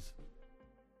graves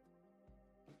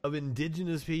of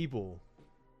indigenous people.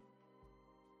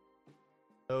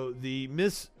 So the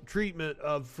mistreatment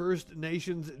of First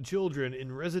Nations children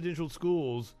in residential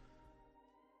schools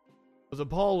was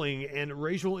appalling, and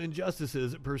racial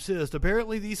injustices persist.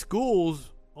 Apparently these schools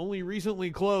only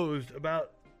recently closed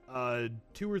about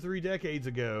 2 or 3 decades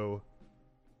ago.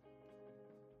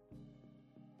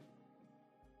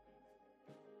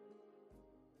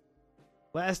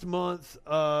 Last month,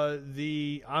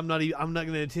 I'm not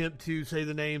going to attempt to say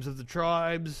the names of the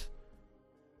tribes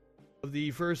of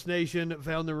the First Nation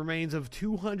found the remains of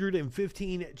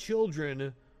 215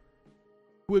 children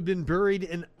who had been buried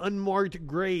in unmarked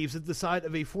graves at the site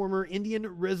of a former Indian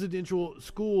residential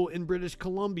school in British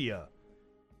Columbia.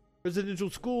 Residential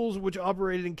schools which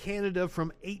operated in Canada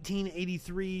from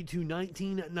 1883 to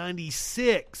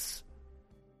 1996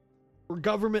 were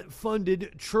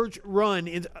government-funded,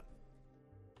 church-run.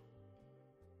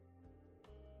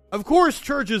 Of course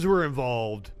churches were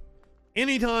involved.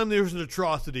 Anytime there's an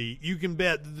atrocity, you can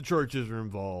bet that the churches are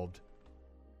involved.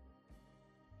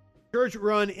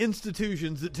 Church-run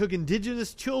institutions that took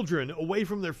indigenous children away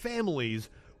from their families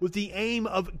with the aim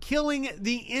of killing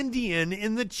the Indian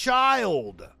in the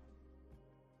child.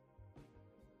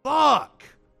 Fuck!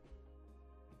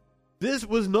 This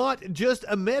was not just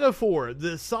a metaphor.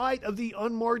 The site of the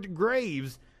unmarked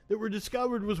graves that were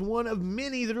discovered was one of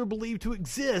many that are believed to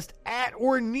exist at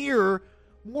or near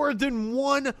more than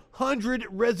 100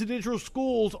 residential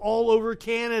schools all over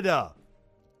Canada.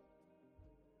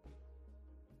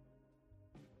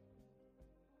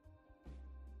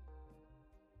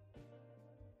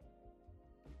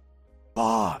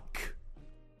 Fuck.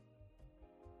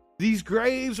 These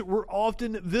graves were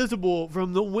often visible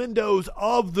from the windows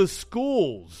of the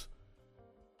schools.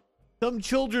 Some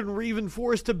children were even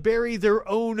forced to bury their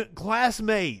own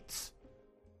classmates.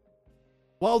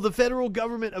 While the federal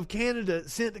government of Canada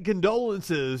sent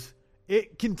condolences,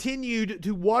 it continued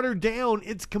to water down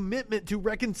its commitment to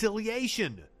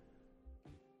reconciliation.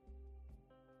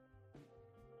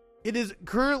 It is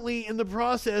currently in the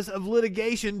process of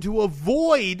litigation to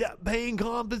avoid paying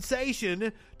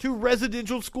compensation to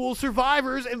residential school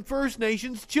survivors and First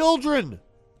Nations children.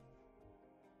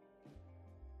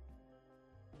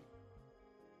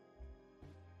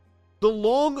 The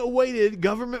long-awaited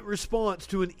government response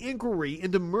to an inquiry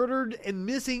into murdered and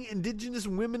missing Indigenous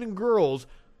women and girls,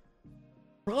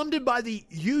 prompted by the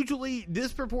hugely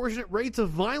disproportionate rates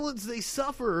of violence they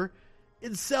suffer,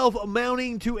 itself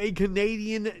amounting to a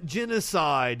Canadian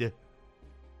genocide,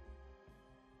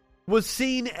 was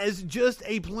seen as just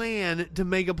a plan to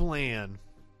make a plan.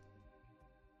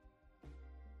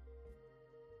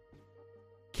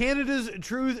 Canada's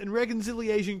Truth and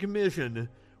Reconciliation Commission,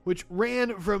 which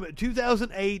ran from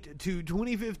 2008 to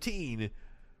 2015,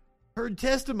 heard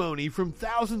testimony from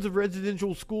thousands of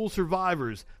residential school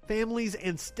survivors, families,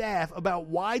 and staff about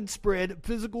widespread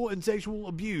physical and sexual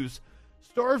abuse,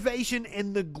 starvation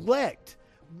and neglect,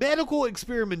 medical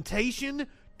experimentation,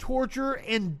 torture,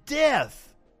 and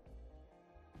death.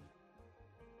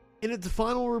 In its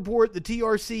final report, the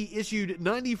TRC issued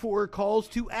 94 calls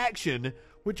to action,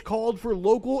 which called for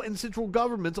local and central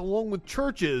governments, along with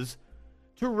churches,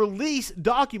 to release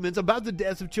documents about the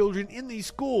deaths of children in these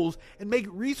schools and make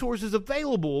resources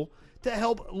available to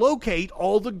help locate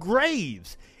all the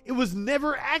graves. It was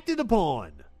never acted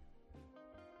upon.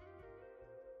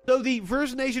 So the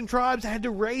First Nation tribes had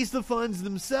to raise the funds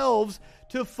themselves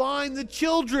to find the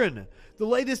children. The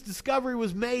latest discovery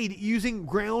was made using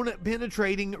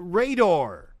ground-penetrating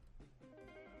radar.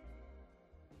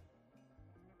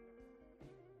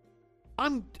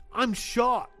 I'm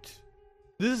shocked.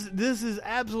 This is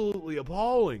absolutely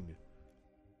appalling.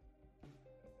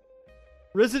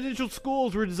 Residential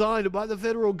schools were designed by the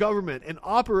federal government and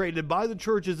operated by the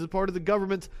churches as part of the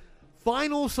government's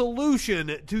final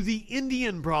solution to the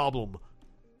Indian problem.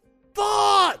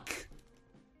 Fuck!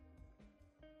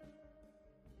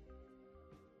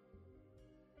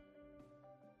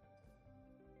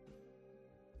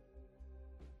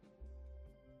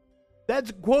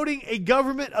 That's quoting a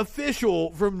government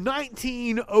official from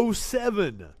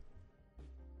 1907.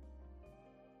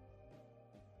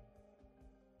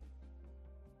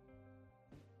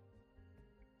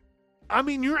 I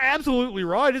mean, you're absolutely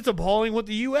right. It's appalling what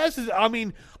the U.S. is. I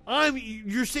mean,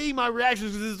 you're seeing my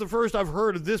reactions because this is the first I've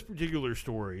heard of this particular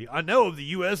story. I know of the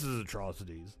U.S.'s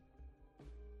atrocities.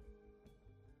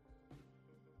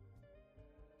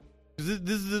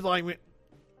 This is like,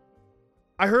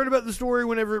 I heard about the story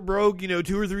whenever it broke, 2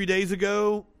 or 3 days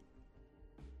ago.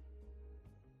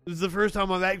 This is the first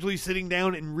time I'm actually sitting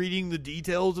down and reading the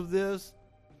details of this.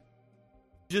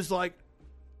 Just like,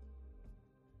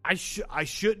 I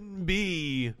shouldn't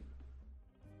be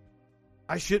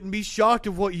shocked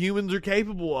of what humans are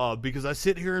capable of because I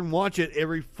sit here and watch it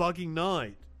every fucking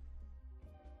night.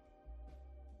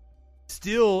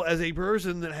 Still, as a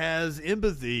person that has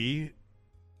empathy,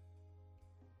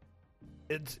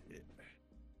 it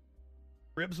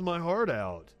rips my heart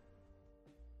out.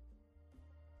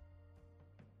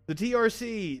 The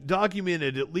TRC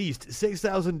documented at least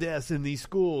 6,000 deaths in these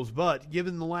schools, but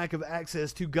given the lack of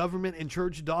access to government and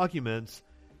church documents,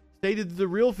 stated that the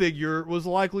real figure was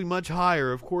likely much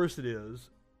higher. Of course it is.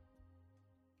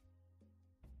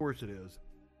 Of course it is.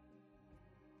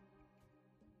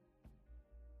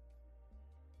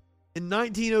 In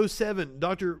 1907,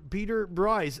 Dr. Peter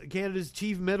Bryce, Canada's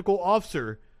chief medical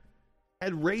officer,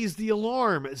 had raised the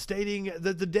alarm, stating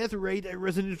that the death rate at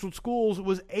residential schools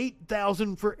was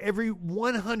 8,000 for every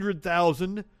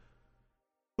 100,000,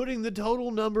 putting the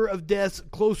total number of deaths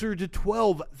closer to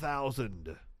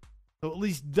 12,000. So at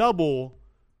least double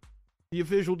the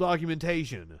official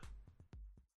documentation.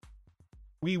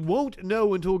 We won't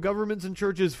know until governments and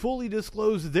churches fully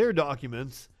disclose their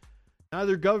documents.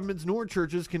 Neither governments nor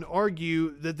churches can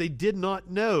argue that they did not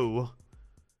know.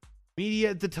 Media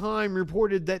at the time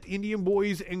reported that Indian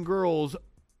boys and girls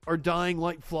are dying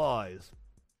like flies.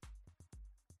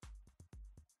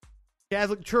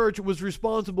 Catholic Church was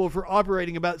responsible for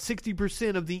operating about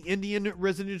 60% of the Indian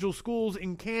residential schools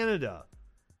in Canada.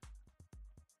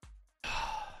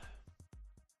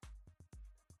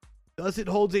 Thus, it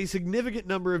holds a significant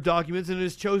number of documents and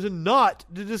has chosen not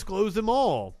to disclose them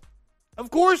all.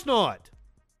 Of course not.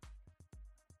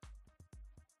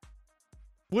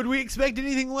 Would we expect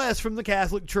anything less from the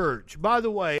Catholic Church? By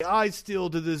the way, I still,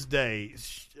 to this day,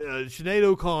 Sinead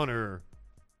O'Connor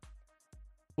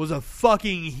was a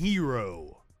fucking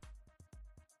hero.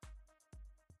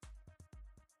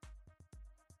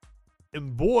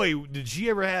 And boy, did she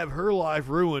ever have her life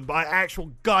ruined by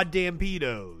actual goddamn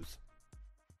pedos.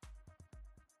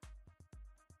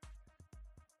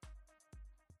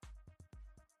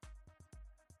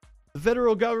 The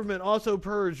federal government also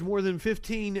purged more than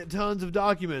 15 tons of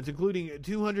documents, including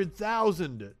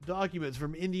 200,000 documents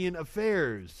from Indian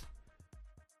Affairs.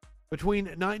 Between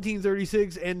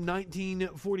 1936 and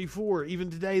 1944,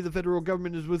 even today, the federal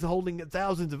government is withholding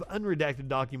thousands of unredacted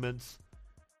documents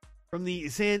from the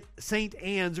St.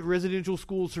 Anne's residential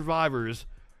school survivors,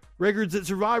 records that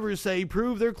survivors say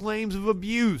prove their claims of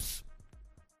abuse.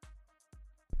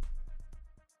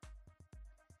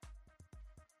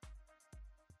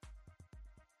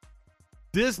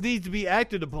 This needs to be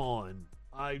acted upon.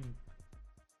 A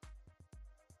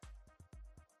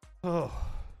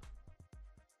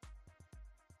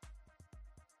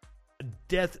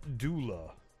death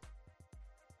doula.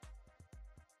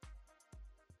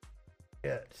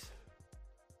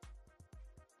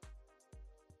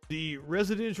 The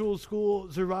residential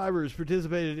school survivors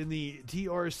participated in the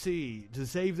TRC to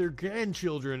save their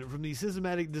grandchildren from the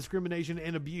systematic discrimination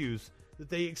and abuse that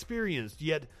they experienced.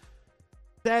 Yet,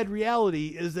 sad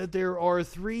reality is that there are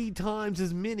 3 times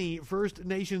as many First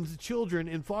Nations children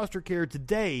in foster care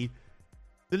today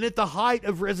than at the height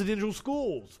of residential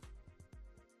schools.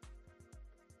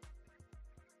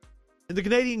 And the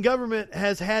Canadian government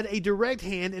has had a direct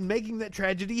hand in making that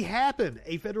tragedy happen.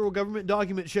 A federal government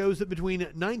document shows that between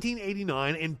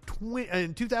 1989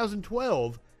 and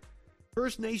 2012,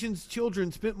 First Nations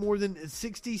children spent more than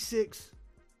 66.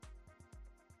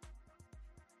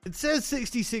 It says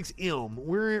 66 M.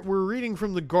 We're reading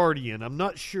from The Guardian. I'm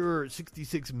not sure.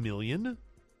 66 million?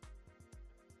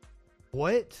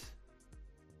 What?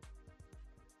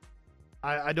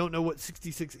 I don't know what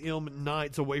 66 M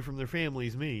nights away from their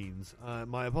families means.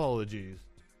 My apologies.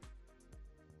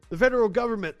 The federal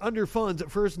government underfunds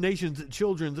First Nations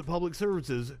children's public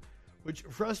services, which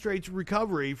frustrates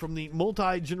recovery from the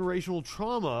multi-generational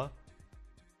trauma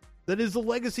that is the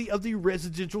legacy of the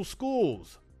residential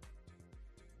schools.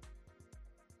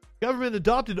 Government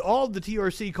adopted all of the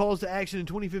TRC calls to action in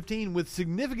 2015 with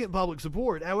significant public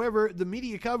support. However, the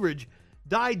media coverage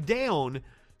died down.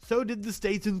 So did the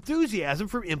state's enthusiasm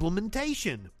for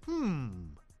implementation.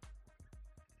 An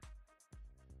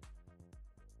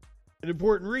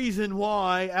important reason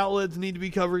why outlets need to be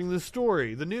covering this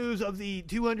story. The news of the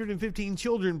 215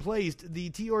 children placed the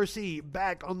TRC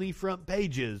back on the front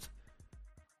pages,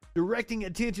 directing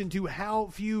attention to how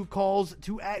few calls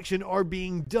to action are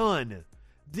being done.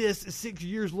 This 6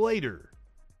 years later.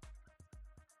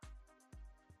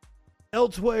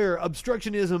 Elsewhere,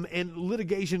 obstructionism and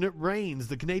litigation reigns.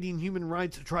 The Canadian Human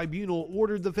Rights Tribunal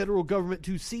ordered the federal government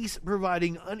to cease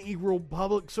providing unequal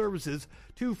public services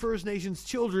to First Nations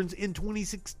children in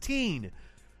 2016,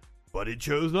 but it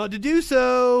chose not to do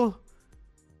so,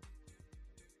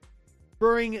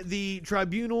 spurring the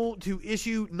tribunal to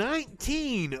issue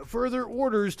 19 further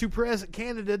orders to press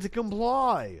Canada to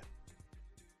comply.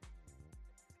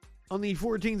 On the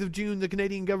 14th of June, the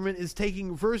Canadian government is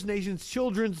taking First Nations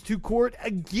children to court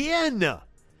again.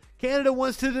 Canada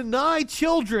wants to deny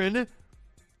children,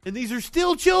 and these are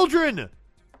still children,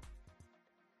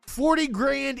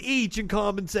 $40,000 each in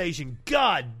compensation.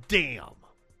 God damn.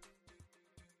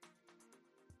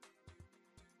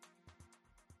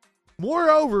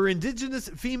 Moreover, Indigenous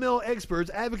female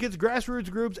experts, advocates, grassroots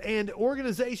groups, and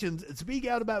organizations speak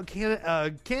out about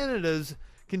Canada's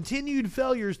continued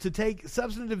failures to take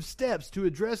substantive steps to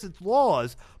address its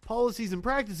laws, policies, and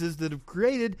practices that have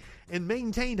created and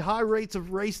maintained high rates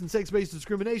of race and sex-based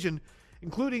discrimination,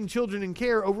 including children in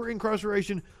care,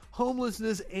 over-incarceration,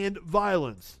 homelessness, and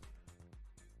violence.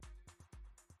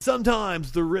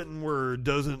 Sometimes the written word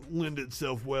doesn't lend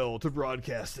itself well to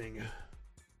broadcasting.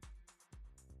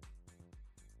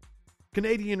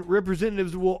 Canadian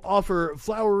representatives will offer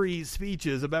flowery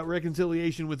speeches about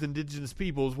reconciliation with Indigenous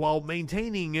peoples while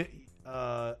maintaining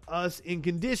us in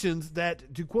conditions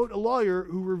that, to quote a lawyer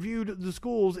who reviewed the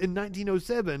schools in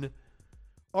 1907,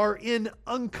 are in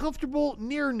uncomfortable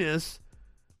nearness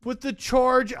with the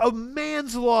charge of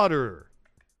manslaughter.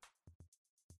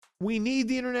 We need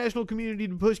the international community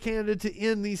to push Canada to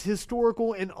end these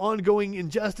historical and ongoing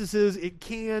injustices. It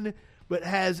can, but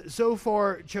has so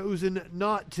far chosen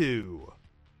not to.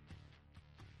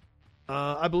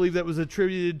 I believe that was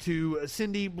attributed to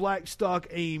Cindy Blackstock,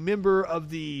 a member of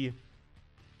the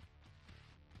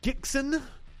Gitxsan.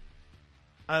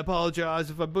 I apologize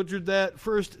if I butchered that.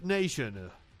 First Nation.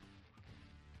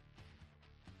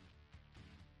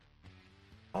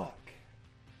 Oh.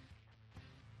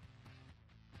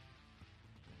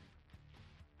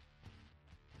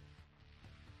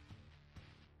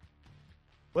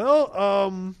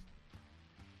 Well,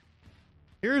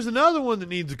 here's another one that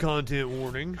needs a content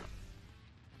warning.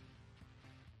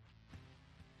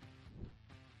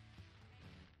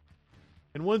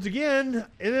 And once again,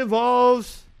 it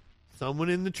involves someone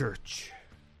in the church.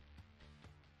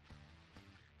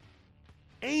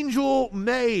 Angel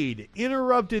maid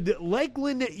interrupted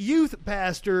Lakeland youth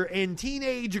pastor and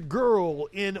teenage girl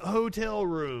in hotel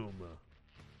room.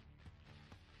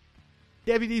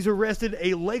 Deputies arrested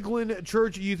a Lakeland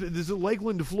church youth. This is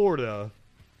Lakeland, Florida.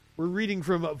 We're reading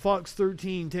from Fox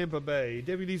 13, Tampa Bay.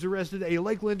 Deputies arrested a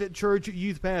Lakeland church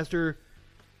youth pastor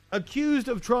accused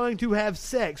of trying to have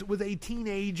sex with a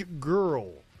teenage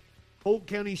girl. Polk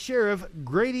County Sheriff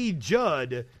Grady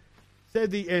Judd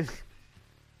said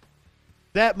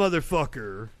that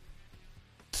motherfucker.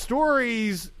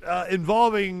 Stories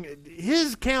involving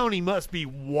his county must be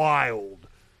wild.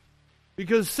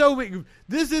 Because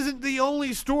this isn't the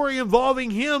only story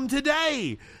involving him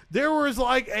today. There was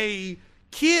like a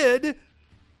kid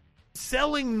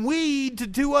selling weed to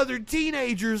 2 other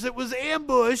teenagers that was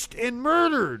ambushed and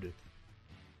murdered.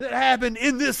 That happened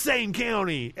in this same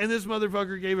county. And this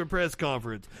motherfucker gave a press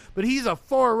conference. But he's a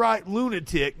far-right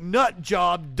lunatic, nut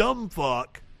job, dumb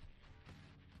fuck.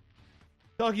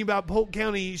 Talking about Polk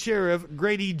County Sheriff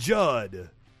Grady Judd.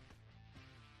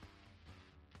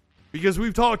 Because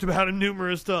we've talked about him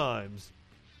numerous times.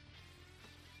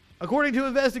 According to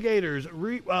investigators,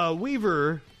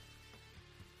 Weaver...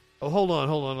 Oh, hold on.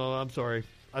 I'm sorry.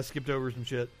 I skipped over some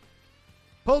shit.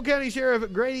 Polk County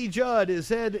Sheriff Grady Judd has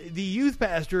said the youth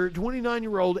pastor,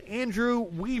 29-year-old Andrew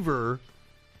Weaver,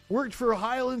 worked for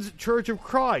Highlands Church of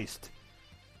Christ.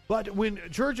 But when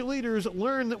church leaders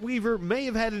learned that Weaver may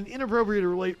have had an inappropriate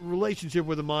relationship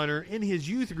with a minor in his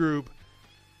youth group,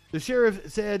 the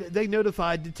sheriff said they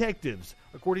notified detectives.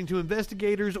 According to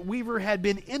investigators, Weaver had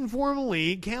been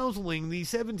informally counseling the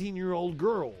 17-year-old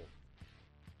girl.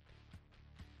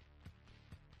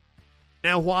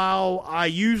 Now, while I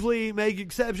usually make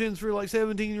exceptions for like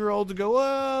 17-year-olds to go,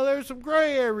 oh, there's some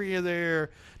gray area there,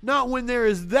 not when there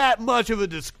is that much of a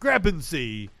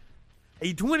discrepancy.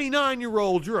 A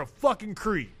 29-year-old, you're a fucking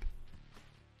creep.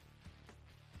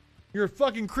 You're a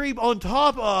fucking creep on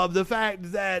top of the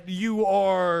fact that you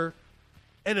are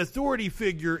an authority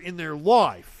figure in their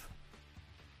life.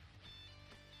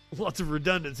 Lots of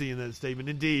redundancy in that statement,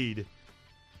 indeed.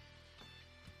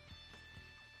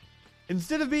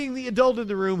 Instead of being the adult in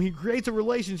the room, he creates a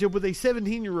relationship with a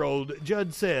 17-year-old,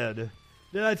 Judd said.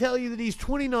 Did I tell you that he's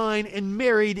 29 and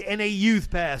married and a youth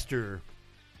pastor?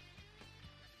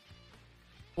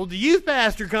 Well, the youth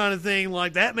pastor kind of thing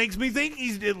like that makes me think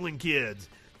he's diddling kids.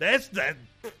 That's that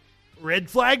red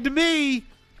flag to me.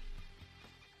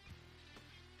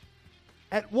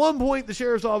 At one point, the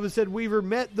sheriff's office said Weaver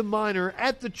met the minor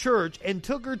at the church and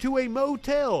took her to a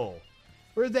motel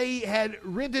where they had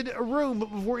rented a room,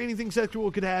 but before anything sexual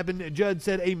could happen, Judd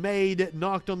said a maid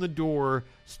knocked on the door,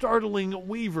 startling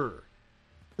Weaver.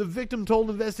 The victim told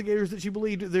investigators that she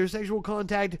believed their sexual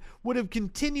contact would have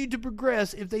continued to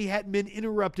progress if they hadn't been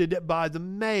interrupted by the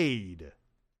maid.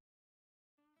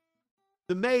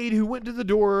 The maid who went to the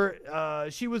door,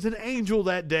 she was an angel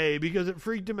that day because it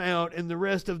freaked him out, and the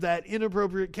rest of that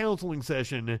inappropriate counseling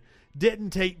session didn't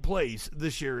take place, the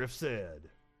sheriff said.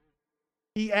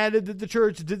 He added that the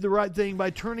church did the right thing by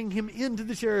turning him into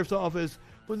the sheriff's office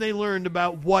when they learned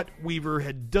about what Weaver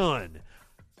had done.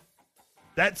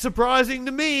 That's surprising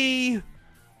to me.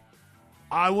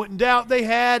 I wouldn't doubt they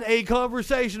had a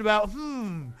conversation about,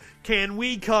 can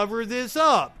we cover this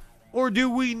up? Or do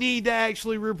we need to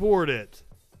actually report it?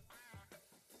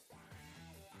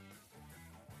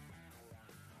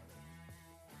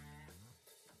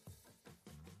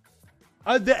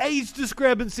 The age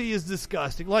discrepancy is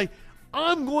disgusting. Like,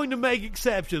 I'm going to make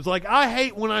exceptions. Like, I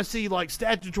hate when I see, like,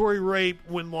 statutory rape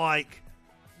when, like,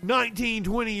 19,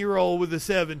 20-year-old with a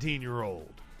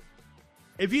 17-year-old.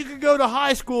 If you could go to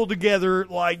high school together,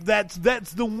 like, that's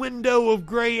the window of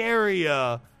gray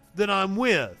area that I'm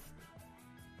with.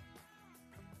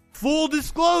 Full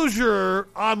disclosure,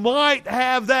 I might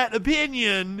have that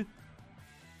opinion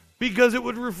because it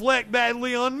would reflect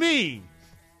badly on me.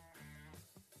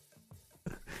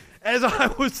 As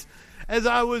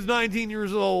I was 19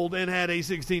 years old and had a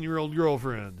 16-year-old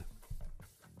girlfriend.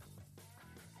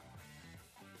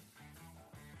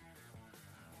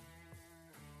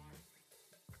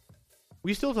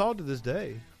 We still talk to this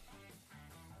day.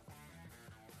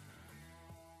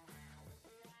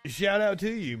 Shout out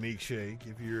to you, Meek Shake,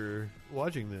 if you're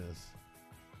watching this.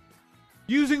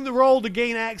 Using the role to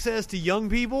gain access to young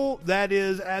people, that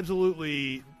is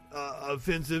absolutely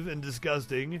offensive and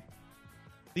disgusting.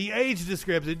 The age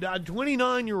discrepancy,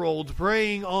 29-year-olds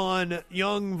preying on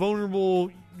young,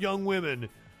 vulnerable young women.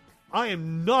 I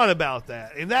am not about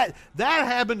that. And that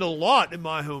happened a lot in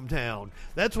my hometown.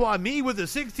 That's why me with a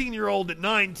 16-year-old at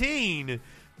 19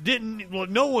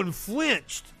 no one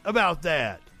flinched about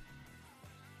that.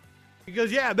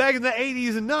 Because, yeah, back in the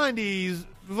 80s and 90s,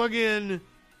 fucking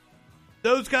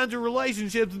those kinds of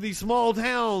relationships in these small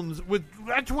towns with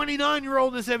a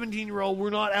 29-year-old and a 17-year-old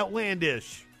were not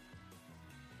outlandish.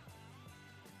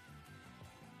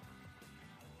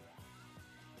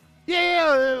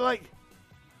 Yeah, like,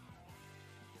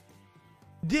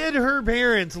 did her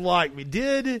parents like me?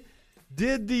 Did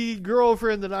the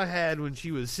girlfriend that I had when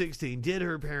she was 16, did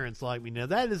her parents like me? Now,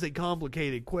 that is a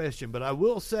complicated question, but I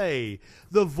will say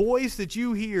the voice that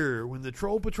you hear when the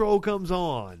Troll Patrol comes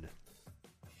on,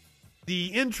 the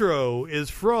intro is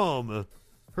from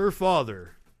her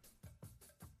father.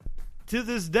 To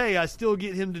this day, I still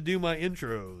get him to do my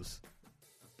intros.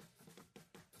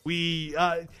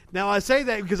 Now I say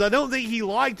that because I don't think he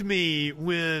liked me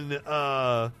when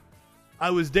I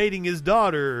was dating his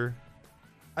daughter.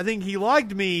 I think he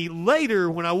liked me later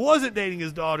when I wasn't dating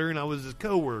his daughter and I was his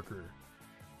coworker.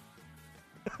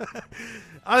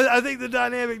 I think the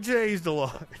dynamic changed a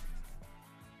lot.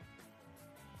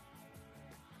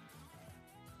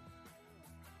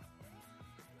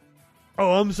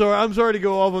 Oh, I'm sorry. I'm sorry to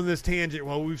go off on this tangent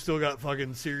while we've still got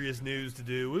fucking serious news to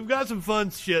do. We've got some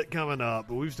fun shit coming up,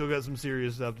 but we've still got some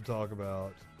serious stuff to talk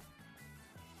about.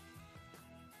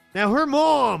 Now, her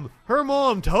mom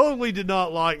totally did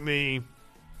not like me.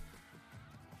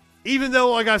 Even though,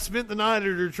 like, I spent the night at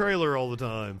her trailer all the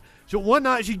time. So one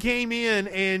night she came in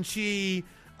and she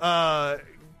got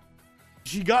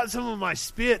some of my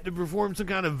spit to perform some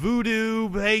kind of voodoo,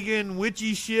 pagan,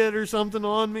 witchy shit or something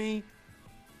on me.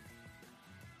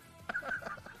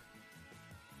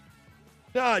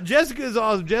 Jessica's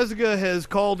awesome. Jessica has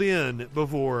called in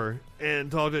before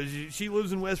and talked to us. She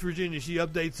lives in West Virginia. She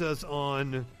updates us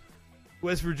on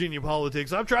West Virginia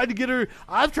politics. I've tried to get her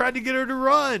to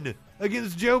run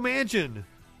against Joe Manchin.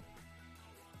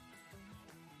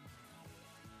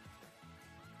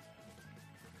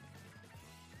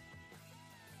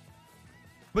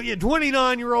 But yeah,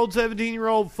 29-year-old,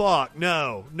 17-year-old, fuck.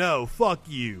 No, fuck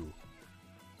you.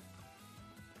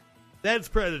 That's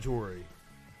predatory.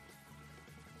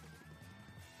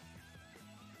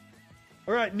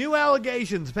 All right, new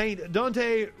allegations paint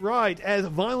Daunte Wright as a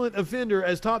violent offender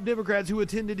as top Democrats who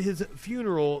attended his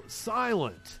funeral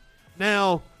silent.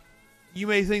 Now, you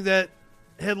may think that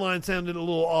headline sounded a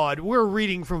little odd. We're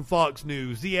reading from Fox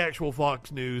News, the actual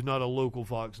Fox News, not a local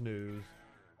Fox News.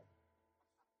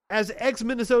 As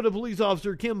ex-Minnesota police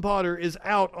officer Kim Potter is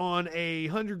out on a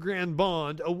 $100,000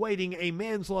 bond awaiting a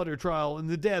manslaughter trial in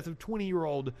the death of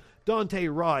 20-year-old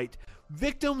Daunte Wright,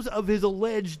 victims of his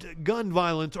alleged gun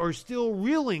violence are still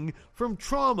reeling from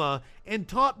trauma, and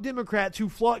top Democrats who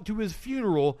flocked to his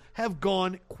funeral have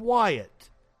gone quiet.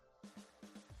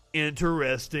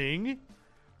 Interesting.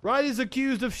 Wright is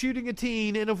accused of shooting a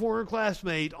teen and a former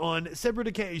classmate on separate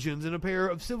occasions in a pair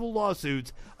of civil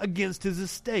lawsuits against his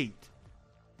estate.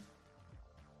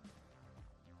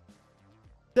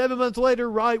 7 months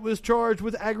later, Wright was charged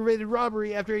with aggravated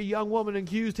robbery after a young woman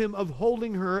accused him of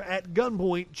holding her at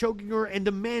gunpoint, choking her, and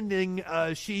demanding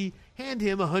she hand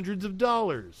him hundreds of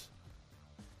dollars.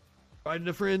 Wright and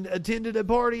a friend attended a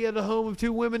party at a home of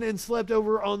two women and slept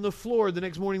over on the floor. The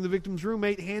next morning, the victim's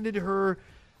roommate handed her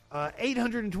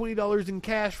 $820 in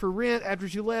cash for rent. After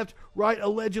she left, Wright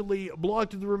allegedly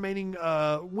blocked the remaining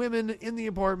women in the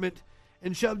apartment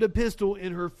and shoved a pistol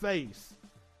in her face.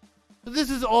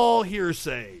 This is all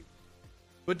hearsay.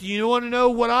 But do you want to know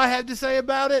what I have to say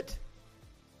about it?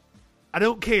 I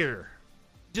don't care.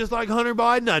 Just like Hunter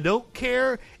Biden, I don't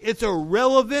care. It's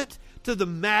irrelevant to the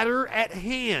matter at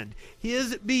hand.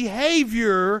 His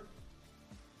behavior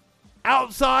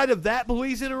outside of that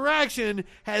police interaction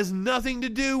has nothing to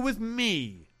do with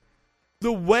me.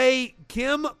 The way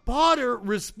Kim Potter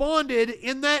responded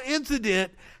in that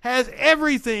incident has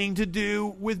everything to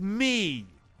do with me.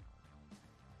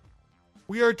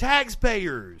 We are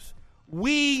taxpayers.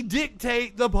 We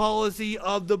dictate the policy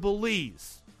of the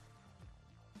police.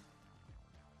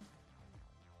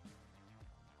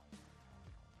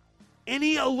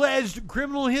 Any alleged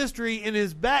criminal history in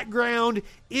his background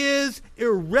is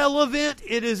irrelevant.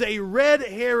 It is a red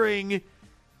herring,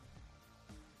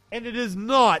 and it is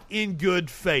not in good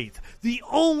faith. The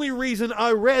only reason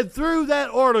I read through that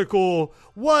article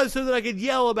was so that I could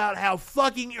yell about how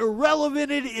fucking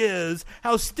irrelevant it is,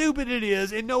 how stupid it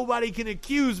is, and nobody can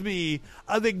accuse me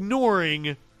of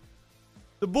ignoring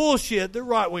the bullshit that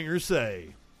right-wingers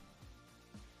say.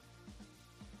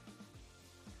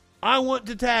 I want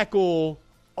to tackle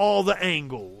all the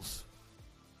angles,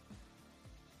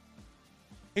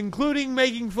 including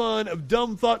making fun of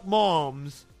dumb fuck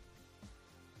moms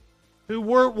who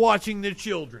weren't watching their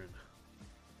children.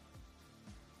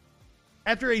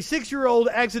 After a 6-year-old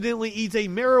accidentally eats a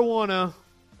marijuana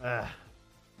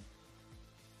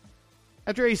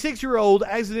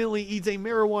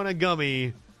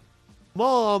gummy,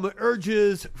 mom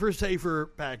urges for safer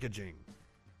packaging.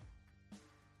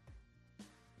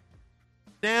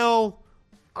 Now,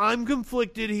 I'm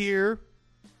conflicted here.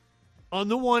 On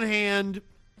the one hand,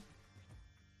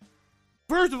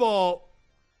 first of all,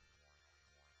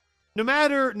 no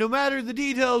matter the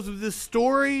details of this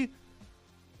story,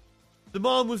 the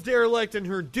mom was derelict in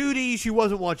her duty. She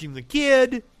wasn't watching the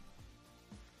kid.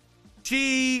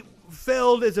 She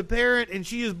failed as a parent, and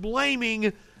she is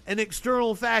blaming an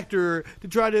external factor to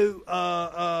try to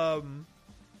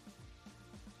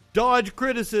dodge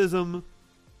criticism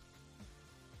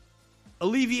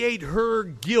alleviate her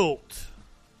guilt.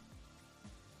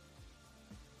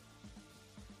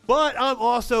 But I'm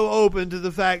also open to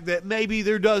the fact that maybe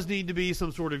there does need to be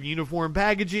some sort of uniform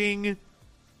packaging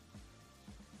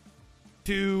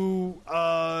to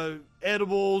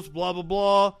edibles, blah, blah,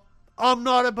 blah. I'm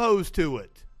not opposed to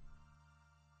it.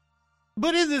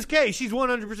 But in this case, she's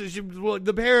 100%.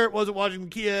 The parent wasn't watching the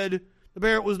kid. The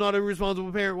parent was not a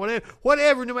responsible parent.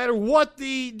 Whatever, no matter what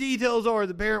the details are,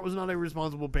 the parent was not a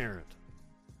responsible parent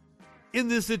in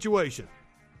this situation.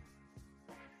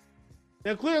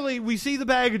 Now, clearly, we see the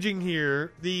packaging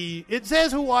here. It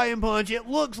says Hawaiian Punch. It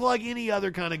looks like any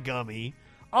other kind of gummy.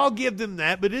 I'll give them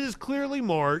that, but it is clearly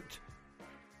marked.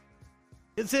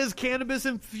 It says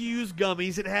cannabis-infused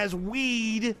gummies. It has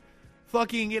weed.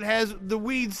 It has the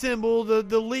weed symbol,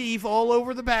 the leaf all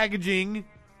over the packaging.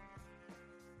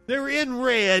 They're in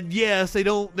red. Yes,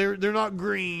 they're not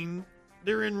green.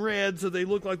 They're in red, so they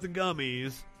look like the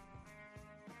gummies.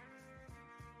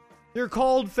 They're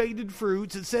called Faded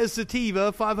Fruits. It says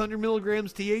sativa, 500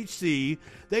 milligrams THC.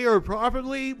 They are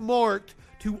properly marked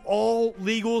to all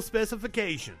legal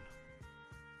specification.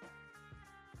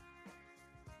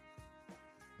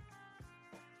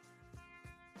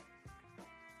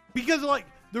 Because,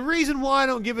 the reason why I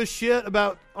don't give a shit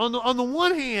about, on the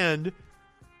one hand,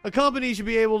 a company should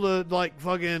be able to,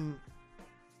 fucking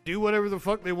do whatever the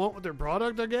fuck they want with their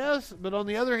product, I guess. But on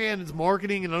the other hand, it's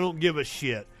marketing, and I don't give a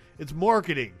shit. It's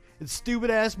marketing. It's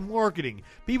stupid-ass marketing.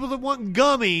 People that want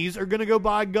gummies are going to go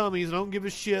buy gummies and don't give a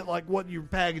shit what your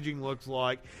packaging looks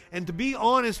like. And to be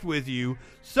honest with you,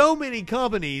 so many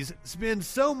companies spend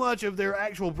so much of their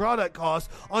actual product costs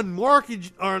on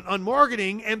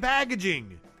marketing and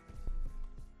packaging.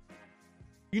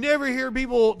 You never hear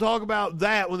people talk about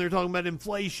that when they're talking about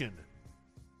inflation.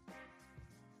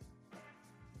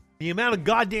 The amount of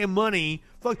goddamn money.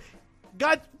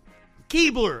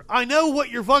 Keebler, I know what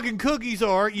your fucking cookies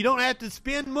are. You don't have to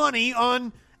spend money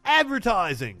on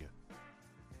advertising.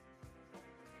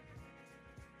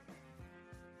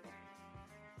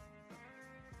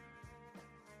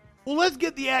 Well, let's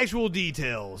get the actual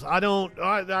details. I don't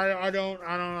know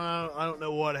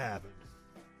what happened.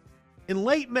 In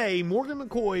late May, Morgan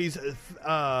McCoy's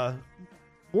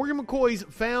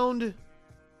found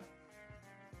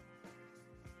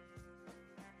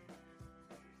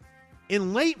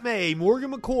In late May,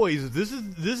 Morgan McCoy's, this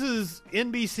is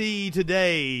NBC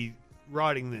Today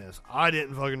writing this. I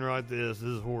didn't fucking write this. This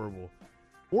is horrible.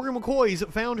 Morgan McCoy's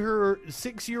found her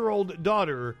 6-year-old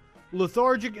daughter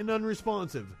lethargic and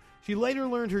unresponsive. She later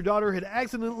learned her daughter had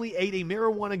accidentally ate a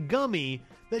marijuana gummy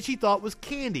that she thought was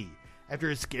candy. After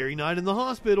a scary night in the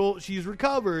hospital, she's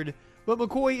recovered, but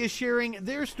McCoy is sharing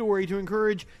their story to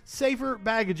encourage safer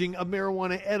packaging of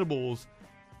marijuana edibles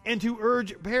and to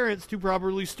urge parents to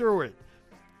properly store it.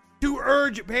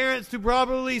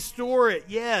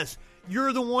 Yes,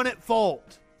 you're the one at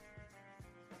fault.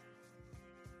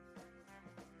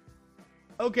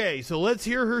 Okay, so let's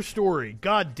hear her story.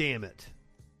 God damn it.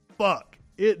 Fuck.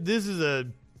 This is a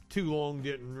too long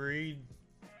didn't read.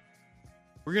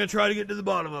 We're going to try to get to the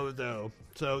bottom of it, though.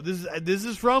 So this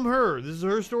is from her. This is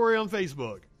her story on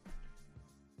Facebook.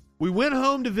 We went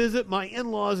home to visit my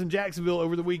in-laws in Jacksonville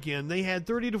over the weekend. They had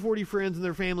 30 to 40 friends and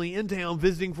their family in town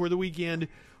visiting for the weekend.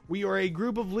 We are a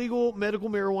group of legal medical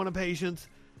marijuana patients.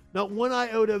 Not one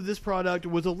iota of this product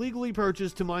was illegally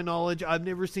purchased to my knowledge. I've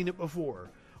never seen it before.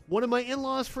 One of my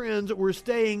in-laws' friends were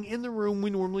staying in the room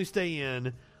we normally stay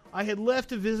in. I had left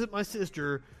to visit my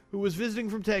sister, who was visiting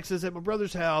from Texas at my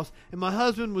brother's house, and my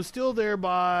husband was still there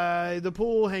by the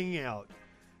pool hanging out.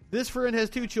 This friend has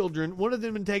 2 children. One of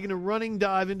them had taken a running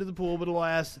dive into the pool, but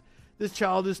alas, this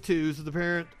child is 2, so the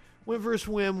parent went for a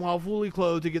swim while fully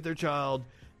clothed to get their child.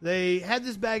 They had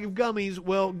this bag of gummies,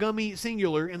 well, gummy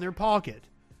singular, in their pocket.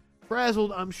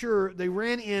 Frazzled, I'm sure, they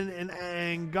ran in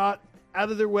and got out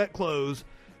of their wet clothes,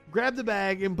 grabbed the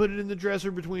bag and put it in the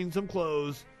dresser between some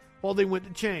clothes while they went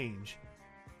to change.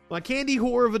 My candy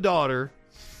whore of a daughter...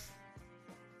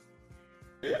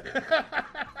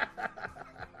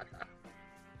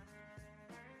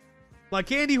 My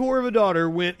candy whore of a daughter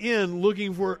went in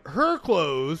looking for her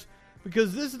clothes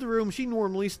because this is the room she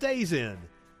normally stays in.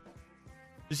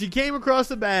 She came across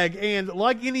the bag and,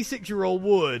 like any 6-year-old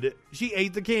would, she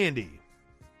ate the candy.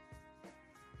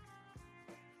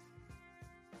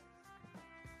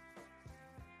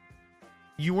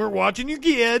 You weren't watching your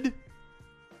kid.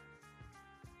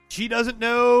 She doesn't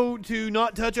know to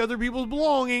not touch other people's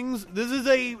belongings. This is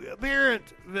a parent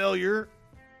failure.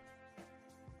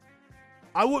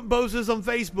 I wouldn't post this on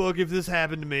Facebook if this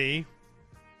happened to me.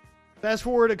 Fast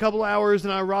forward a couple hours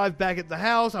and I arrive back at the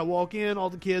house. I walk in, all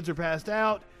the kids are passed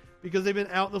out. because they've been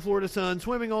out in the Florida sun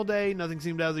swimming all day. Nothing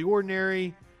seemed out of the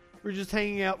ordinary. We were just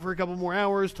hanging out for a couple more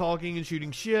hours, talking and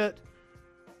shooting shit.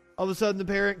 All of a sudden, the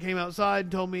parent came outside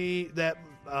and told me that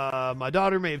my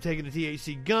daughter may have taken a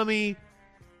THC gummy.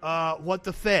 What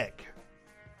the feck?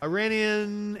 I ran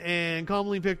in and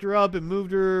calmly picked her up and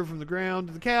moved her from the ground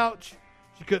to the couch.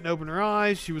 She couldn't open her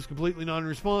eyes. She was completely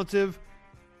non-responsive.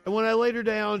 And when I laid her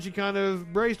down, she kind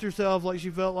of braced herself like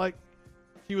she felt like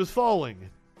she was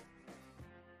falling.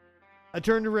 I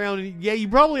turned around and, yeah, you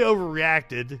probably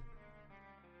overreacted.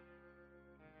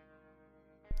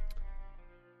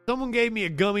 Someone gave me a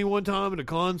gummy one time at a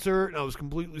concert, and I was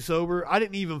completely sober. I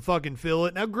didn't even fucking feel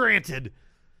it. Now, granted,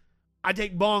 I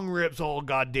take bong rips all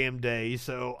goddamn day,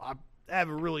 so I have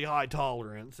a really high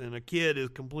tolerance, and a kid is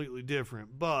completely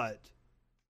different, but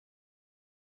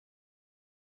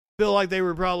I feel like they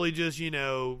were probably just,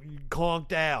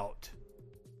 conked out.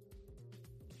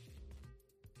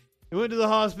 I went to the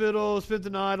hospital, spent the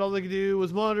night. All they could do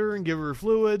was monitor and give her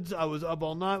fluids. I was up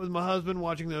all night with my husband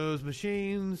watching those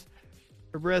machines.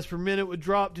 Her breaths per minute would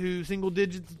drop to single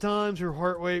digits at times. Her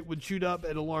heart rate would shoot up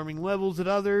at alarming levels at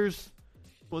others.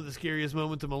 One of the scariest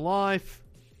moments of my life.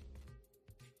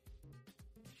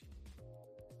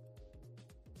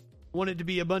 I want it to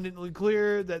be abundantly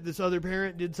clear that this other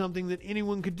parent did something that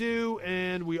anyone could do,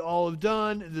 and we all have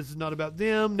done. This is not about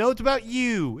them. No, it's about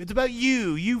you. It's about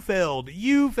you. You failed.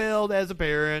 You failed as a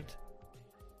parent.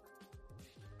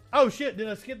 Oh, shit. Did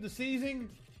I skip the seizing?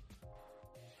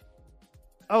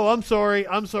 Oh, I'm sorry.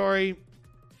 I'm sorry.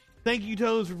 Thank you,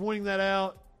 Tones, for pointing that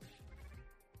out.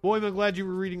 Boy, am I glad you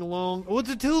were reading along. What's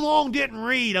it too long? Didn't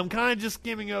read. I'm kind of just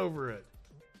skimming over it.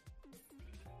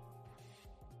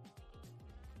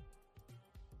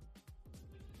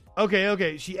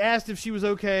 Okay. She asked if she was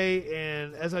okay,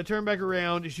 and as I turned back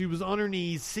around, she was on her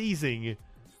knees, seizing.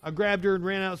 I grabbed her and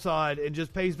ran outside and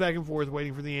just paced back and forth,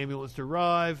 waiting for the ambulance to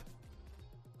arrive.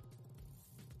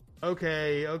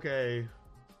 Okay.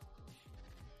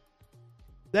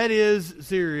 That is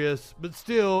serious, but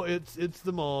still, it's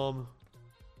the mom.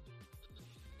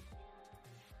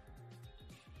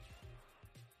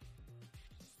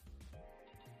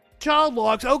 Child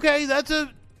locks. Okay,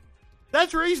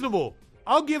 that's reasonable.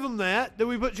 I'll give them that. That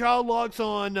we put child locks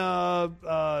on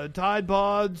Tide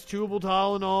Pods, chewable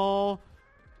Tylenol,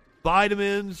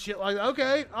 vitamins, shit like that.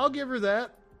 Okay, I'll give her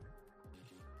that.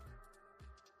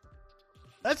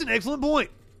 That's an excellent point.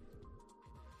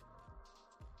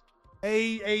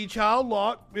 A child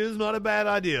lock is not a bad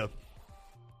idea.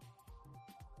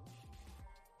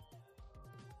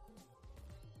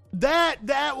 That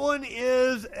one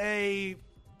is a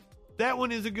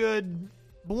good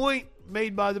point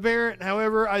made by the parent.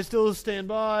 However, I still stand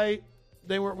by.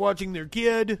 They weren't watching their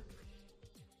kid.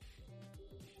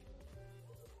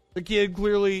 The kid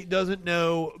clearly doesn't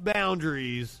know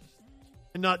boundaries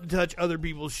and not to touch other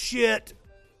people's shit.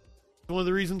 One of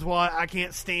the reasons why I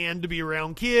can't stand to be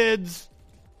around kids.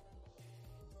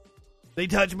 They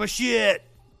touch my shit.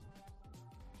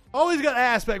 Always got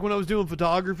asked back when I was doing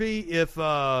photography if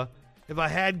I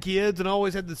had kids, and I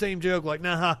always had the same joke like,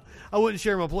 nah, I wouldn't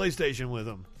share my PlayStation with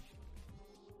them.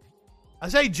 I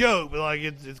say joke, but like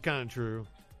it's kind of true.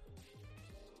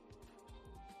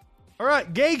 All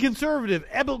right, gay conservative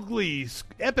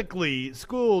epically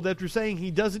schooled after saying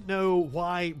he doesn't know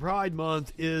why Pride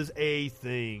Month is a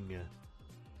thing.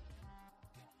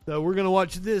 So we're going to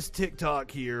watch this TikTok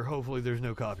here. Hopefully there's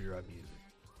no copyright music.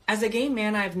 As a gay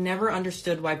man, I've never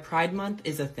understood why Pride Month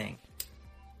is a thing.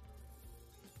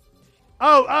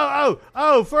 First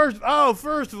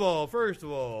of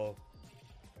all.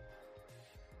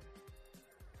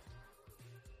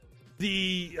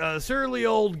 The surly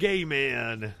old gay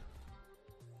man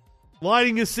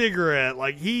lighting a cigarette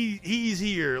like he's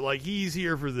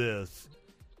here for this.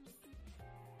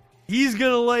 He's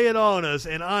going to lay it on us,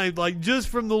 and I'm like, just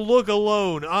from the look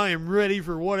alone, I am ready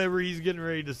for whatever he's getting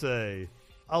ready to say.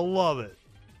 I love it.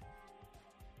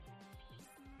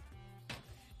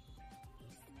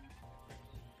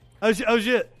 Oh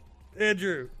shit.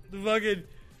 Andrew,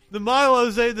 the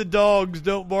Milo say the dogs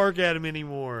don't bark at him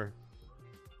anymore.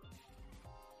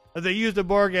 They used to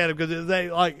bark at him because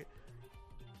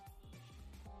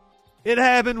it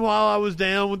happened while I was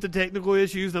down with the technical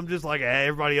issues, and I'm just like, hey,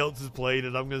 everybody else has played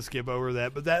it. I'm going to skip over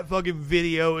that. But that fucking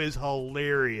video is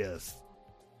hilarious.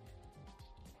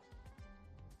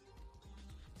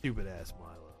 Stupid ass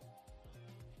Milo.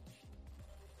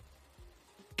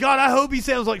 God, I hope he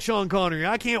sounds like Sean Connery.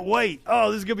 I can't wait.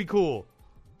 Oh, this is going to be cool.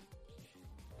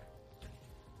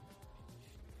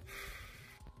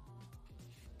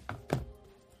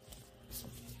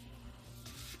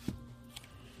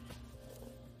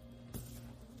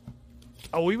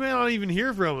 Oh, we may not even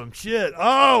hear from him. Shit.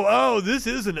 Oh, this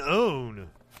is an own.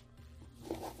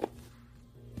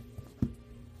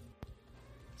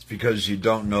 It's because you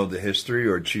don't know the history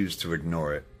or choose to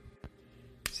ignore it.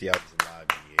 See, I was alive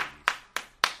in the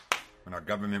 80s. When our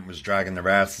government was dragging their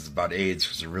asses about AIDS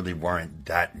because there really weren't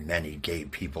that many gay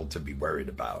people to be worried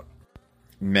about.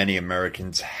 Many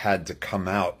Americans had to come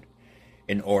out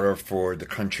in order for the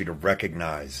country to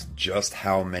recognize just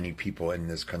how many people in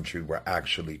this country were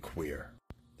actually queer.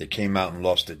 They came out and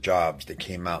lost their jobs. They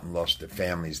came out and lost their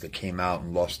families. They came out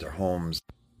and lost their homes.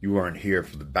 You weren't here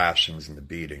for the bashings and the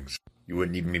beatings. You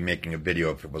wouldn't even be making a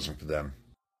video if it wasn't for them.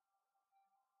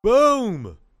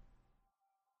 Boom!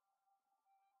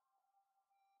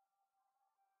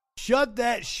 Shut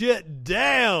that shit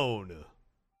down!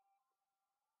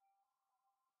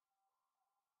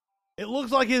 It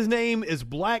looks like his name is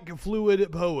Black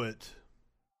Fluid Poet.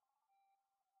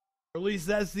 Or at least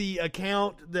that's the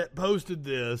account that posted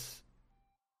this.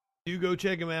 Do go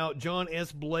check him out. John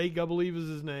S. Blake, I believe is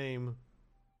his name.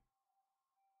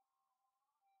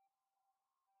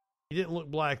 He didn't look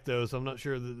black though, so I'm not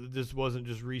sure that this wasn't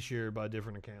just reshared by a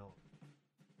different account.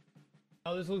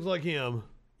 Oh, this looks like him.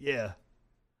 Yeah.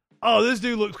 Oh, this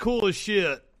dude looks cool as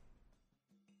shit.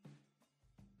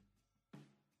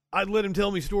 I'd let him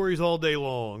tell me stories all day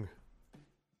long.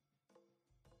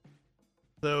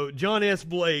 So, John S.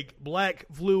 Blake, Black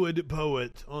Fluid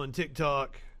Poet on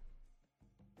TikTok.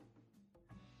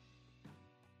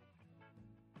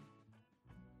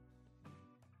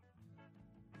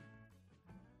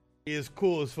 He is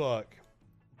cool as fuck.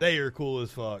 They are cool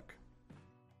as fuck.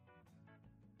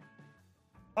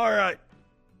 Alright.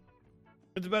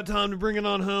 It's about time to bring it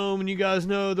on home, and you guys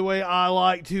know the way I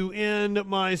like to end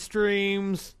my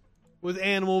streams with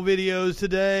animal videos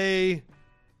today.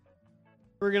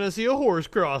 We're gonna see a horse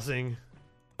crossing.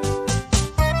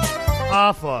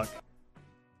 Ah, fuck.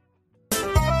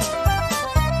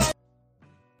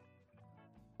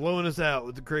 Blowing us out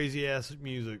with the crazy ass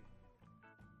music.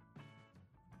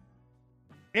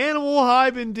 Animal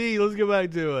hype indeed. Let's go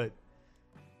back to it.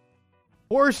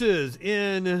 Horses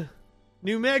in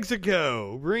New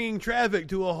Mexico bringing traffic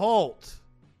to a halt.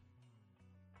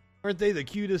 Aren't they the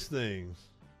cutest things?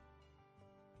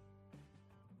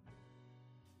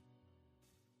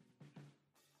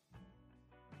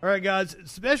 All right, guys.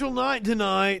 Special night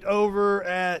tonight over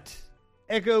at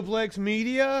Echoplex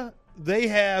Media. They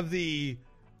have the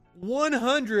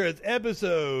 100th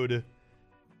episode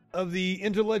of the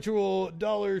Intellectual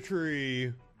Dollar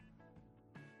Tree.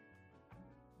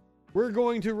 We're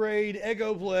going to raid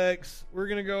Echoplex. We're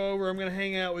going to go over. I'm going to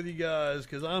hang out with you guys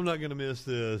because I'm not going to miss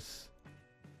this.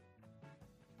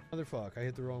 Motherfuck, I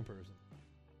hit the wrong person.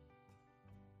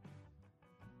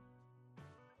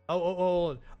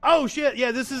 Oh shit,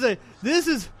 yeah, this is a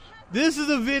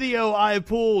video I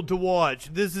pulled to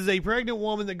watch. This is a pregnant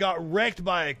woman that got wrecked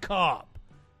by a cop.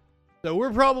 So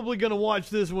we're probably going to watch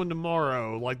this one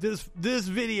tomorrow. Like this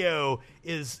video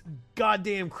is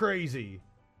goddamn crazy.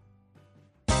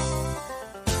 But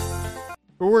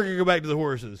we're going to go back to the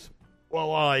horses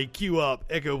while I queue up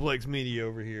Echoplex Media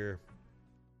over here.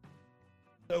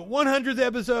 So 100th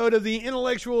episode of the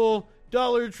Intellectual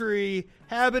Dollar Tree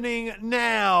happening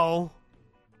now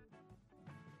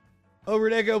over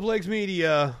at Echoplex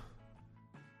Media.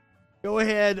 Go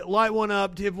ahead, light one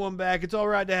up, tip one back. It's all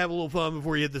right to have a little fun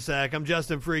before you hit the sack. I'm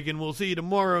Justin Freakin'. We'll see you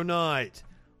tomorrow night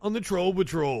on the Troll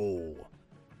Patrol.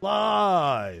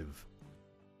 Live.